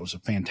 and I thought it was a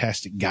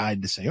fantastic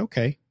guide to say,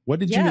 okay, what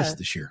did you miss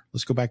this year?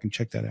 Let's go back and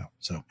check that out.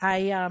 So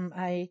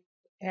I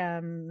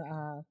am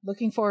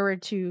looking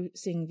forward to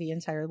seeing the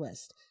entire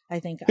list. I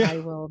think I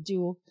will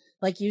do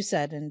like you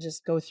said and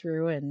just go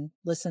through and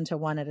listen to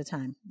one at a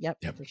time.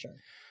 Yep. For sure.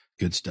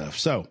 Good stuff.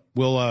 So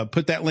we'll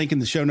put that link in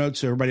the show notes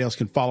so everybody else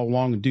can follow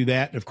along and do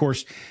that. Of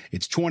course,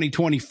 it's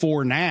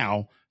 2024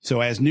 now.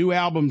 So as new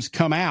albums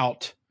come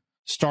out,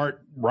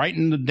 start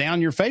writing down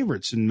your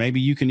favorites, and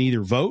maybe you can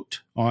either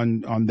vote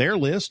on their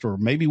list, or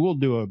maybe we'll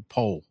do a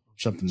poll or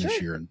something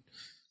this year and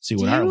see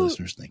what our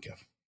listeners think of.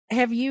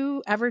 Have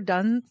you ever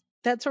done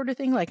that sort of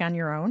thing, like on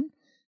your own?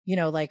 You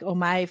know, like, oh,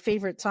 my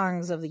favorite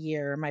songs of the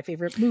year, or my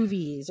favorite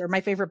movies, or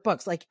my favorite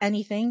books, like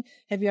anything.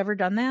 Have you ever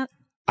done that?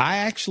 I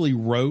actually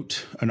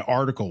wrote an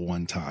article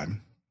one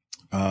time,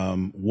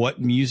 what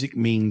music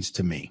means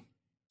to me.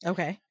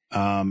 Okay.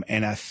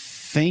 And I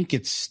think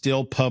it's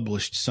still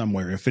published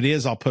somewhere. If it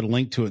is, I'll put a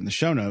link to it in the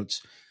show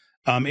notes.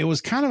 It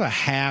was kind of a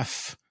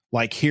half,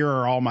 like, here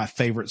are all my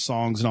favorite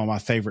songs and all my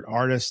favorite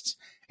artists.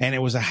 And it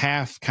was a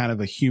half kind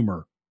of a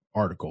humor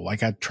article.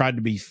 Like, I tried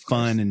to be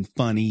fun and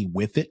funny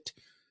with it.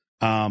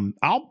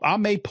 I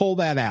may pull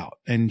that out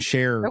and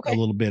share a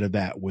little bit of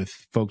that with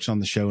folks on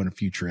the show in a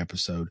future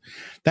episode.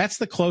 That's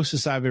the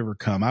closest I've ever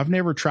come. I've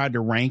never tried to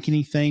rank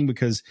anything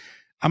because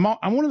I'm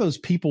one of those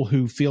people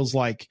who feels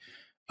like,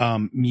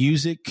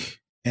 music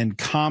and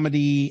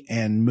comedy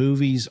and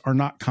movies are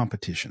not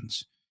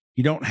competitions.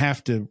 You don't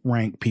have to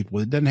rank people.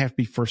 It doesn't have to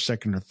be first,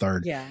 second, or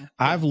third. Yeah.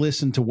 I've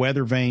listened to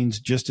Weather Vanes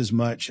just as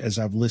much as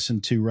I've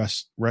listened to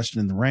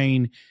Rustin' in the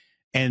Rain.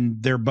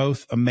 And they're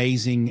both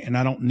amazing, and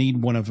I don't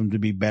need one of them to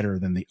be better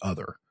than the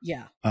other.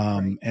 Yeah.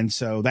 And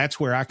so that's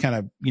where I kind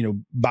of,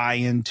 buy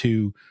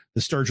into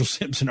the Sturgill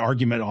Simpson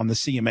argument on the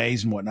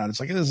CMAs and whatnot. It's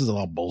like, this is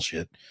all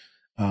bullshit.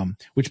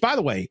 Which, by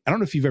the way, I don't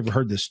know if you've ever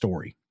heard this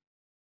story.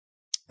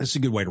 This is a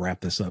good way to wrap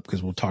this up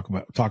because we'll talking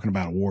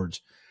about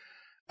awards.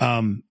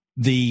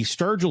 The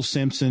Sturgill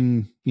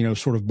Simpson,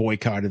 sort of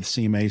boycotted the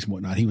CMAs and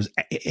whatnot.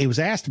 He was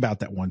asked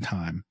about that one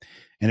time.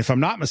 And if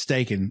I'm not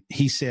mistaken,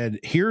 he said,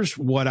 here's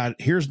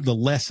the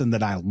lesson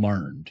that I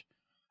learned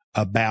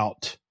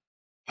about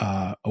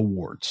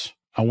awards.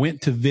 I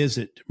went to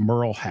visit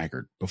Merle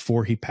Haggard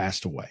before he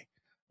passed away.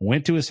 I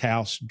went to his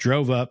house,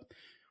 drove up,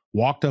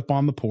 walked up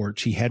on the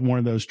porch. He had one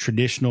of those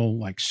traditional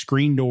like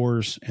screen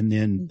doors and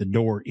then the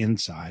door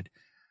inside.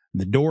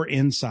 The door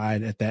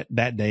inside at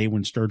that day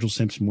when Sturgill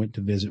Simpson went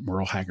to visit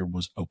Merle Haggard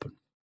was open.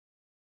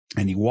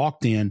 And he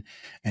walked in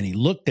and he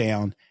looked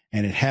down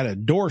and it had a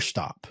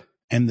doorstop.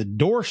 And the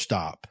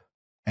doorstop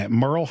at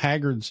Merle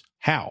Haggard's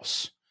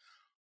house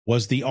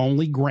was the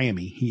only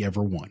Grammy he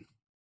ever won.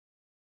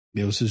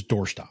 It was his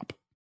doorstop.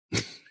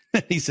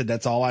 He said,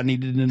 that's all I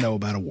needed to know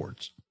about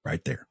awards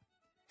right there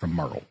from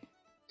Merle.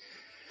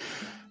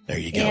 There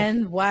you go.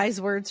 And wise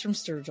words from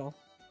Sturgill.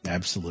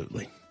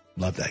 Absolutely.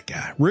 Love that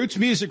guy. Roots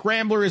Music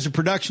Rambler is a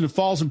production of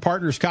Falls and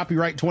Partners,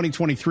 copyright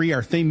 2023.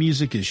 Our theme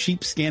music is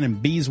Sheepskin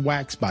and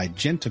Beeswax by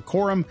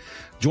Gentacorum.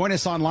 Join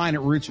us online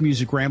at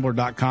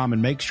rootsmusicrambler.com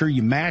and make sure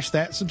you mash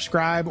that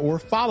subscribe or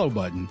follow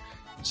button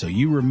so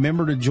you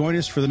remember to join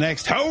us for the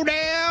next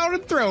hoedown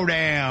and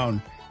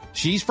throwdown.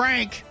 She's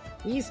Frank.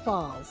 He's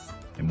Falls.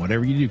 And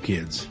whatever you do,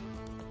 kids,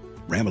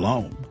 ramble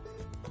on.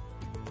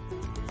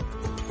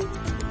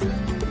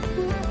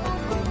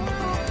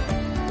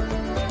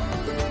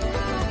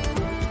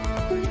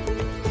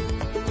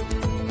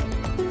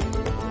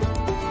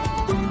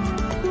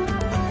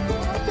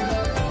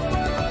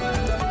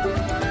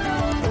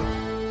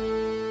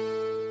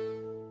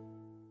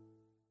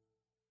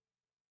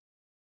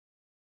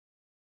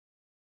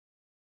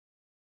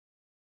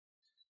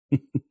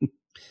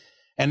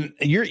 And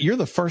you're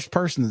the first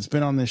person that's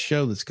been on this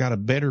show that's got a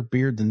better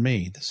beard than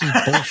me. This is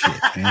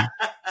bullshit, man.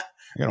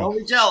 Don't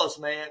be jealous,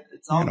 man.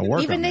 It's all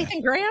work. Even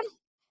Nathan Graham.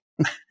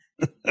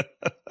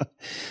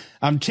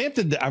 I'm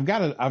tempted. I've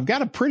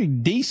got a pretty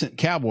decent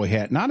cowboy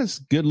hat, not as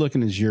good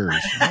looking as yours.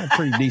 I got a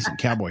pretty decent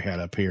cowboy hat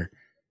up here.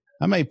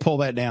 I may pull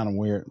that down and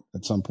wear it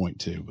at some point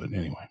too. But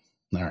anyway,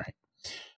 all right.